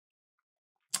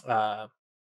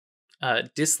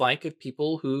dislike of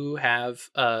people who have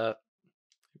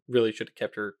really should have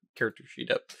kept her character sheet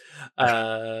up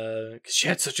because she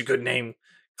had such a good name,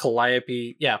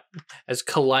 Calliope. Yeah, as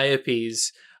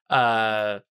Calliope's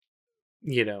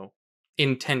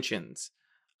intentions.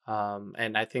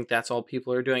 And I think that's all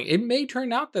people are doing. It may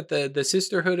turn out that the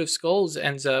Sisterhood of Skulls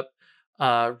ends up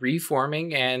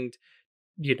reforming and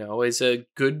is a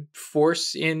good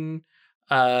force in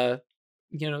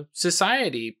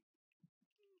society.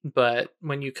 But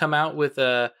when you come out with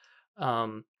a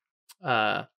we're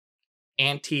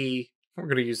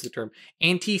going to use the term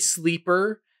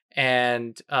anti-sleeper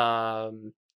and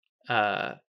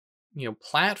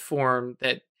platform,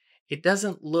 that it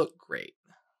doesn't look great.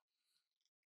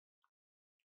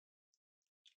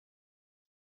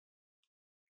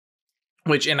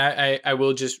 Which, and I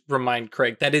will just remind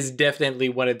Craig, that is definitely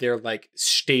one of their like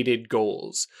stated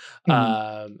goals.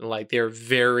 Like they're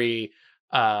very,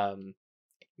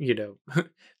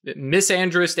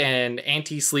 misandrist and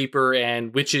anti-sleeper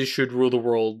and witches should rule the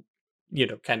world,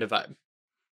 kind of vibe.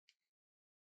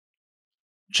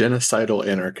 Genocidal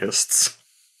anarchists.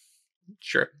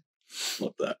 Sure.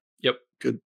 Love that. Yep.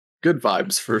 Good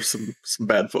vibes for some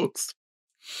bad folks.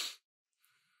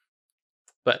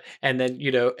 And then,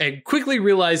 and quickly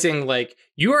realizing, like,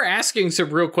 you are asking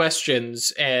some real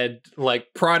questions and, like,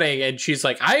 prodding, and she's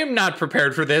like, I am not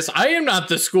prepared for this. I am not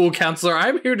the school counselor.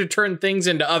 I'm here to turn things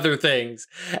into other things.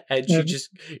 And she just,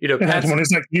 pats... When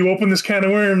it's like, you open this can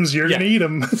of worms, you're going to eat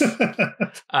them.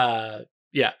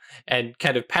 Yeah, and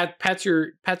kind of pats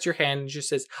your hand and just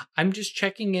says, I'm just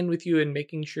checking in with you and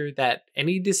making sure that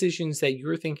any decisions that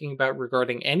you're thinking about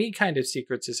regarding any kind of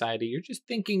secret society, you're just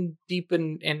thinking deep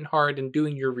and hard and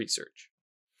doing your research.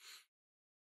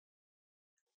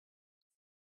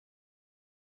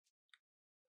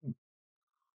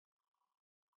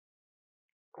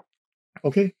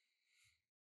 Okay.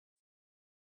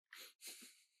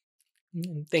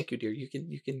 Thank you, dear. You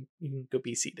can go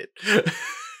be seated.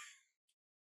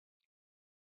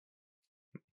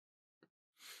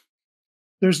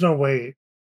 There's no way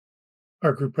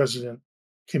our group president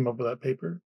came up with that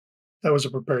paper. That was a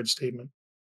prepared statement.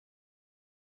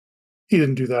 He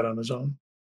didn't do that on his own.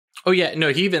 Oh, yeah.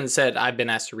 No, he even said, I've been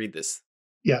asked to read this.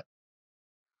 Yeah.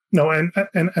 No, and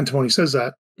Tony says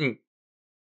that. Mm.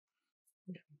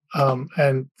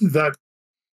 And that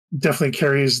definitely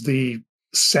carries the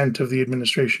scent of the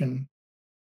administration.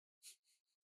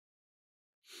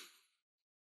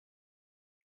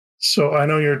 So I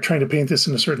know you're trying to paint this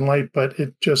in a certain light, but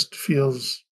it just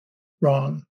feels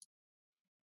wrong.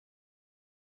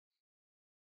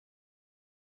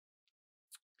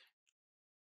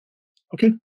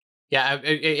 Okay. Yeah,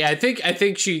 I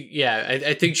think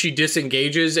she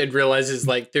disengages and realizes,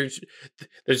 like, there's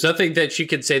nothing that she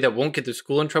can say that won't get the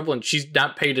school in trouble, and she's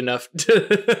not paid enough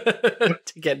to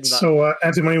get involved. So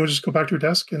Antimony will just go back to her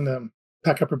desk and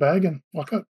pack up her bag and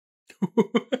walk out.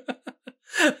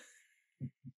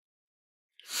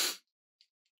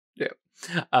 Yeah.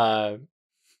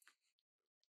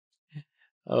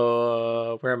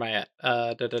 Where am I at?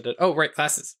 Oh, right,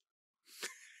 classes.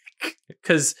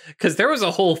 Because there's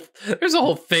a whole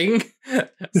thing.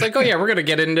 It's like, oh yeah, we're gonna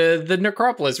get into the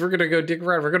necropolis. We're gonna go dig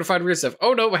around. We're gonna find weird stuff.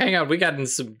 Oh no, hang on, we got in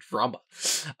some drama.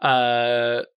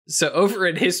 So over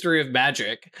in History of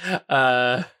Magic,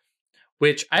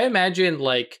 which I imagine,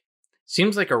 like,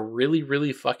 seems like a really,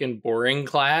 really fucking boring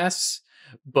class,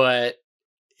 but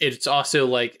it's also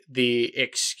like the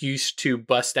excuse to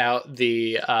bust out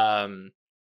the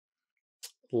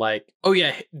like, oh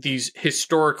yeah, these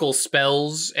historical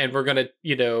spells, and we're gonna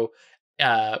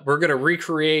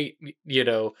recreate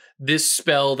this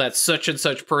spell that such and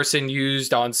such person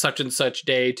used on such and such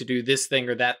day to do this thing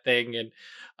or that thing, and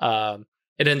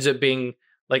it ends up being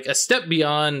like a step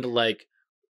beyond like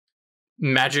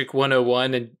Magic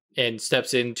 101 and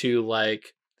steps into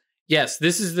like, yes,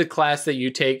 this is the class that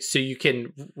you take so you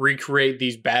can recreate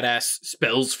these badass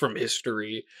spells from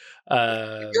history.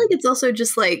 I feel like it's also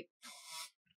just like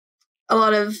a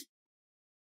lot of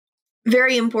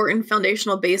very important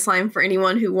foundational baseline for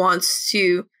anyone who wants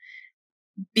to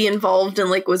be involved in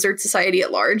like wizard society at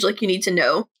large. Like, you need to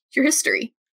know your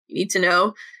history. You need to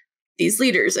know these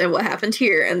leaders and what happened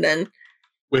here, and then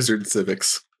wizard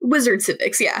civics.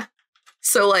 Yeah.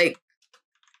 So like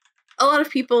a lot of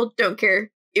people don't care.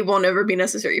 It won't ever be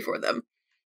necessary for them.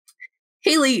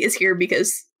 Haley is here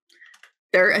because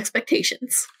there are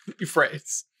expectations. Right.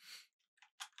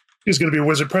 She's going to be a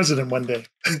wizard president one day.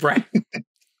 Right.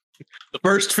 The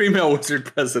first female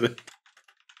wizard president.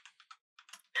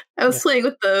 I was playing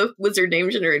with the wizard name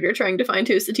generator trying to find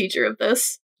who's the teacher of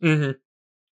this. Mm-hmm.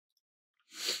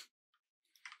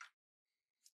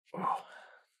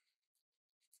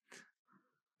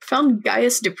 Found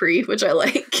Gaius Dupree, which I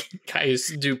like.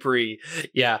 Gaius Dupree.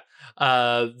 Yeah.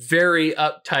 Very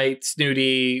uptight,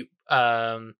 snooty,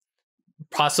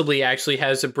 possibly actually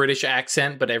has a British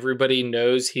accent, but everybody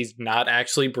knows he's not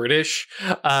actually British.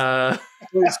 He's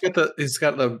got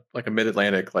the like a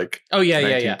mid-Atlantic, like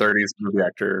 1930s movie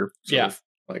actor.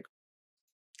 Like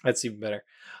that's even better.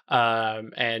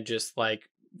 And just like,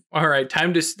 all right,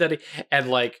 time to study, and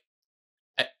like,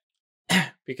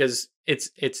 because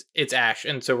it's Ash,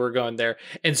 and so we're going there,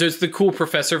 and so it's the cool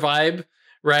professor vibe.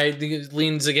 Right, he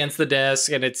leans against the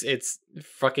desk, and it's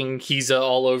fucking Hiza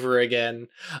all over again.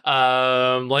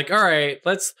 Like, all right,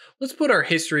 let's put our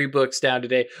history books down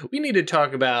today. We need to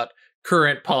talk about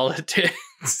current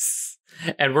politics,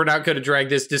 and we're not going to drag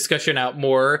this discussion out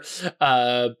more.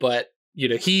 But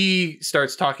he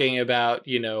starts talking about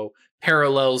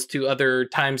parallels to other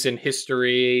times in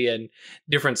history and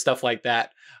different stuff like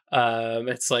that.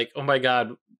 It's like, oh my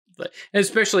god, and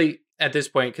especially at this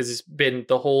point, because it's been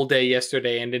the whole day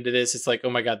yesterday and into this, it's like, oh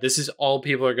my god, this is all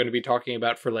people are going to be talking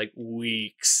about for like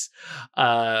weeks.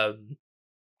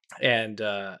 And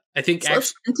I think so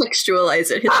let's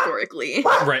contextualize it historically.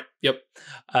 Right. Yep.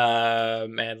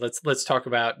 And let's talk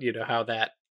about how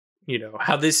that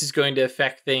how this is going to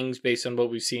affect things based on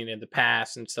what we've seen in the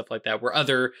past and stuff like that, where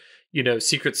other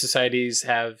secret societies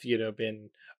have been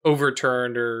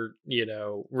overturned or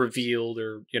revealed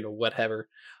or whatever.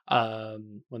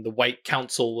 When the White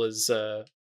Council was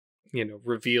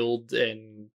revealed,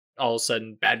 and all of a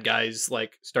sudden bad guys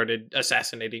like started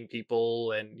assassinating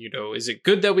people, and is it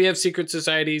good that we have secret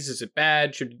societies? Is it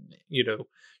bad? Should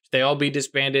they all be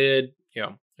disbanded?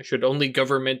 Should only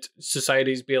government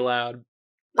societies be allowed?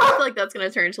 I feel like that's going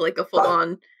to turn into like a full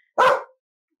on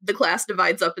the class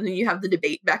divides up and then you have the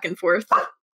debate back and forth.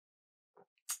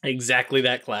 Exactly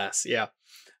that class. Yeah.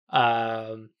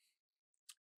 And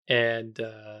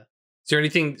is there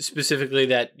anything specifically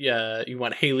that you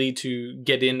want Haley to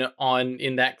get in on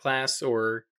in that class,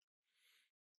 or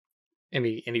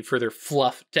any further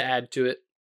fluff to add to it?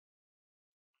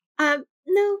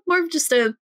 No, more of just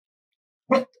a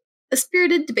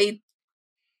spirited debate.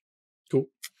 Cool.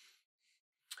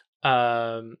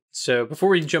 So before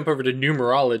we jump over to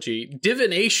numerology,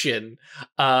 divination,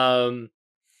 how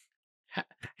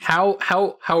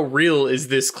real is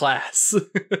this class?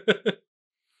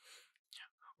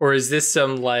 Or is this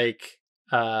some like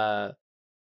because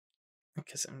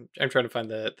I'm trying to find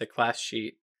the class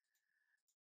sheet.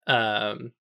 Yeah,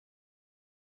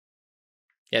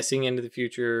 seeing into the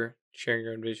future, sharing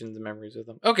your own visions and memories with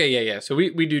them. Okay, yeah. So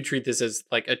we do treat this as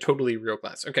like a totally real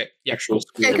class. Okay, yeah, Actual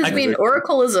cool. Yeah, because I mean,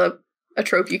 Oracle is a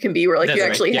trope you can be where like That's you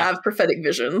right, actually yeah. have prophetic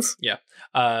visions. Yeah.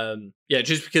 Yeah,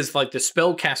 just because like the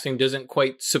spell casting doesn't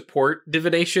quite support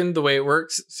divination the way it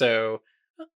works. So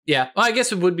yeah. Well, I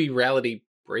guess it would be reality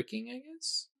breaking, I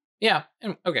guess. Yeah.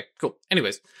 Okay, cool.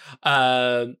 Anyways.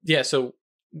 Yeah, so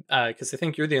because I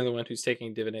think you're the only one who's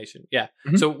taking divination. Yeah.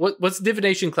 Mhm. So what's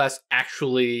divination class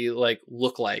actually like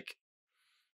look like?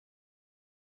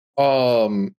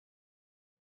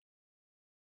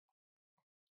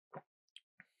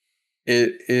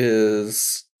 It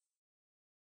is,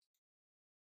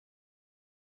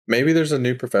 maybe there's a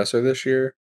new professor this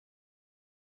year,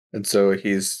 and so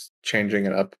he's changing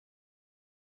it up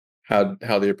how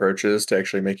the approach is to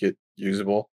actually make it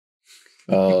usable.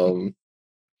 It's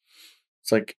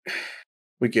like,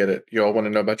 we get it, you all want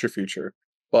to know about your future,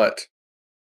 but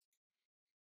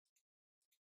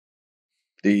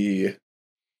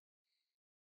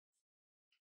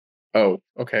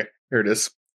okay, here it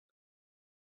is.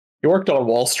 He worked on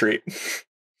Wall Street.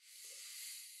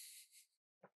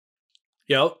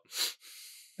 Yep.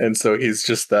 And so he's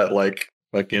just that like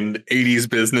fucking 80s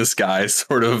business guy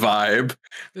sort of vibe.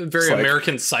 Very It's like-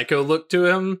 American Psycho look to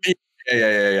him.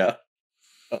 Yeah.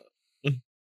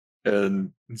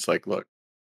 And it's like, look,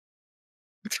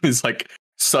 he's like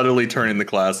subtly turning the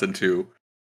class into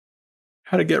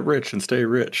how to get rich and stay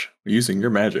rich using your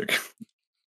magic.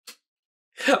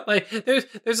 Like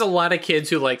there's a lot of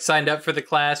kids who like signed up for the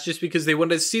class just because they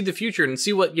wanted to see the future and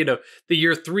see what the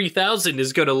year 3000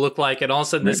 is going to look like, and all of a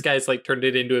sudden this guy's like turned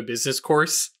it into a business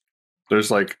course. There's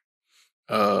like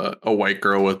a white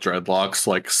girl with dreadlocks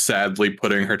like sadly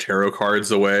putting her tarot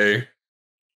cards away.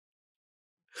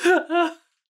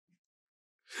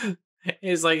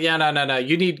 He's like, yeah, no.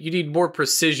 You need more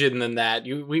precision than that.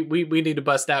 We need to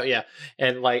bust out, yeah.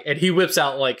 And he whips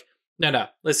out like, no.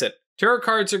 Listen, tarot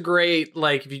cards are great.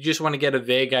 Like if you just want to get a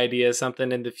vague idea of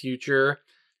something in the future,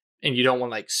 and you don't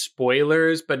want like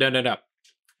spoilers, but no.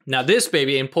 Now this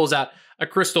baby, and pulls out a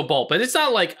crystal ball, but it's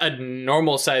not like a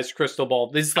normal sized crystal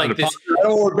ball. This is like this,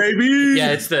 baby.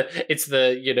 yeah. It's the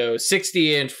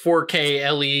 60-inch 4K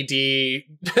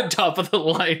LED top of the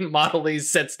line model. He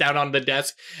sets down on the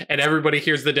desk, and everybody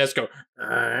hears the desk go.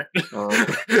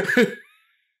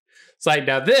 It's like,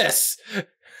 now this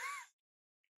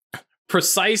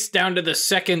precise down to the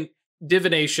second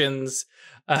divinations.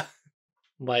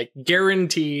 Like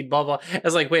guaranteed, blah blah. I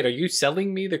was like, wait, are you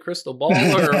selling me the crystal ball,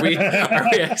 or are we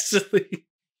actually?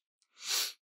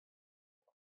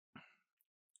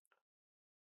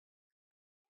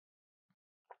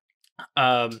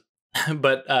 But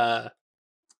oh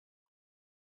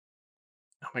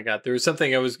my god, there was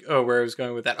something where I was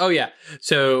going with that. Oh yeah,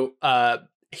 so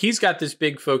he's got this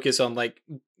big focus on like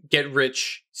get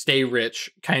rich, stay rich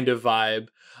kind of vibe.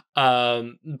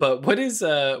 But what is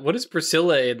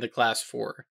Priscilla in the class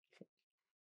for?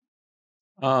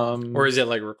 Or is it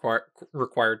like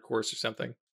required course or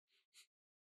something?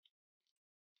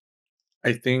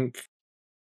 I think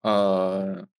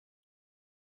I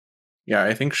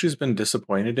think she's been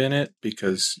disappointed in it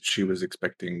because she was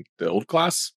expecting the old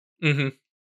class. Mm-hmm.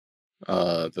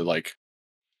 The like,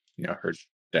 her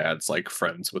dad's like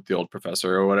friends with the old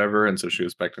professor or whatever, and so she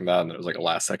was expecting that, and there was like a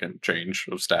last second change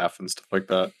of staff and stuff like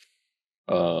that.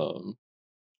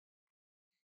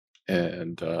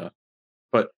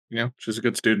 But you know, she's a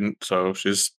good student, so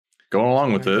she's going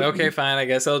along with it. Okay, fine. I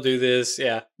guess I'll do this.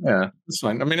 Yeah, it's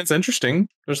fine. I mean, it's interesting.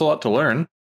 There's a lot to learn.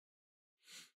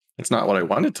 It's not what I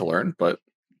wanted to learn, but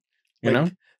you know,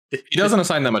 he doesn't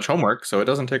assign that much homework, so it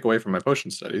doesn't take away from my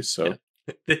potion studies. So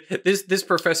this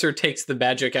professor takes the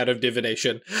magic out of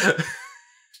divination.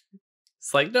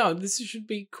 It's like, no, this should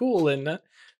be cool and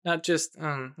not just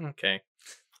okay.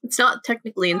 It's not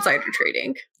technically insider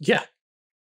trading. Yeah.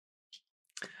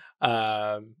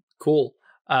 Cool.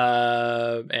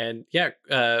 And yeah,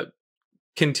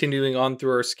 continuing on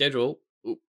through our schedule.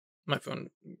 Ooh, my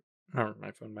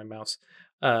mouse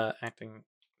acting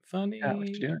funny. There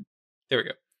we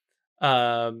go.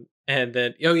 And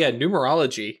then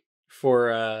numerology for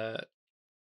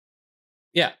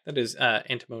that is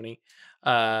antimony.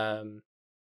 What's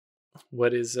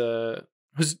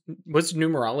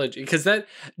numerology? Because that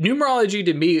numerology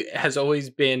to me has always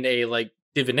been a like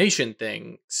divination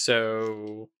thing.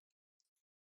 So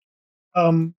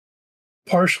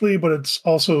partially, but it's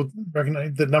also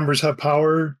recognized that numbers have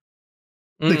power.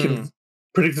 They can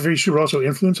predict the future, but also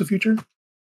influence the future.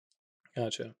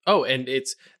 Gotcha. Oh, and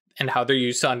how they're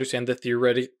used to understand the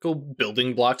theoretical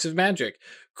building blocks of magic.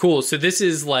 Cool. So this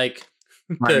is like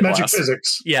the magic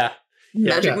physics. Yeah.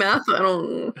 Magic math? I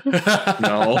don't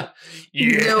No.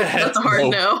 Yeah. Nope, that's a hard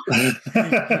no.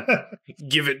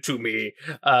 Give it to me.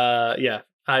 I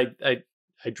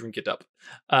drink it up.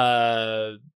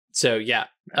 So yeah.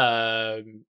 Do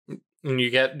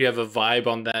you have a vibe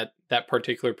on that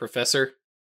particular professor?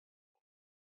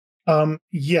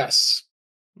 Yes.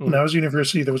 When I was at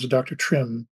university, there was a Dr.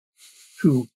 Trim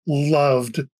who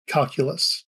loved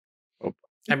calculus.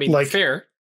 I mean, like, fair.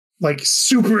 Like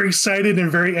super excited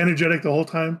and very energetic the whole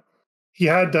time. He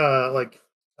had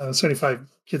 75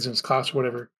 kids in his class or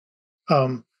whatever.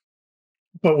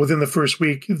 But within the first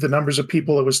week, the numbers of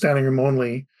people that was standing room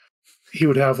only, he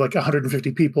would have like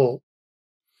 150 people.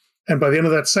 And by the end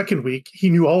of that second week, he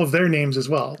knew all of their names as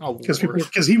well.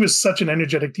 Because he was such an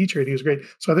energetic teacher and he was great.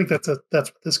 So I think that's what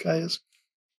this guy is.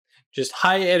 Just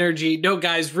high energy. No,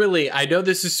 guys, really, I know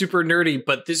this is super nerdy,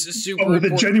 but this is super with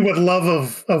important. A genuine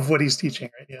love of what he's teaching,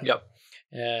 right? Yeah.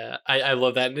 Yep. I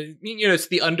love that. You know, it's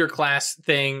the underclass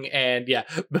thing, and yeah,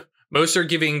 most are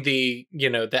giving the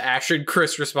Ashton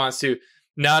Chris response to,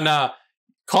 nah,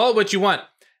 call it what you want.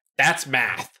 That's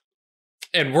math,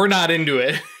 and we're not into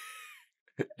it.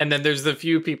 And then there's the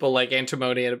few people like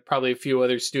Antimony and probably a few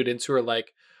other students who are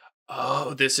like,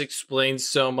 oh, this explains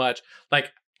so much.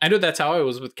 Like, I know that's how I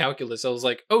was with calculus. I was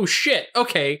like, oh shit,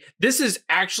 okay, this is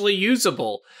actually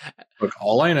usable. Look,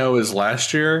 all I know is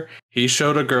last year he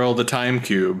showed a girl the time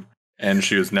cube and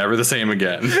she was never the same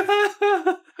again.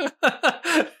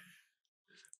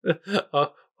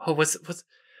 What's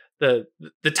the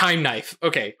time knife?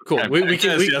 Okay, cool. Yeah,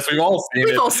 yes, we've all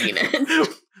seen it.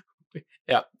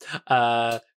 Yeah.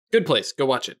 Good place. Go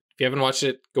watch it. If you haven't watched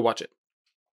it, go watch it.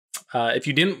 If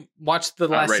you didn't watch the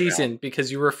last season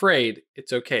because you were afraid,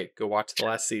 it's okay. Go watch the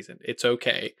last season. It's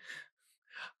okay.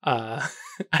 I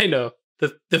know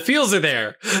the feels are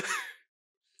there.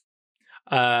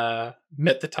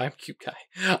 Met the time cube guy.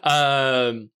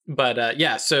 But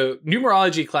yeah, so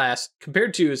numerology class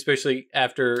compared to, especially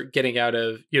after getting out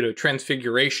of,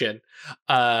 transfiguration,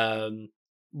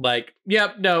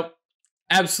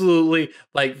 absolutely,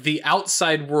 like the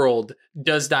outside world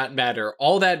does not matter.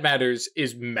 All that matters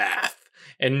is math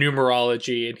and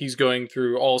numerology, and he's going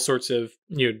through all sorts of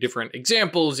different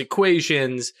examples,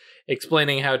 equations,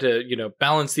 explaining how to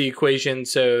balance the equation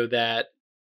so that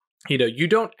you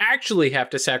don't actually have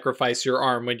to sacrifice your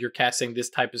arm when you're casting this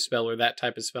type of spell or that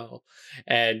type of spell,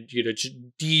 and just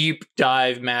deep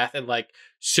dive math, and like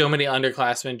so many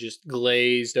underclassmen just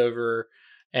glazed over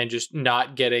and just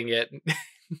not getting it.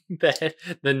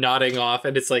 the nodding off,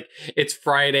 and it's like it's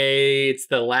Friday, it's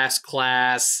the last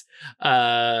class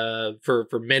for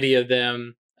many of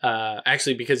them,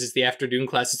 actually, because it's the afternoon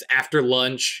class, it's after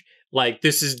lunch. Like,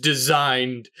 this is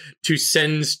designed to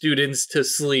send students to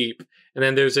sleep, and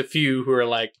then there's a few who are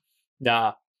like,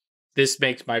 nah, this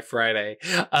makes my Friday.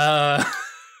 I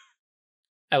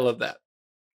love that,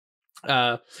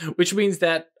 which means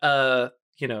that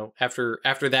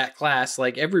after that class,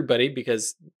 like everybody,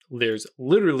 because there's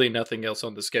literally nothing else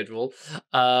on the schedule,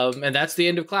 and that's the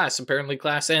end of class. Apparently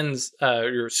class ends,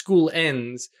 your school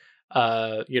ends,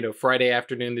 Friday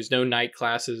afternoon. There's no night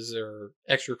classes or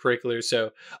extracurriculars,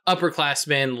 so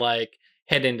upperclassmen like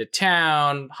head into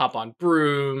town, hop on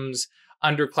brooms.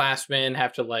 Underclassmen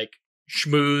have to like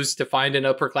schmooze to find an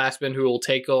upperclassman who will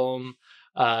take them.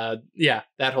 Yeah,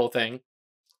 that whole thing.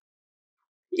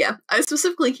 Yeah, I was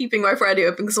specifically keeping my Friday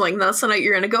open because I'm like, that's the night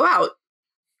you're going to go out.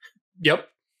 Yep.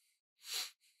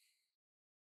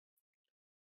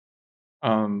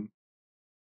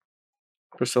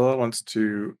 Priscilla wants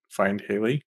to find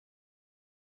Haley.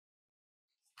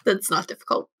 That's not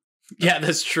difficult. Yeah,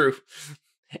 that's true.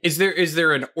 Is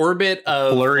there an orbit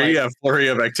of flurry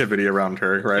of activity around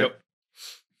her, right?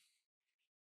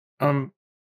 Yep.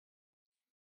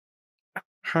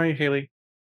 Hi, Haley.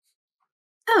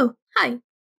 Oh, hi.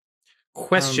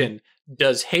 Question: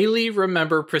 does Haley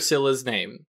remember Priscilla's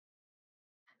name?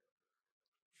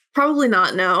 Probably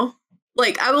not, no.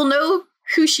 Like, I will know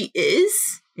who she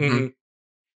is. Mm-hmm.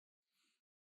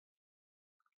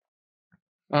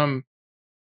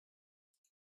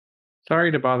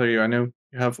 Sorry to bother you. I know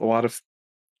you have a lot of...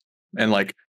 And,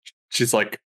 like, she's,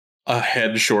 like, a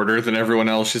head shorter than everyone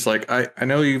else. She's like, I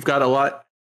know you've got a lot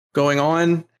going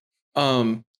on.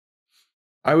 I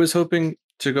was hoping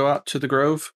to go out to the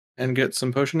Grove and get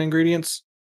some potion ingredients.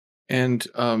 And,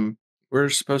 we're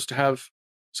supposed to have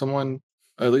someone,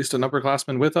 at least an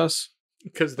upperclassman, with us.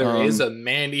 Because there is a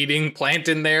man-eating plant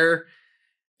in there.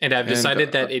 And I've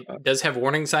decided that it does have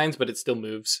warning signs, but it still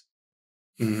moves.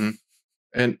 Mm-hmm.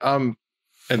 And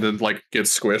then, like,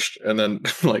 gets squished. And then,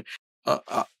 like,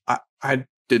 I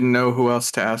didn't know who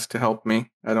else to ask to help me.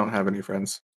 I don't have any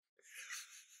friends.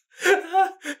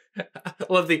 I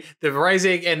love the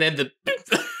rising and then the...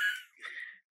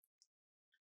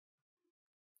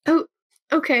 Oh,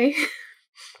 okay.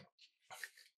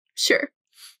 Sure.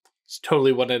 It's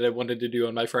totally what I wanted to do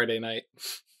on my Friday night.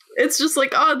 It's just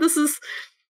like, oh, this is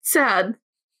sad.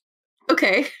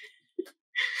 Okay.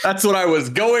 That's what I was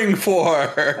going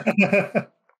for.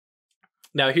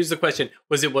 Now, here's the question.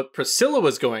 Was it what Priscilla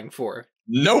was going for?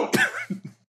 Nope.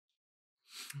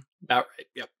 About right,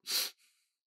 yep.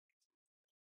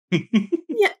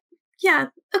 Yeah,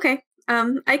 okay.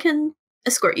 I can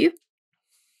escort you.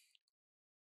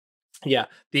 Yeah,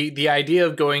 the idea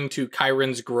of going to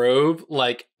Chiron's Grove,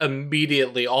 like,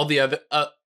 immediately, all the other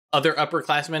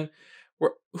upperclassmen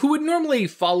who would normally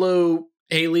follow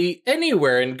Haley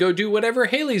anywhere and go do whatever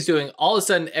Haley's doing, all of a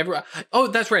sudden, oh,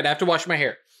 that's right, I have to wash my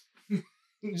hair.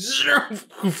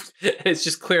 It's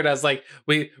just cleared. I was like,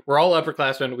 we're all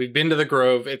upperclassmen. We've been to the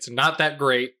Grove. It's not that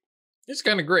great. It's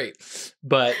kind of great,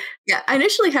 but yeah, I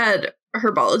initially had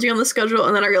herbology on the schedule,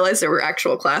 and then I realized there were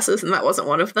actual classes, and that wasn't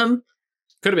one of them.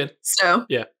 Could have been. So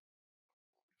yeah,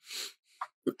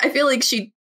 I feel like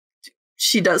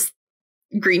she does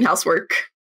greenhouse work.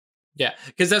 Yeah,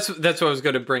 because that's what I was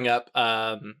going to bring up.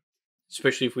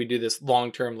 Especially if we do this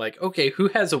long term, like, okay, who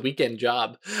has a weekend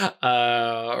job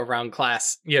around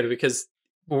class? Yeah, because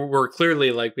we're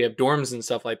clearly, like, we have dorms and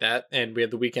stuff like that, and we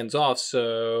have the weekends off,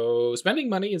 so spending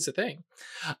money is a thing.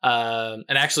 And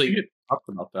actually, you talked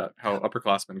about that, how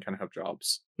upperclassmen can have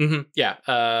jobs. Mm-hmm, yeah,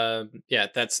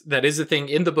 that is a thing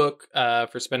in the book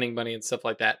for spending money and stuff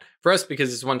like that for us,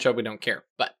 because it's one job we don't care.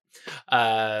 But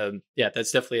yeah,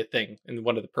 that's definitely a thing, and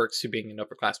one of the perks to being an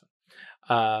upperclassman.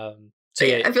 So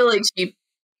yeah, I feel like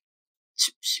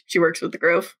she works with the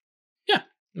Grove. Yeah,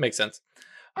 makes sense.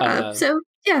 So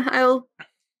yeah,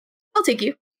 I'll take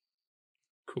you.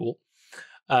 Cool.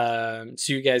 So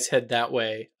you guys head that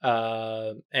way,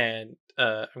 and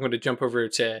I'm going to jump over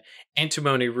to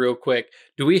Antimony real quick.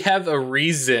 Do we have a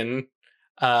reason,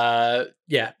 to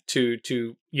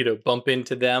bump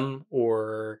into them,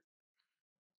 or?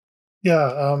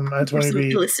 Yeah, Antimony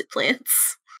be illicit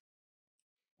plants.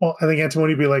 Well, I think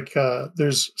Antimony be like,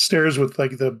 there's stairs with,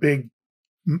 like, the big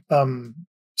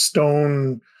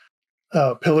stone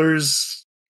pillars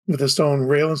with a stone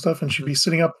rail and stuff, and she'd be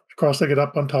sitting up, cross-legged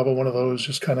up on top of one of those,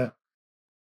 just kind of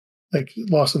like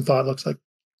lost in thought, looks like,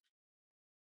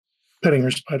 petting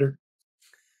her spider.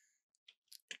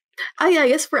 Oh yeah, I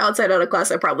guess for outside out of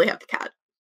class, I probably have the cat.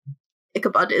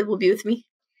 Ichabod will be with me.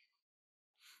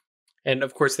 And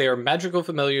of course, they are magical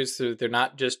familiars, so they're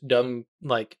not just dumb,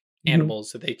 like,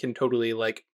 animals. So they can totally,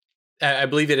 like, I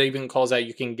believe it even calls out,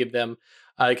 you can give them,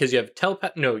 because you have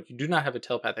no, you do not have a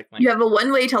telepathic link. You have a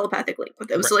one-way telepathic link with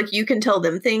them, right. So, like, you can tell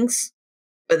them things,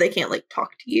 but they can't, like,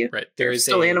 talk to you. Right. They're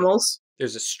still animals.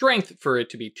 There's a strength for it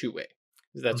to be two-way.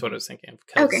 That's what I was thinking.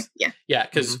 Okay, yeah. Yeah,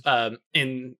 because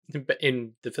in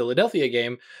the Philadelphia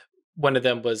game, one of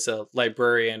them was a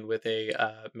librarian with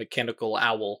a mechanical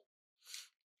owl.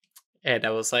 And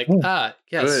I was like, yes.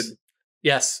 Good.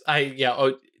 Yes,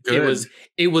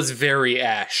 it was very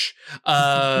Ash.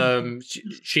 Her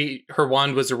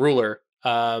wand was a ruler.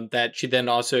 That she then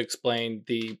also explained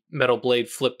the metal blade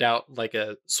flipped out like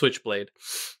a switchblade.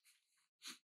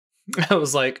 I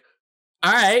was like,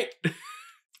 All right.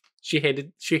 She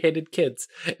hated kids.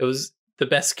 It was the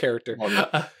best character.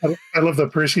 I love the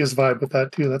Perseus vibe with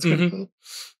that too. That's kind of cool.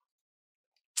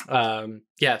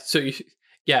 Yeah. So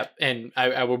and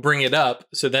I will bring it up.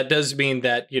 So that does mean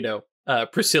that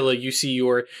Priscilla, you see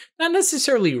your not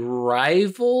necessarily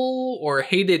rival or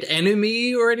hated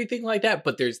enemy or anything like that,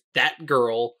 but there's that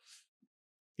girl,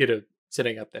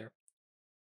 sitting up there.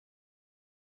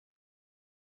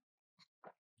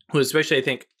 Who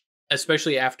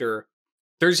especially after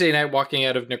Thursday night walking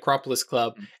out of Necropolis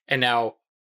Club, and now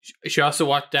she also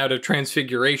walked out of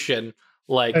Transfiguration.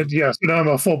 So now I'm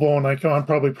a full blown. I'm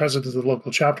probably president of the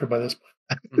local chapter by this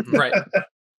point. Right.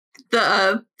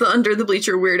 The under the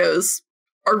bleacher weirdos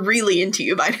are really into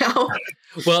you by now.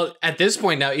 Well, at this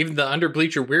point now, even the under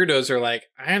bleacher weirdos are like,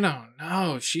 I don't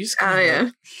know, she's kind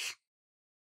of.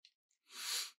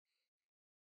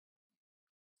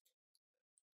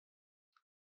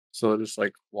 So it just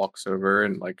walks over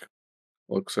and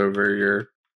looks over your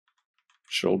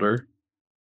shoulder.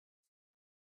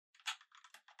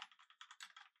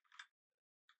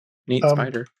 Neat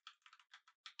spider.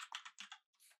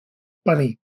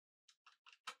 Bunny.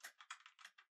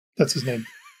 That's his name.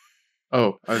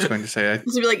 Oh, I was going to say I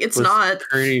was be like, it's not.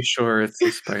 Pretty sure it's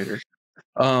a spider.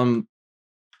 Do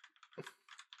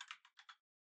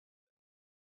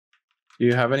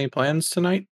you have any plans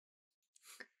tonight?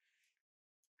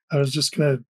 I was just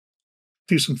gonna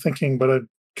do some thinking, but I'm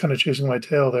kind of chasing my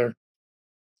tail there.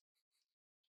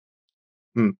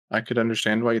 I could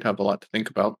understand why you'd have a lot to think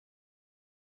about.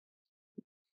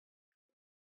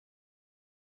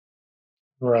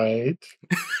 Right.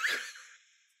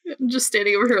 I'm just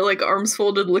standing over here, arms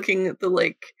folded, looking at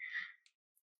the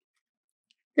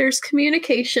there's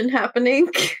communication happening.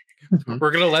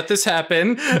 We're gonna let this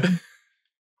happen. Do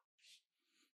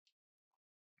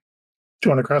you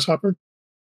want a grasshopper?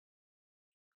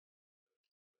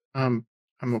 I'm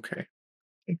okay.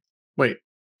 Wait.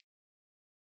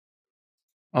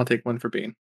 I'll take one for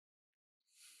Bean.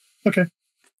 Okay.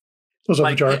 Close up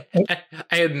the jar.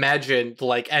 I imagined,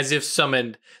 as if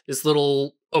summoned, this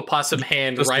little opossum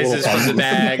hand Just rises from the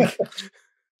bag. It's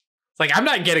I'm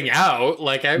not getting out.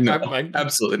 I'm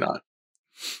absolutely not.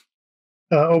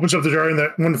 Opens up the jar, and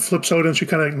that one flips out, and she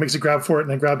kind of makes a grab for it,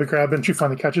 and then grab, and she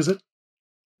finally catches it,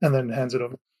 and then hands it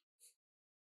over.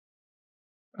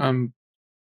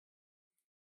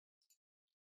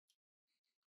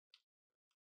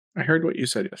 I heard what you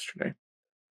said yesterday,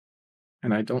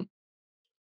 and I don't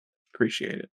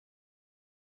appreciate it.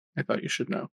 I thought you should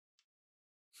know.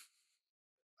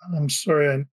 I'm sorry,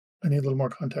 I need a little more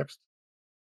context.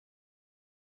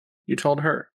 You told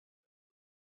her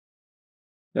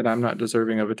that I'm not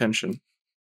deserving of attention,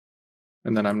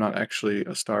 and that I'm not actually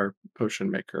a star potion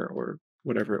maker or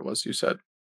whatever it was you said.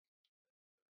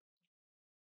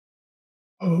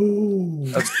 Oh,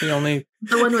 that's the only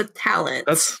the one with talent.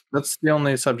 That's the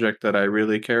only subject that I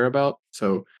really care about.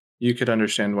 So you could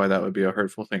understand why that would be a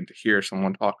hurtful thing to hear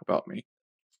someone talk about me.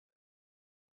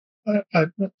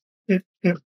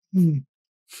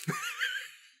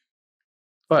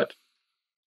 But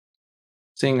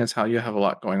seeing as how you have a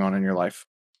lot going on in your life,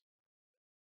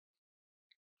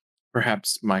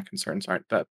 perhaps my concerns aren't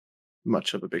that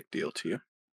much of a big deal to you.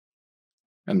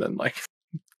 And then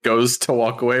goes to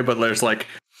walk away, but there's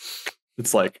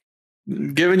it's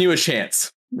giving you a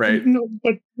chance, right? No,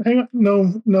 but hang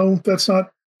on. No, that's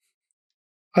not.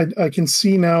 I can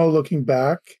see now, looking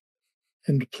back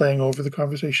and playing over the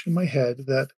conversation in my head,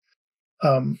 that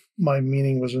my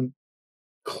meaning wasn't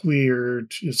clear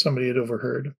to somebody had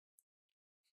overheard.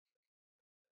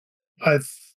 I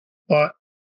thought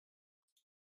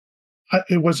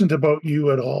it wasn't about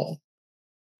you at all.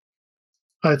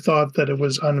 I thought that it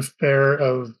was unfair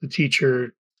of the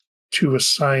teacher to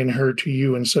assign her to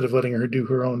you instead of letting her do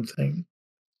her own thing.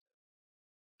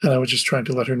 And I was just trying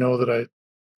to let her know that I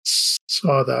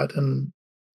saw that and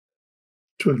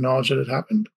to acknowledge that it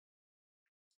happened.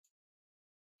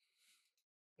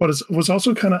 But it was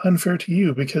also kind of unfair to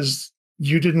you because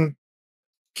you didn't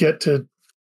get to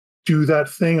do that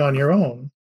thing on your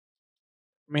own.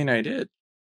 I mean, I did.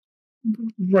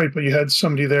 Right, but you had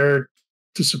somebody there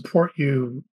to support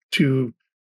you, to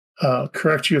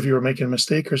correct you if you were making a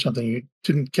mistake or something. You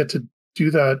didn't get to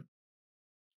do that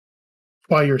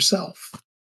by yourself.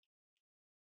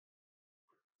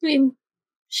 I mean,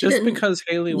 just because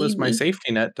Haley was my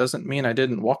safety net doesn't mean I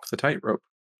didn't walk the tightrope.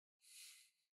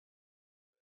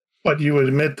 But you would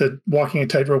admit that walking a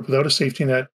tightrope without a safety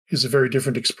net is a very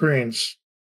different experience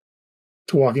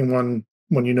to walking one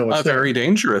when you know it's there. A very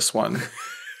dangerous one.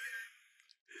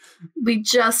 We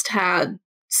just had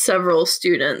several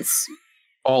students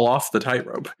fall off the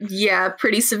tightrope. Yeah,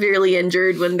 pretty severely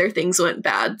injured when their things went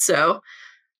bad, so.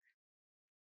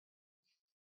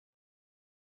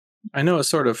 I know a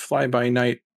sort of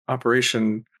fly-by-night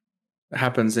operation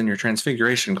happens in your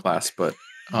transfiguration class, but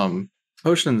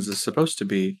potions is supposed to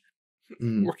be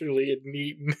orderly and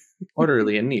neat.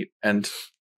 Orderly and neat, and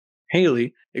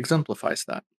Haley exemplifies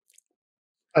that.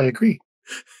 I agree.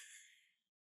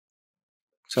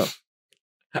 So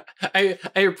I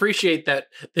appreciate that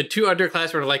the two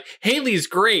underclassmen are like, Haley's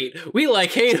great. We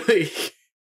like Haley.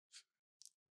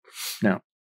 Now,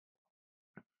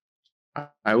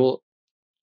 I will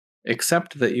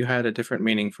accept that you had a different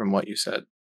meaning from what you said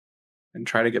and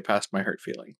try to get past my hurt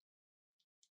feeling.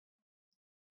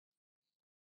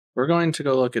 We're going to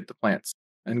go look at the plants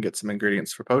and get some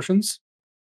ingredients for potions.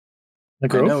 The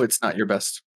growth? I know it's not your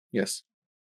best. Yes.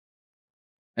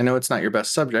 I know it's not your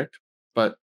best subject,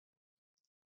 but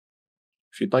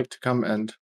if you'd like to come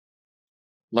and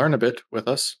learn a bit with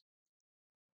us,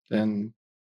 then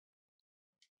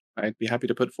I'd be happy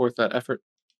to put forth that effort.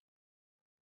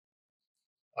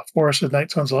 A forest at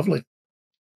night sounds lovely.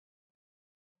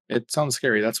 It sounds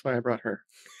scary. That's why I brought her.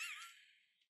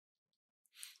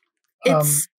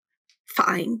 It's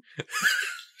fine.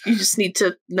 You just need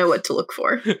to know what to look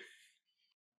for.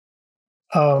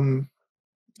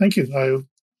 Thank you. I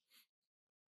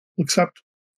accept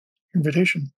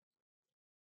invitation.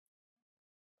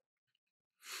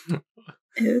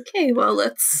 Okay, well,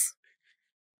 let's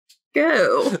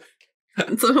go.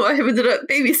 So I ended up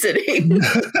babysitting.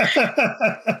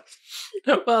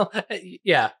 Well,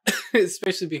 yeah,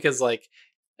 especially because like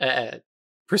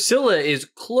Priscilla is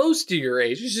close to your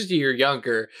age; she's just a year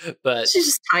younger, but she's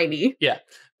just tiny. Yeah,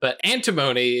 but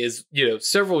Antimony is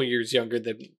several years younger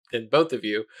than both of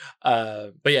you.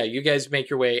 But yeah, you guys make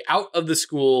your way out of the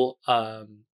school.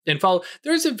 And follow.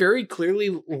 There's a very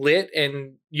clearly lit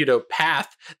and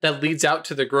path that leads out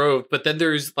to the grove, but then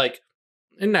there's like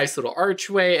a nice little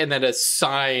archway and then a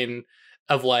sign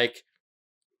of like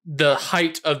the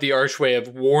height of the archway of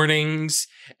warnings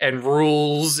and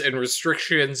rules and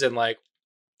restrictions and like,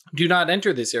 do not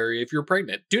enter this area if you're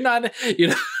pregnant. Do not,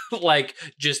 like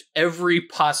just every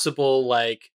possible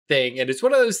like thing. And it's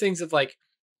one of those things of like,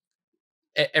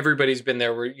 everybody's been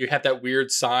there where you have that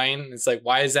weird sign. It's like,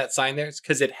 why is that sign there? It's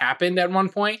because it happened at one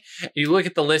point. You look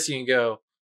at the list and you go,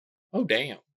 oh,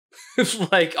 damn.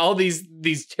 Like all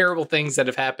these terrible things that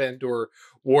have happened or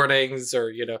warnings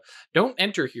or, don't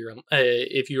enter here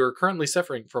if you are currently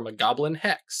suffering from a goblin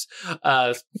hex.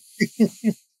 But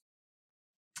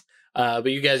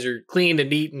you guys are clean and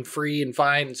neat and free and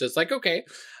fine. And so it's like, okay.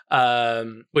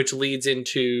 Which leads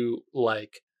into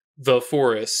like the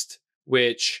forest,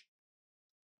 which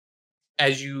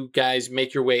as you guys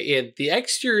make your way in, the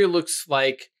exterior looks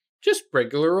like just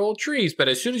regular old trees. But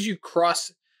as soon as you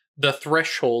cross the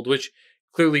threshold, which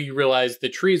clearly you realize the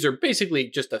trees are basically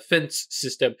just a fence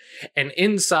system, and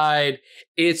inside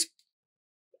it's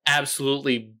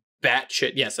absolutely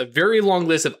batshit. Yes, a very long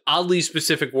list of oddly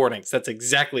specific warnings. That's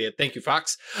exactly it. Thank you,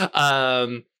 Fox. Yeah,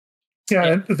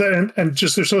 and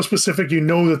just they're so specific,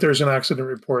 that there's an accident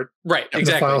report, right? In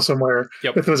Exactly. the file somewhere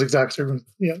with those exact terms.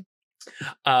 Yeah.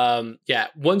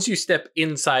 Once you step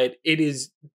inside, it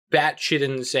is batshit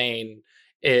insane.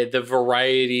 The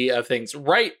variety of things.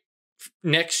 Right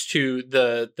next to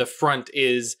the front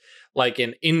is like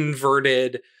an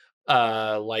inverted,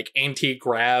 like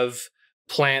anti-grav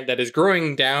plant that is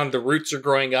growing down. The roots are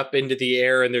growing up into the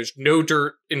air, and there's no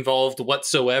dirt involved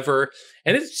whatsoever.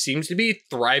 And it seems to be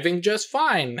thriving just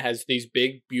fine. Has these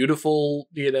big, beautiful,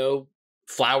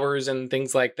 flowers and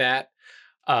things like that.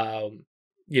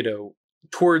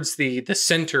 Towards the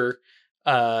center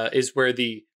is where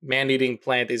the man-eating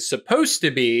plant is supposed to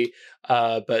be,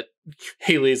 but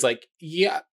Haley's like,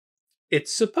 yeah,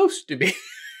 it's supposed to be.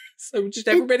 So just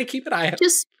everybody keep an eye out.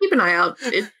 Just keep an eye out.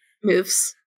 It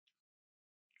moves.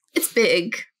 It's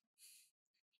big.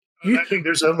 I think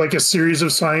there's a series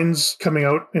of signs coming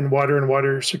out in water and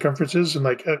water circumferences, and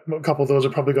like a couple of those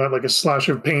have probably got like a slash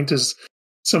of paint as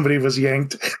somebody was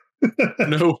yanked.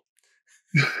 No.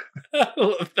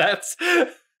 That's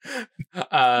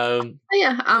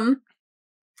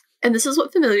and this is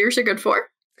what familiars are good for.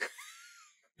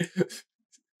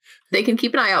 They can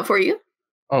keep an eye out for you.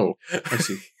 Oh, I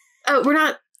see. Oh, we're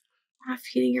not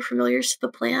feeding your familiars to the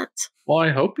plant. Well, I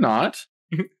hope not.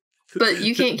 But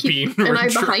you can't keep an eye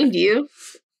behind you.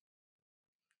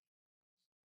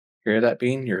 Hear that,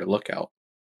 Bean? You're a lookout.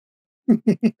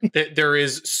 There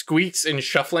is squeaks and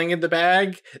shuffling in the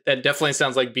bag. That definitely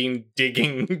sounds like Bean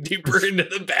digging deeper into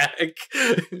the bag.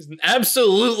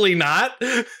 Absolutely not.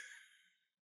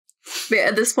 But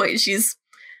at this point, she's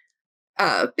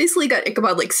basically got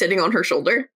Ichabod like sitting on her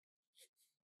shoulder.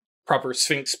 Proper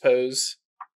Sphinx pose.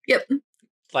 Yep.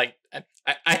 Like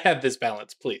I have this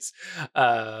balance, please.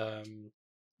 Yep.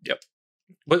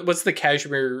 What's the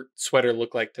cashmere sweater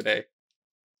look like today?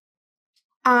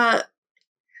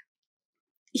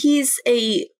 He's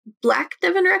a black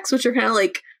Devon Rex, which are kind of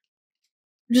like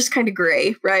just kind of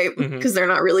gray, right? Because they're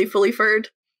not really fully furred.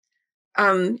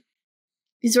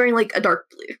 He's wearing like a dark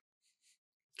blue.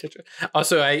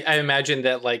 Also, I imagine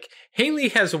that like Haley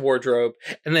has a wardrobe,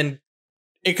 and then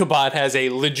Ichabod has a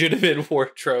legitimate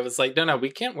wardrobe. It's like, no, we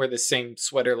can't wear the same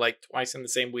sweater like twice in the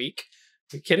same week.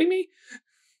 Are you kidding me?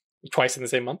 Twice in the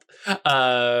same month?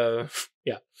 Yeah.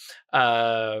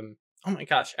 Oh my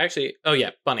gosh. Actually, oh yeah,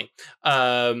 Bunny.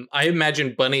 I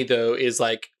imagine Bunny though is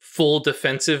like full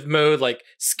defensive mode, like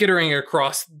skittering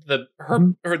across the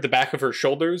back of her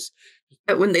shoulders.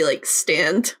 When they like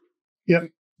stand.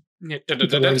 Yep.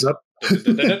 Legs up.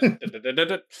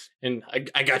 And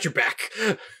I got your back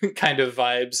kind of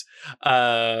vibes.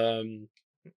 And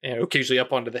occasionally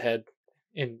up onto the head.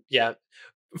 And yeah,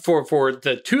 for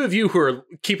the two of you who are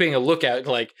keeping a lookout,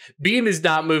 like Bean is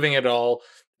not moving at all.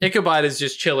 Ichabod is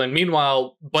just chilling.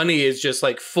 Meanwhile, Bunny is just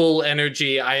like full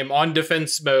energy. I am on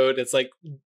defense mode. It's like,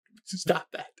 stop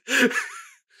that.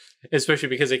 Especially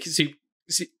because I keep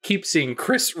seeing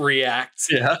Chris react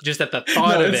just at the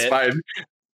thought of it. Fine.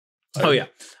 Oh yeah.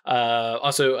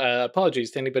 Also,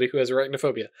 apologies to anybody who has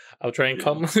arachnophobia. I'll try and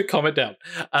calm it down.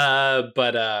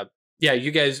 Yeah, you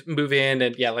guys move in,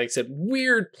 and yeah, like I said,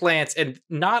 weird plants, and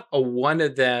not a one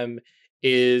of them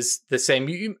is the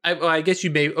same. I guess you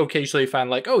may occasionally find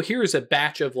like, oh, here's a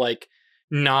batch of like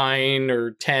 9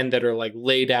 or 10 that are like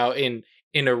laid out in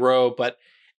a row, but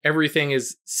everything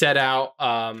is set out.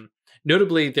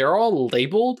 Notably, they're all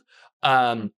labeled,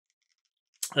 and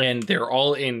they're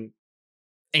all in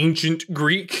ancient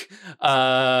Greek.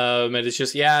 And it's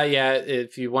just, yeah,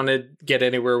 if you want to get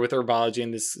anywhere with herbology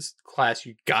in this class,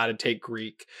 you got to take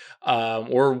Greek,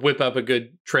 or whip up a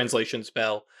good translation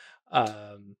spell.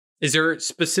 Is there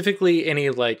specifically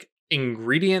any like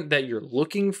ingredient that you're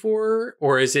looking for,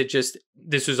 or is it just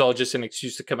this was all just an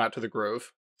excuse to come out to the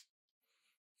Grove?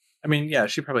 I mean, yeah,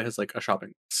 she probably has like a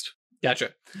shopping list.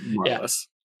 Gotcha. More or less.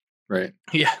 Right.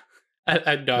 Yeah.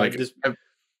 I know. Like,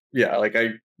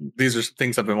 these are some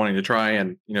things I've been wanting to try,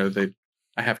 and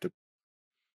I have to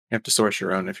source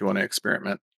your own if you want to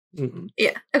experiment. Mm-hmm.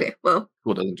 Yeah. Okay. Well,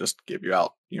 school doesn't just give you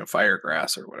out,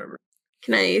 firegrass or whatever.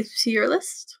 Can I see your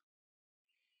list?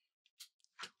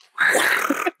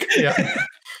 Yeah.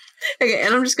 Okay,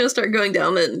 and I'm just gonna start going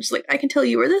down and just like, I can tell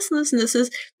you where this and this and this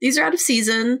is. These are out of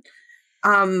season.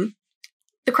 The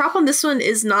crop on this one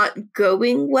is not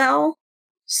going well,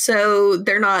 so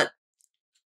they're not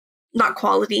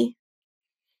quality.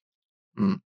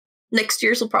 Next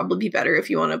year's will probably be better if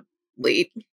you want to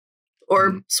wait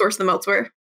or source them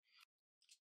elsewhere.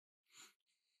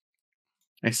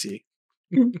 I see.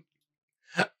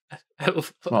 Well,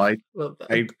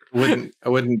 I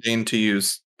wouldn't deign to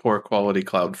use poor quality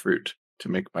cloud fruit to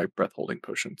make my breath holding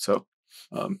potion. So,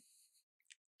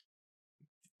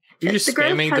 you're just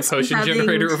spamming the potion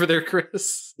generator over there,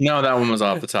 Chris. No, that one was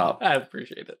off the top. I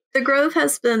appreciate it. The Grove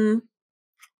has been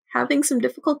having some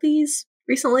difficulties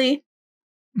recently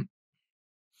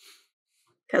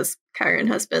because Chiron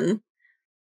has been.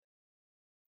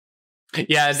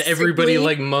 Yeah, and everybody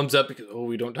like mums up because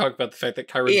we don't talk about the fact that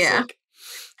Chiron's sick.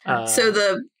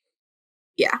 So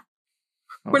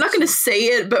we're not going to say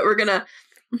it, but we're going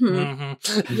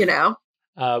to,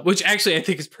 which actually I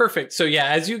think is perfect. So yeah,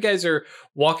 as you guys are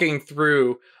walking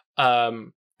through,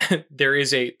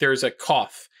 there's a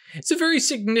cough. It's a very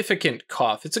significant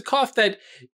cough. It's a cough that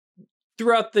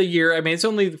throughout the year, I mean, it's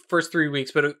only the first 3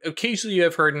 weeks, but occasionally you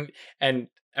have heard, and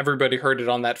everybody heard it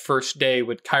on that first day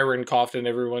when Chiron coughed and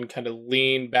everyone kind of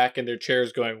leaned back in their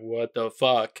chairs going, what the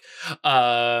fuck?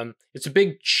 It's a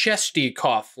big chesty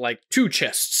cough, like 2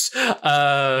 chests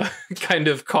kind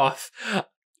of cough.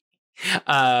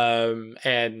 The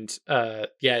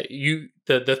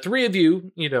 3 of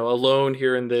you, alone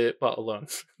here in alone.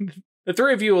 The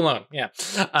 3 of you alone,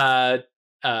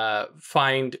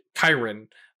 find Chiron,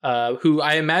 who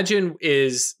I imagine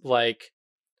is like,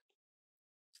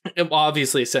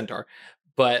 obviously a centaur,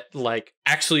 but like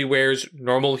actually wears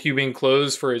normal human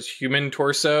clothes for his human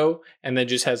torso, and then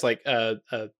just has like a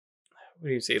what do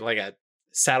you say, like a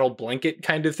saddle blanket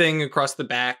kind of thing across the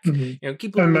back. I'm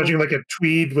imagining like a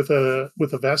tweed with a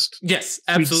vest. Yes,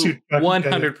 absolutely,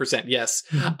 100%. Yes,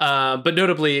 but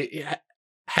notably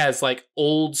has like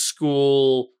old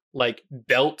school like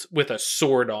belt with a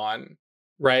sword on.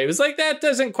 Right, it was like that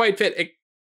doesn't quite fit.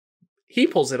 he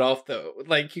pulls it off though.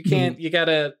 Like you can't. You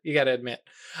gotta admit.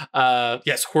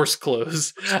 Yes, horse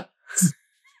clothes.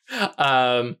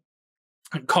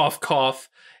 Cough, cough,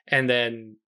 and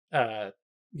then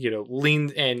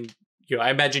lean and. I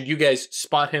imagine you guys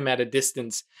spot him at a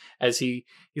distance as he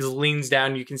leans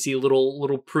down. You can see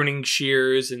little pruning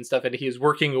shears and stuff, and he is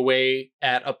working away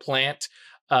at a plant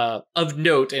of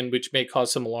note, and which may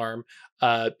cause some alarm.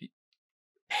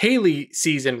 Haley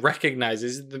sees and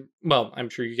recognizes I'm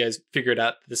sure you guys figured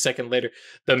out the second later.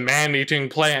 The man-eating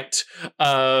plant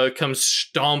comes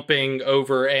stomping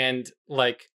over, and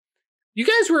like you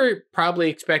guys were probably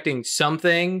expecting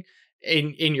something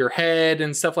in your head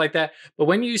and stuff like that, but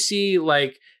when you see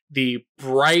like the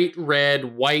bright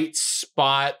red white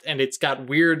spot and it's got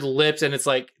weird lips and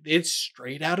it's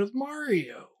straight out of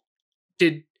Mario.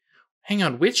 Hang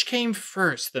on, which came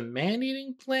first, the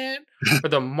man-eating plant or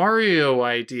the Mario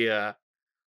idea?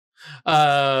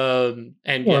 And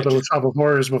the top of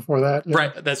horrors before that, yeah.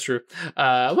 Right, that's true.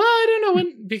 I don't know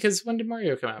when did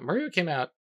Mario come out? Mario came out.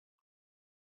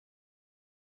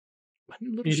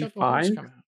 When did Little Shop of Horrors come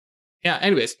out? Yeah,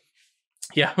 anyways.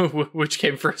 Yeah, which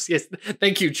came first? Yes,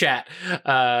 thank you, chat.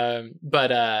 So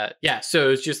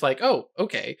it's just like, oh,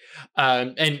 okay.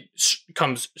 And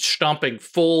comes stomping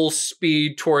full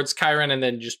speed towards Chiron and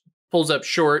then just pulls up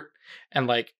short and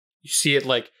like you see it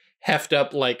like heft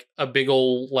up like a big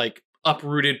old like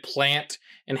uprooted plant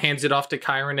and hands it off to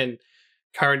Chiron, and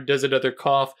Chiron does another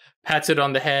cough, pats it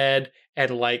on the head,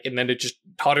 and then it just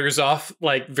totters off,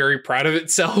 like very proud of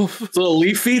itself. Little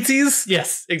leaf feetsies?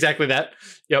 Yes, exactly that.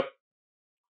 Yep.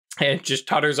 And it just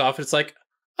totters off. It's like,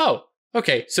 oh,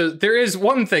 okay. So there is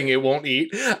one thing it won't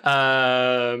eat,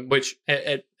 which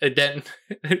then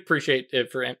appreciate it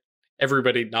for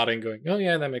everybody nodding, going, oh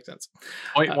yeah, that makes sense.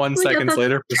 0.1 seconds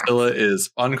later, Priscilla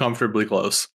is uncomfortably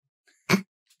close.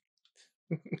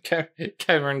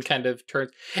 Cameron kind of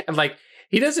turns and like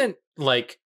he doesn't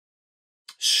like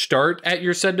start at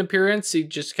your sudden appearance. He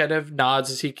just kind of nods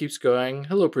as he keeps going.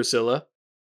 Hello, Priscilla.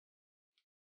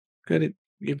 Good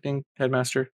evening,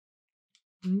 Headmaster.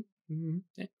 Mm-hmm.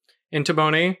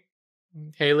 Intimoni.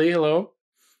 Haley, hello.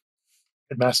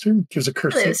 Headmaster gives a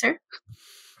curtsy. Hello, sir.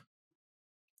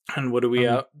 And what are we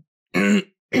out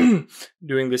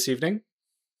doing this evening?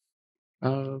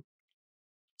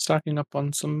 Stocking up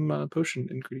on some potion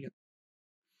ingredient.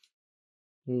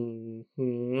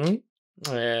 Mm-hmm.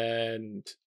 And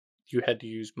you had to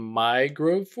use my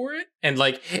grove for it, and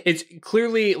like it's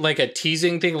clearly like a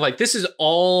teasing thing, like this is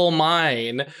all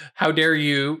mine, how dare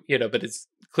you, but it's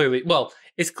clearly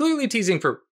teasing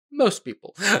for most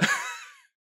people.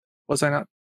 Was I not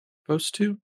supposed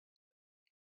to?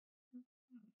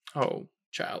 Oh,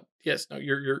 child, yes, no,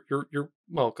 you're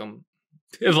welcome.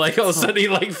 And like all of a sudden he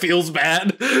like feels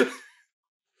bad.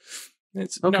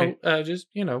 It's okay. No, just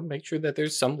make sure that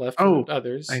there's some left for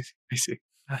others. I see.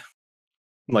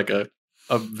 Like a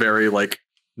very like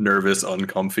nervous,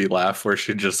 uncomfy laugh where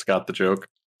she just got the joke.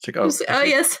 It's like, oh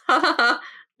yes.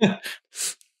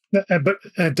 But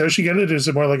does she get it? Is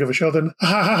it more like of a show than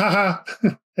ha ha ha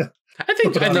ha? I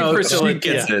think Priscilla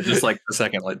gets it just like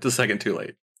the second too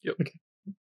late. Yep. Okay.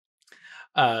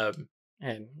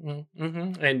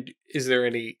 And is there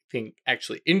anything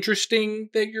actually interesting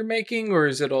that you're making, or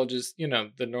is it all just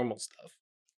the normal stuff?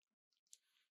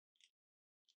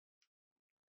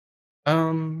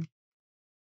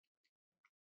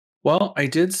 Well, I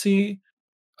did see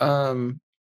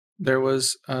there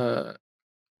was a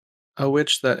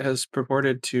witch that has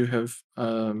purported to have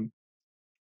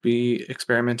be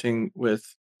experimenting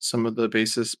with some of the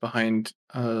basis behind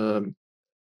the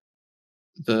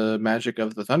magic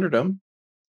of the Thunderdome,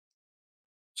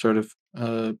 sort of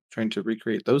trying to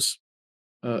recreate those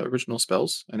original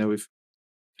spells. I know we've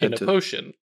in a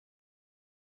potion.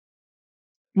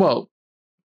 Well,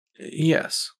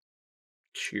 yes.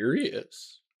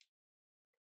 Curious.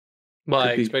 Well,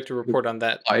 I expect to report on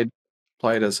that.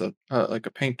 Applied as a like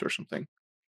a paint or something.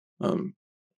 Well,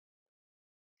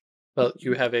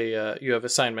 you have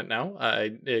assignment now.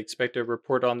 I expect a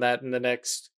report on that in the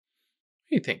next.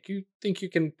 What do you think? You think you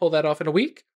can pull that off in a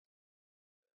week?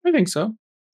 I think so.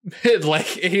 Like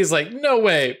he's like, no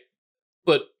way,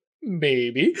 but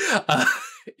maybe.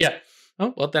 Yeah.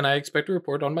 Oh well, then I expect a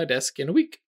report on my desk in a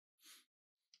week.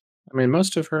 I mean,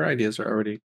 most of her ideas are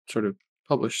already sort of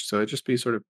published, so it'd just be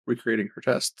sort of recreating her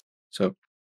test. So,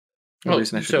 no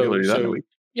reason I should be able to do that in a week.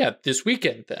 Yeah, this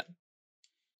weekend then.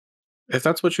 If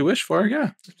that's what you wish for,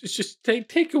 yeah. Just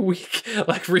take a week.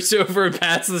 Like reach over and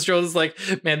pats the shoulders, like,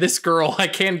 man, this girl, I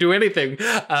can't do anything.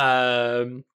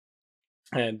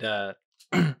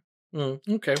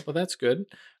 Okay, well that's good.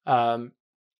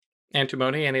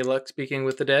 Antimony, any luck speaking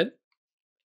with the dead?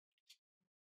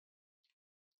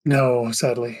 No,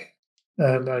 sadly.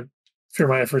 And I fear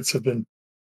my efforts have been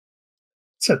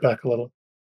set back a little.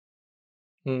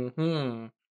 Mm-hmm.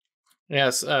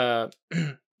 Yes. Hang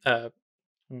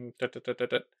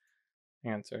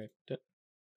on, sorry.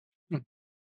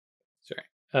 Sorry.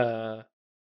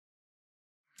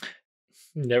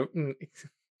 No.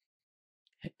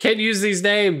 Can't use these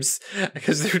names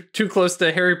because they're too close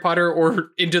to Harry Potter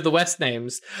or Into the West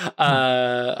names.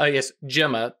 Yes,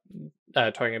 Gemma,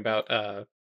 talking about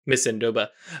Miss Indoba.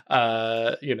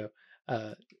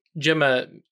 Gemma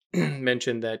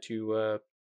mentioned that you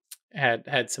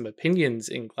had some opinions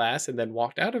in class and then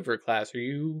walked out of her class. Are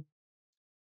you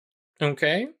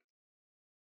okay?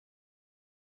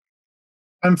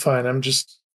 I'm fine.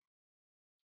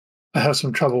 I have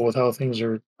some trouble with how things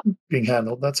are being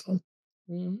handled. That's all.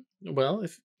 Well,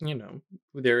 if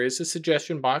there is a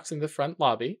suggestion box in the front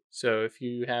lobby, so if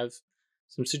you have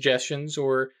some suggestions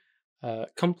or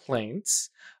complaints,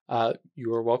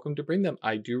 you are welcome to bring them.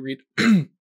 I do read,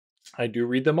 I do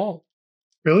read them all.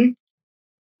 Really?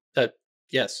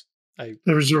 Yes.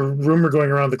 There was a rumor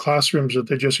going around the classrooms that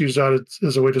they just used that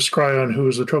as a way to scry on who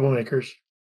was the troublemakers.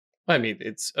 I mean,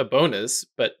 it's a bonus,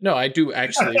 but no, I do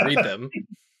actually read them.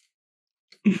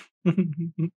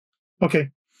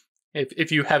 Okay.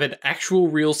 If you have an actual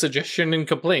real suggestion and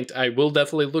complaint, I will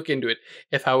definitely look into it.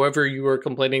 If, however, you are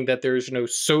complaining that there's no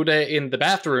soda in the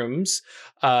bathrooms,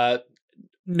 no.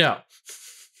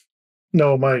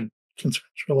 No, my concerns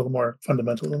are a little more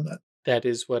fundamental than that. That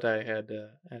is what I had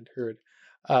heard.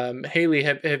 Haley,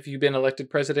 have you been elected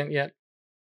president yet?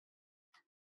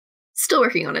 Still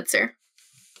working on it, sir.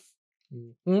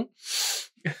 Mm-hmm.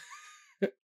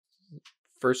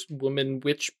 First woman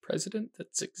witch president?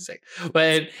 That's exact.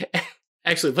 But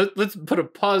actually, let's put a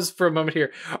pause for a moment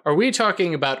here. Are we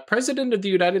talking about president of the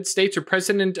United States or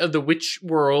president of the witch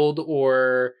world,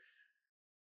 or...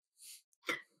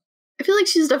 I feel like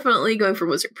she's definitely going for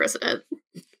wizard president.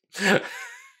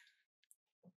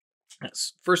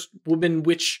 Yes, first woman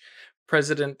witch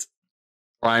president.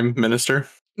 Prime minister.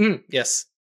 Yes.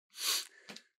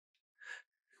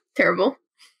 Terrible.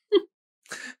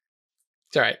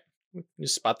 It's all right.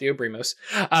 Just spot the Obrimos.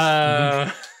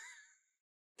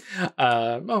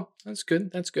 Oh, that's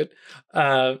good. That's good.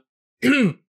 Let's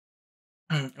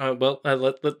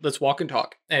walk and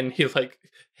talk. And he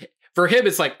for him,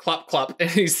 it's like clop, clop. And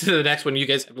he's to the next one. You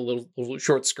guys have a little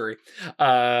short scurry.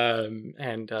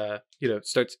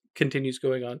 Continues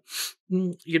going on.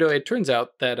 It turns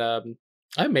out that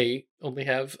I may only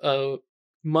have a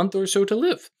month or so to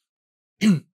live.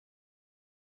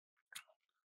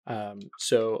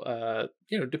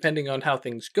 Depending on how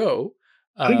things go.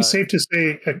 I think it's safe to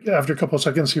say after a couple of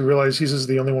seconds, he realized he's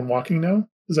the only one walking now.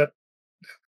 Is that...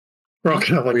 We're all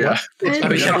kind of like, yeah. What?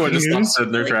 Everyone just stops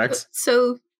in their tracks.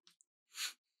 So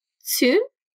soon?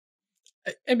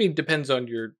 I mean, depends on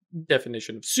your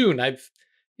definition of soon.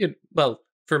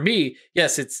 For me,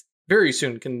 yes, it's very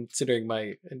soon considering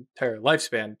my entire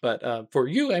lifespan. But for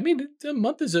you, I mean, a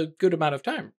month is a good amount of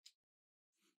time.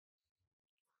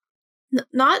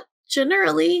 Not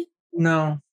generally.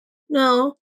 No.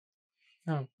 No.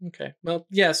 Oh, okay. Well,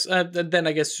 yes, then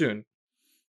I guess soon.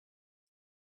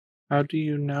 How do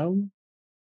you know?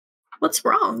 What's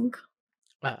wrong?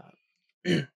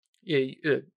 Sorry,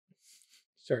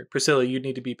 Priscilla, you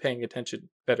need to be paying attention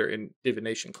better in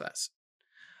divination class.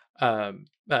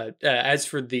 As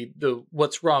for the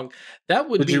what's wrong, that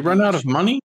would be... Did you run out of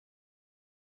money?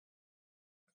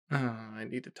 Oh, I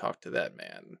need to talk to that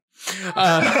man.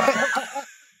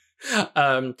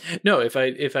 No,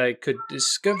 if I could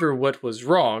discover what was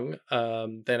wrong,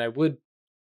 then I would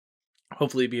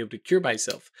hopefully be able to cure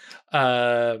myself.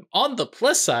 On the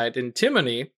plus side,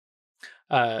 antimony,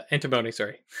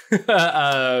 sorry.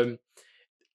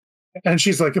 And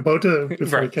she's like about to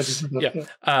before right. he catches him up.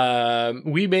 Yeah.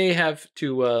 We may have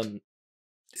to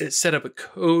set up a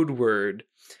code word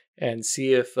and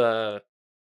see if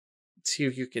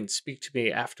you can speak to me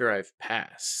after I've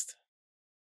passed.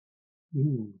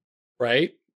 Ooh.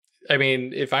 Right? I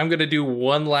mean, if I'm gonna do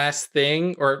one last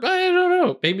thing, or I don't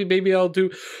know, maybe I'll do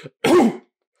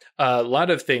a lot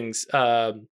of things.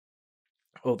 Oh,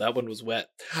 that one was wet.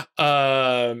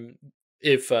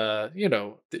 If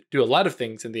do a lot of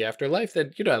things in the afterlife,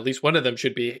 then at least one of them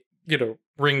should be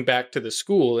ring back to the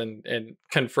school and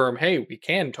confirm, hey, we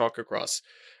can talk across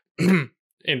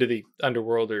into the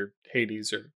underworld or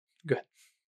Hades or go ahead.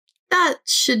 That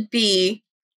should be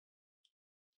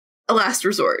a last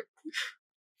resort.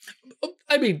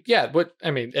 I mean, yeah,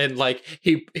 and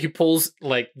he pulls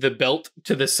the belt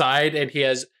to the side and he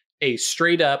has a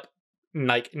straight up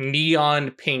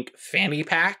neon pink fanny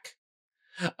pack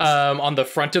on the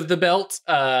front of the belt,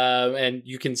 and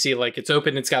you can see like it's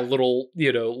open. It's got little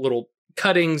little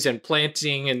cuttings and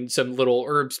planting and some little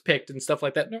herbs picked and stuff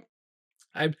like that. No,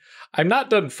 I'm not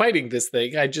done fighting this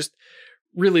thing. I just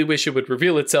really wish it would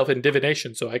reveal itself in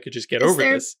divination so I could just get over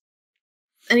this.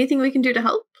 Anything we can do to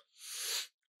help?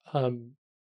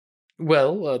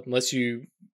 Well, unless you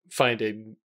find a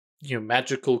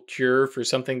magical cure for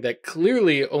something that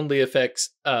clearly only affects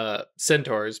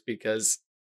centaurs, because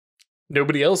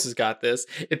nobody else has got this.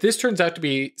 If this turns out to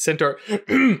be centaur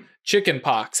chicken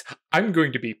pox, I'm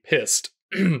going to be pissed.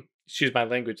 Excuse my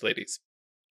language, ladies.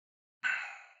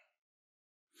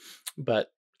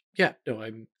 But yeah, no,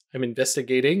 I'm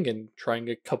investigating and trying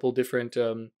a couple different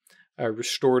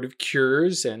restorative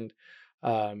cures, and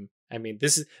I mean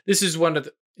this is one of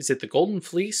the. Is it the Golden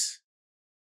Fleece?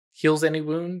 Heals any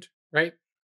wound, right?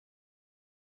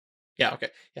 Yeah, okay.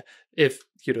 Yeah. If,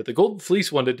 the Golden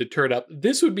Fleece wanted to turn up,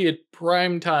 this would be a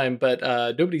prime time, but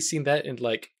nobody's seen that in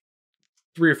like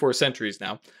 3 or 4 centuries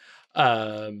now.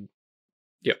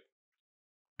 Yeah.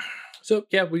 So,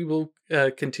 yeah, we will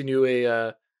continue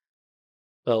a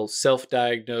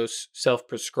self-diagnosed,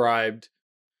 self-prescribed.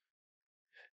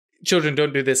 Children,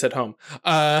 don't do this at home.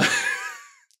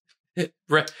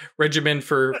 Regimen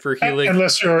for healing,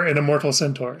 unless you're an immortal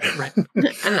centaur. Right.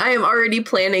 And I am already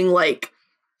planning like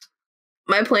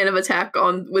my plan of attack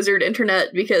on Wizard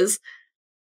Internet, because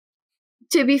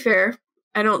to be fair,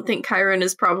 I don't think Chiron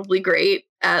is probably great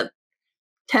at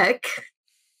tech.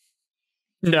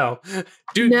 No.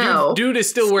 Dude is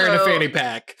still wearing a fanny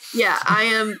pack. Yeah,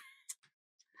 I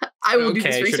will do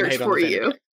this research for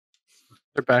you.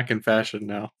 They're back in fashion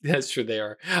now. That's true, they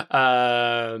are.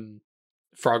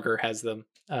 Frogger has them.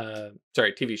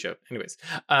 Sorry, TV show. Anyways,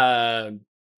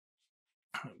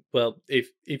 well,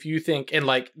 if you think, and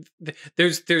like,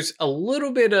 there's a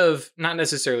little bit of, not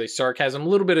necessarily sarcasm, a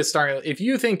little bit of if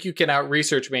you think you can out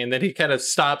research me, and then he kind of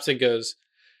stops and goes,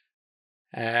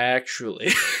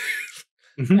 actually,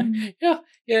 yeah.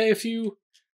 If you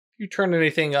turn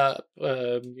anything up,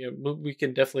 we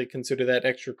can definitely consider that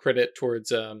extra credit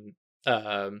towards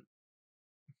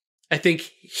I think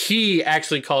he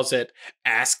actually calls it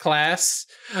ass class.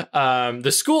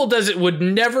 The school would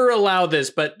never allow this,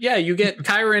 but yeah, you get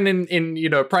Chiron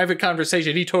in a private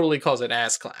conversation. He totally calls it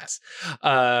ass class.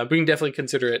 We can definitely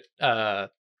consider it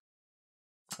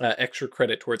extra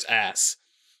credit towards ass.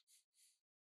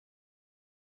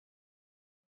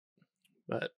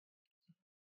 But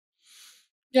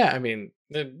yeah, I mean,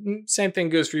 the same thing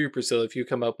goes for you, Priscilla. If you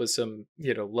come up with some,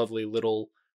 lovely little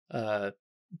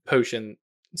potion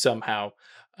somehow,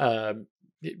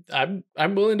 I'm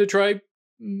willing to try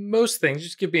most things.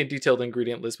 Just give me a detailed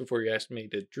ingredient list before you ask me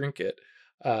to drink it.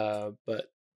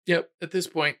 But yep, at this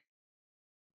point,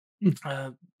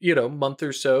 month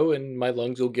or so, and my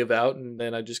lungs will give out, and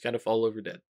then I just kind of fall over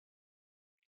dead.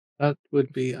 That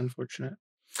would be unfortunate.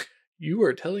 You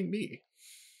are telling me.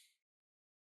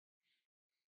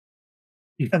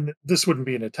 And this wouldn't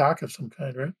be an attack of some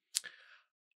kind, right?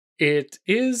 It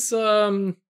is.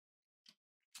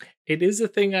 It is a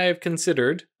thing I have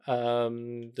considered.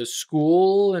 The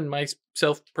school and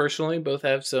myself personally both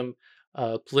have some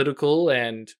political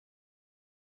and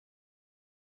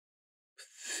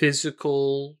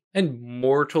physical and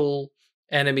mortal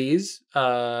enemies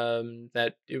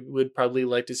that it would probably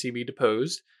like to see me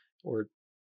deposed or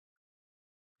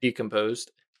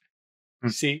decomposed.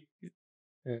 See?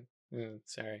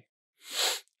 Sorry.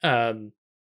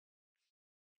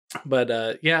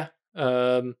 But yeah.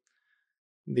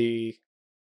 The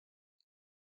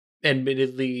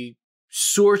admittedly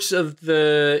source of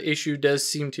the issue does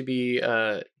seem to be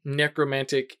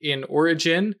necromantic in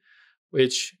origin,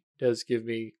 which does give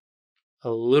me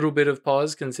a little bit of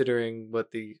pause considering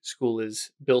what the school is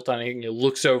built on. And it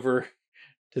looks over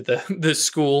to the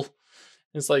school.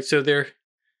 It's like, so there,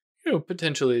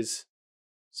 potentially is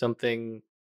something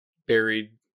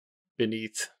buried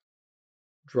beneath.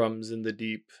 Drums in the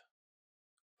deep,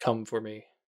 come for me.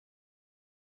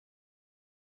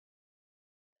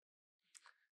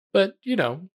 But,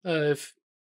 if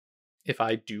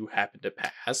I do happen to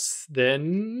pass,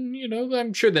 then,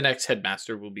 I'm sure the next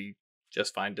headmaster will be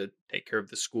just fine to take care of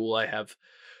the school. I have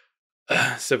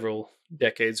several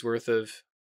decades worth of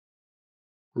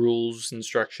rules,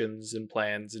 instructions, and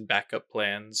plans and backup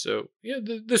plans. So, yeah,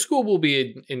 the school will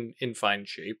be in fine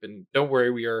shape. And don't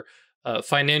worry, we are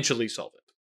financially solvent.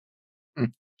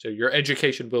 So your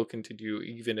education will continue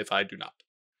even if I do not.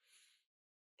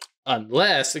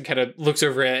 Unless it kind of looks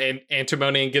over at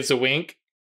Antimony and gives a wink.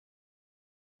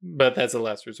 But that's a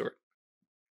last resort.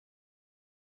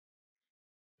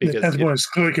 Because Antimon is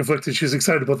clearly conflicted. She's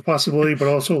excited about the possibility, but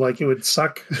also like it would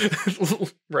suck.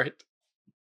 Right.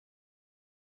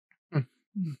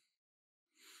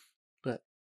 But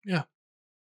yeah,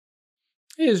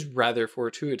 it is rather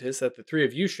fortuitous that the three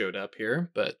of you showed up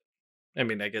here. But I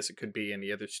mean, I guess it could be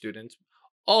any other students.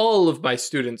 All of my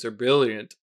students are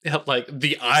brilliant. Like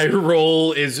the eye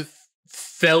roll is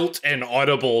felt and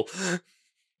audible.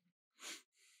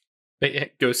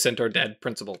 Ghost Centaur dead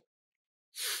principal.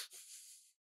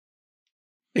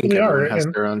 I think They everyone are, has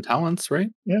and- their own talents, right?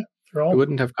 Yeah, they're I all.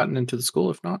 wouldn't have gotten into the school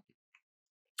if not.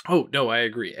 Oh, no, I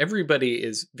agree. Everybody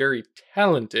is very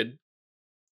talented.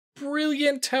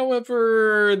 Brilliant,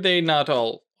 however, they not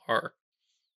all are.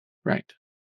 Right.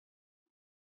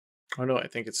 Oh no, I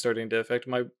think it's starting to affect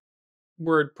my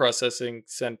word processing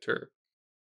center.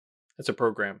 That's a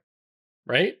program,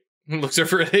 right? Looks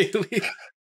over at Haley.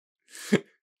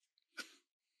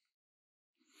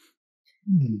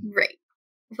 Right.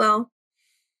 Well,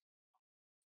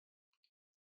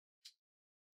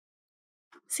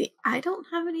 see, I don't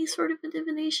have any sort of a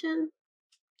divination.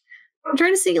 I'm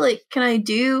trying to see, like, can I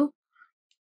do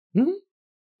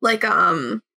like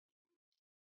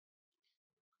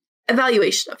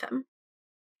evaluation of him?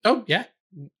 Oh yeah,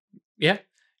 yeah.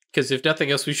 Because if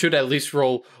nothing else, we should at least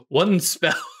roll one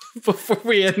spell before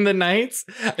we end the nights.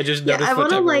 I just noticed. I what want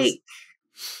to that was. like.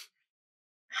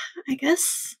 I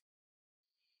guess.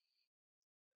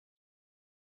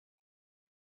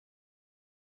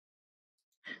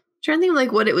 Trying to think of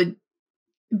like what it would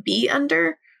be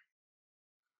under.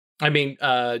 I mean,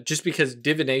 just because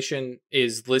divination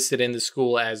is listed in the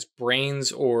school as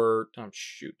brains or I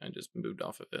just moved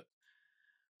off of it.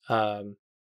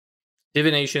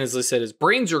 Divination is listed as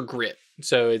brains or grit,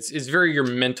 so it's very your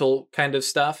mental kind of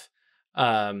stuff.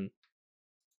 But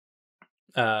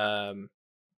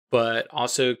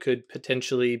also could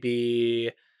potentially be,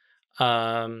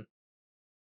 what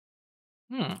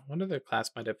other class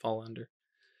might it fall under?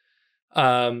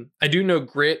 I do know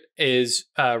grit is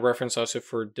referenced also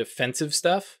for defensive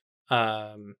stuff,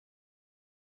 and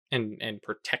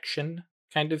protection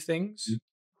kind of things.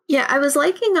 Yeah, I was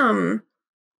liking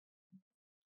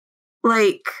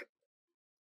like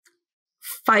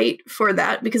fight for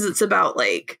that because it's about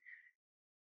like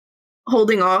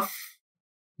holding off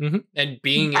and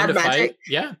being bad in a fight. magic.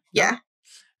 Yeah. Yeah.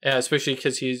 Especially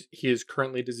because he is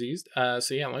currently diseased. So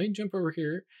yeah, let me jump over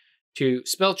here to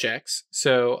spell checks.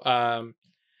 So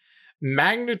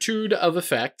magnitude of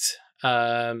effect.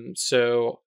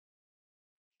 So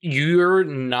your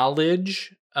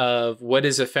knowledge of what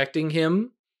is affecting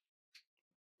him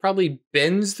probably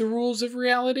bends the rules of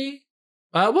reality.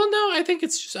 Well, no, I think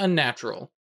it's just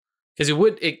unnatural because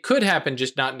it could happen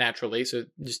just not naturally. So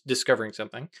just discovering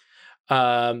something.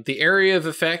 The area of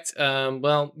effect.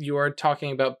 Well, you are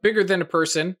talking about bigger than a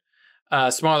person,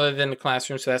 smaller than a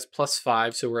classroom. So that's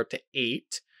 +5. So we're up to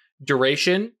 8.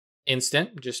 Duration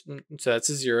instant. So that's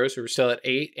a 0. So we're still at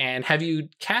 8. And have you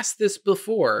cast this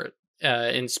before?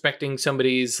 Inspecting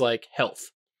somebody's like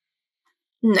health?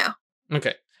 No.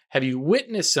 Okay. Have you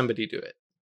witnessed somebody do it?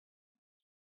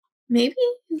 Maybe.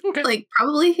 Okay. Like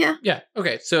probably, yeah. Yeah.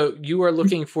 Okay. So you are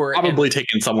looking for Probably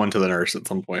taking someone to the nurse at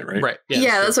some point, right? Right.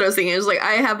 Yeah, that's what I was thinking. It was like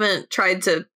I haven't tried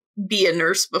to be a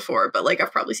nurse before, but like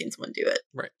I've probably seen someone do it.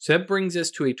 Right. So that brings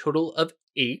us to a total of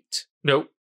 8. Nope.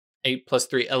 8 plus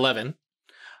 3, 11.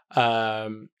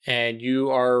 And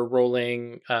you are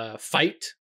rolling fight.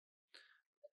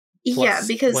 Yeah,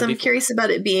 because I'm 1d4. curious about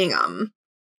it being A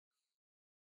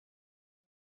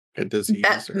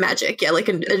disease. magic. Yeah, like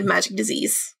a magic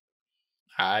disease.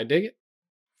 I dig it.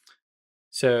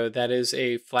 So that is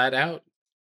a flat out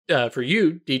for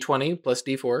you D20 plus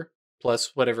D4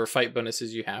 plus whatever fight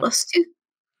bonuses you have. +2.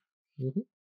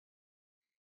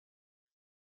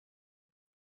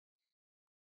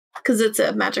 Because it's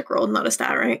a magic roll, not a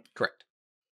stat, right? Correct.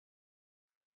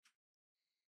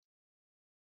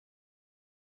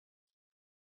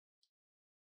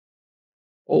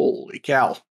 Holy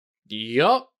cow.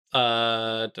 Yup.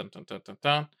 Dun, dun, dun, dun,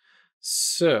 dun.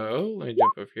 So let me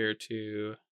jump over here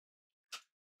to.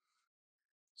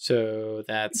 So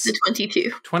that's It's a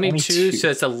 22. 22. So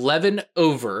it's 11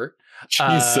 over.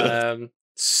 Jesus.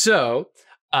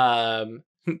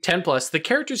 10 plus. The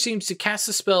character seems to cast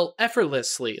a spell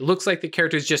effortlessly. It looks like the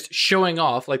character is just showing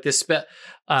off, like this spell.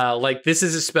 Like this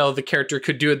is a spell the character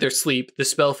could do in their sleep. The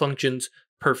spell functions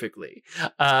perfectly.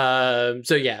 So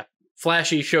yeah,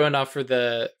 flashy, showing off for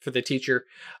the teacher.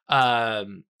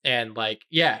 And like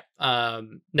yeah.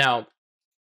 Now.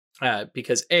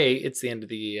 Because A, it's the end of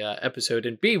the episode,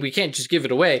 and B, we can't just give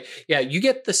it away. Yeah, you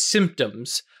get the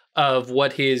symptoms of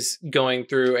what he's going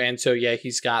through, and so yeah,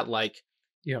 he's got like,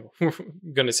 we're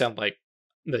going to sound like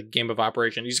the game of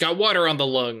operation. He's got water on the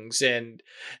lungs, and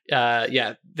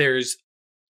there's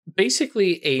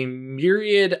basically a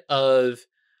myriad of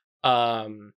not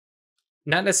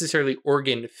necessarily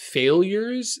organ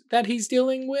failures that he's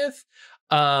dealing with,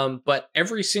 but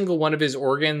every single one of his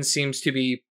organs seems to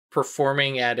be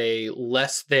performing at a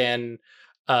less than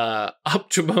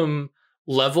optimum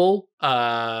level,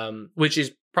 which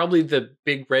is probably the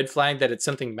big red flag that it's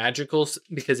something magical,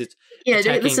 because it's I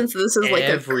get the sense that this is like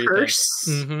everything. A curse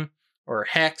or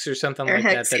hex or something or like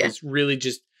hex, that is really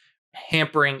just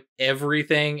hampering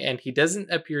everything, and he doesn't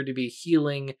appear to be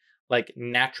healing like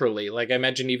naturally. Like I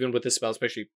imagine even with the spell,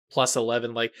 especially plus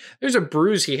 11, like there's a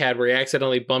bruise he had where he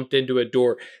accidentally bumped into a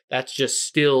door that's just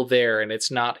still there and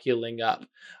it's not healing up.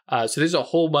 So there's a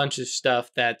whole bunch of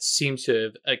stuff that seems to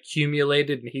have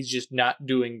accumulated, and he's just not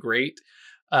doing great.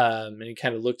 And he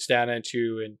kind of looks down at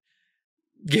you and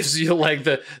gives you like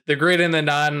the grin and the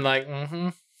nod, and like, mm-hmm.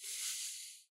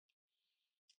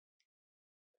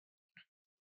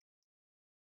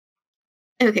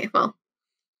 Okay, well,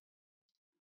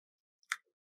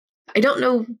 I don't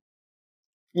know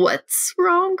what's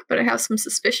wrong, but I have some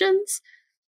suspicions.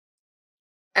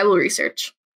 I will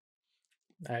research.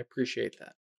 I appreciate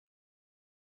that.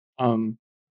 I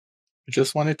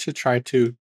just wanted to try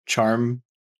to charm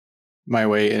my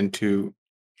way into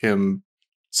him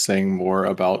saying more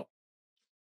about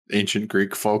ancient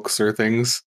Greek folks or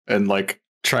things, and like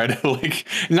try to like,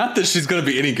 not that she's going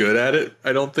to be any good at it,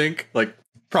 I don't think. Like,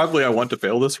 probably I want to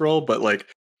fail this roll, but like,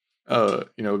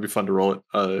 it'd be fun to roll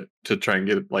it to try and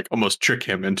get like almost trick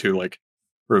him into like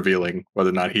revealing whether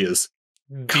or not he is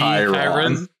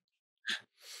Chiron.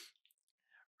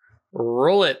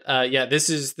 Roll it. This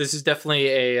is definitely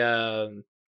a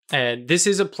and this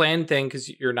is a planned thing because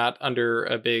you're not under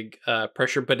a big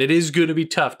pressure, but it is going to be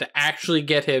tough to actually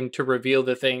get him to reveal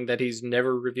the thing that he's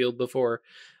never revealed before.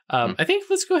 I think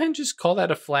let's go ahead and just call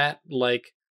that a flat,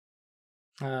 like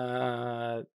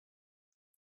 17.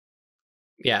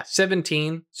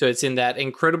 So it's in that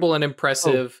incredible and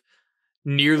impressive,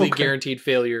 nearly guaranteed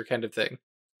failure kind of thing.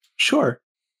 Sure.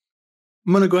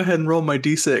 I'm going to go ahead and roll my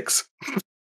D6.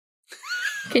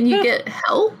 Can you get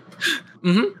help?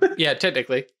 Mm-hmm. Yeah,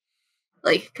 technically.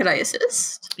 Like, could I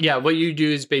assist? Yeah, what you do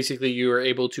is basically you are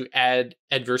able to add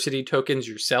adversity tokens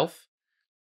yourself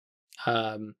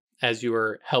as you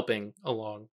are helping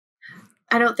along.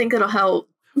 I don't think it'll help.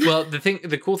 Well,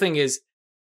 the cool thing is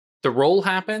the roll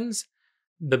happens,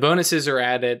 the bonuses are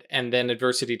added, and then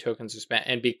adversity tokens are spent.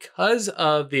 And because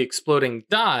of the exploding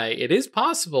die, it is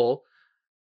possible.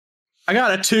 I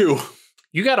got a 2.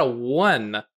 You got a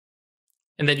 1.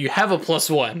 And then you have a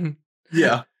 +1.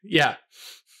 Yeah. Yeah.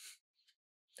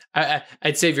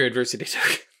 I'd save your adversity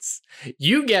tokens.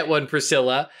 You get 1,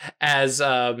 Priscilla, as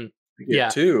I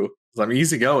get 2. I'm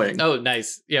easygoing. Oh,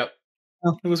 nice. Yep.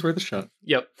 Well, it was worth a shot.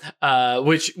 Yep.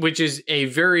 Which is a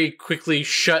very quickly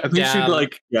shut down. I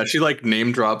think she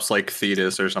name drops like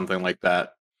Thetis or something like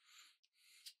that.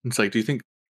 It's like, do you think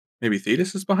maybe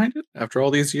Thetis is behind it after all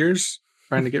these years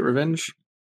trying to get revenge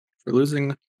for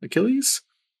losing Achilles?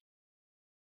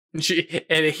 And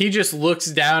he just looks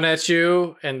down at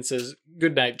you and says,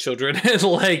 "Good night, children," and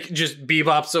like just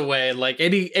bebops away. Like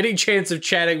any chance of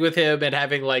chatting with him and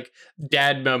having like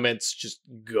dad moments just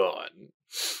gone.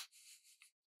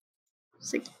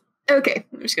 It's like, okay,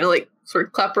 I'm just gonna like sort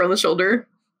of clap her on the shoulder.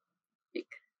 Like,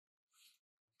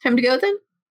 time to go then?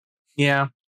 Yeah.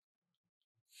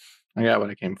 I got what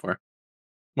I came for.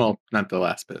 Well, not the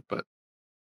last bit, but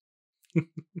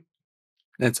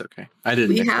it's okay. I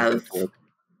didn't.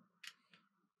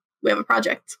 We have a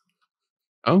project.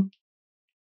 Oh,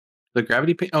 the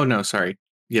gravity paint. Oh no, sorry.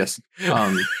 Yes.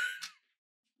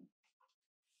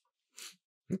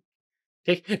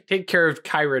 Take care of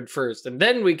Chiron first, and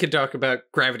then we can talk about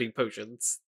gravity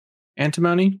potions.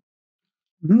 Antimony.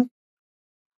 Mm-hmm.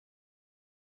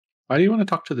 Why do you want to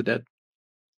talk to the dead?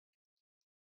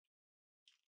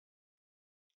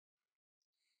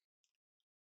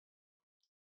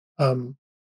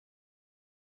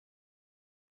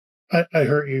 I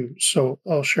hurt you, so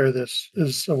I'll share this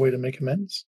as a way to make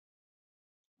amends.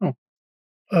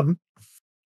 Oh.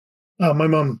 My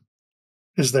mom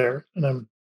is there, and I'm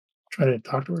trying to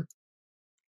talk to her.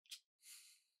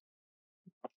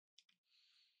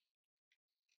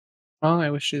 Well, I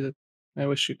wish you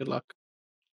good luck.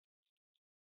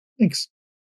 Thanks.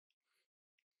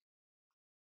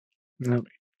 No,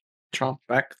 tromp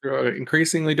back through an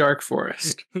increasingly dark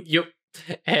forest. Yep.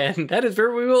 And that is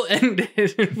where we will end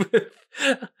it with.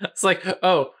 It's like,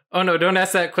 oh no, don't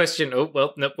ask that question. Oh,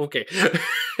 well, nope, okay.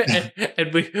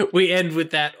 and we end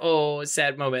with that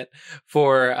sad moment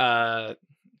for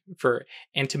for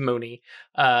antimony.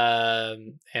 I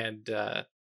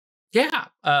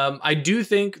do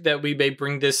think that we may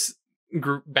bring this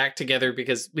group back together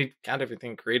because we've got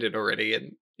everything created already,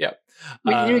 and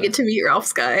we didn't get to meet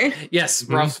Ralph's guy. Yes,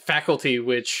 Ralph's faculty,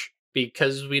 which,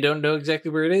 because we don't know exactly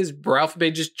where it is, Ralph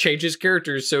may just change his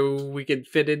characters so we can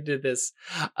fit into this.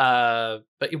 But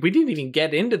we didn't even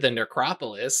get into the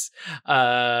necropolis.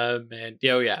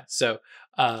 So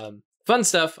fun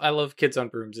stuff. I love Kids on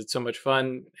Brooms. It's so much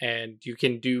fun, and you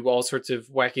can do all sorts of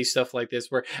wacky stuff like this,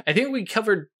 where I think we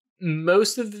covered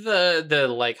most of the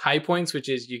like high points, which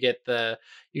is you get the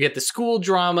school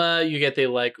drama, you get the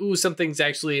like, ooh, something's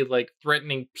actually like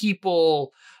threatening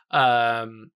people,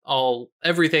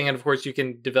 everything, and of course you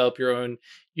can develop your own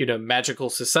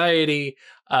magical society,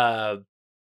 have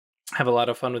a lot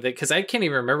of fun with it, because I can't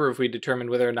even remember if we determined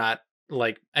whether or not,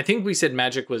 like, I think we said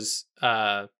magic was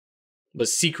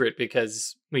secret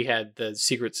because we had the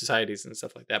secret societies and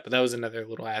stuff like that, but that was another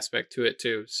little aspect to it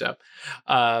too. So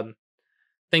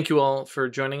thank you all for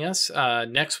joining us.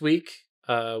 Next week,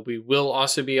 we will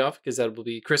also be off because that will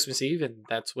be Christmas Eve, and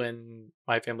that's when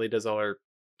my family does all our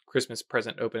Christmas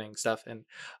present opening stuff. And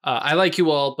I like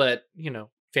you all, but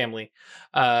family.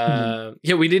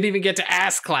 We didn't even get to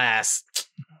ask class.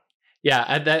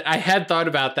 I had thought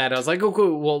about that. I was like, oh,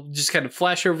 cool. We'll just kind of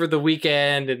flash over the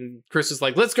weekend. And Chris was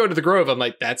like, let's go to the Grove. I'm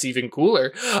like, that's even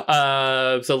cooler.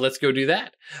 So let's go do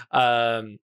that.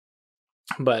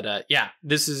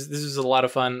 This is a lot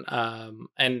of fun.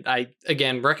 And I,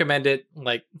 again, recommend it.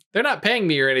 Like, they're not paying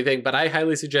me or anything, but I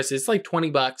highly suggest it. It's like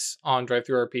 $20 on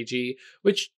DriveThruRPG,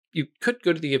 which you could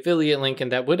go to the affiliate link,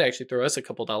 and that would actually throw us a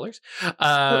couple dollars.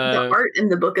 The art in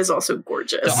the book is also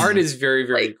gorgeous. The art is very,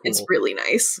 very cool. It's really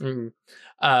nice.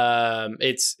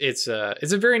 It's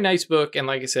a very nice book, and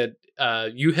like I said,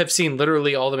 you have seen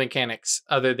literally all the mechanics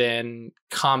other than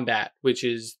combat, which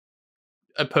is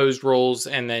opposed rolls,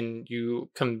 and then you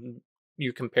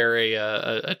compare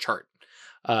a chart.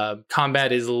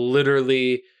 Combat is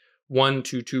literally 1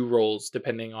 to 2 rolls,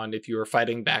 depending on if you are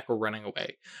fighting back or running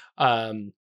away.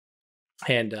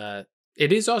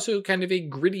 It is also kind of a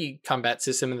gritty combat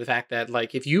system in the fact that,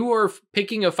 like, if you are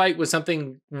picking a fight with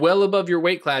something well above your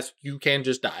weight class, you can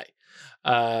just die.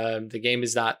 The game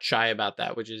is not shy about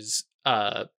that, which is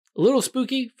a little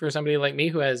spooky for somebody like me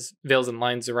who has veils and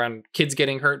lines around kids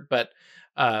getting hurt. But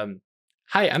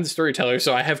hi, I'm the storyteller,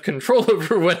 so I have control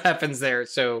over what happens there,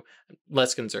 so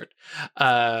less concerned.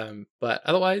 But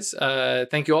otherwise,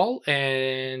 thank you all.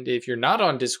 And if you're not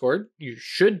on Discord, you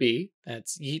should be.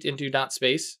 That's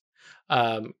yeetinto.space.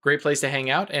 Great place to hang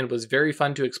out, and was very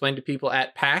fun to explain to people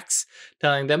at PAX,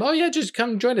 telling them, oh yeah, just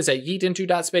come join us at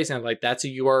yeetinto.space. And I'm like, that's a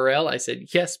URL? I said,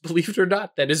 yes, believe it or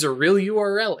not, that is a real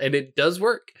URL, and it does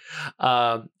work.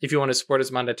 If you want to support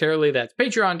us monetarily, that's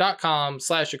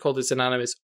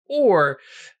patreon.com/occultistsanonymous or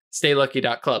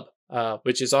staylucky.club,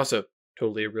 which is also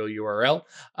totally a real URL.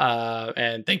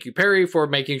 And thank you, Perry, for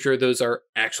making sure those are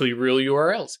actually real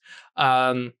URLs.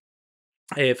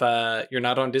 If you're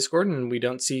not on Discord and we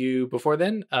don't see you before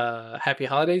then, happy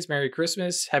holidays, Merry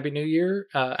Christmas, Happy New Year.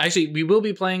 Actually, we will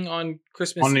be playing on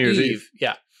Christmas on New Year's Eve.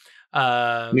 Yeah.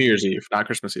 New Year's Eve, not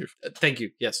Christmas Eve. Thank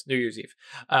you. Yes, New Year's Eve.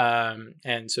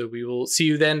 And so we will see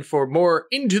you then for more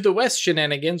Into the West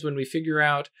shenanigans when we figure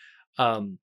out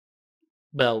more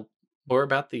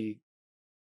about the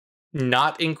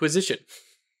not Inquisition.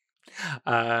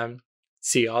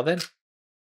 See y'all then.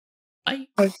 Bye.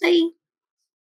 Bye. Bye.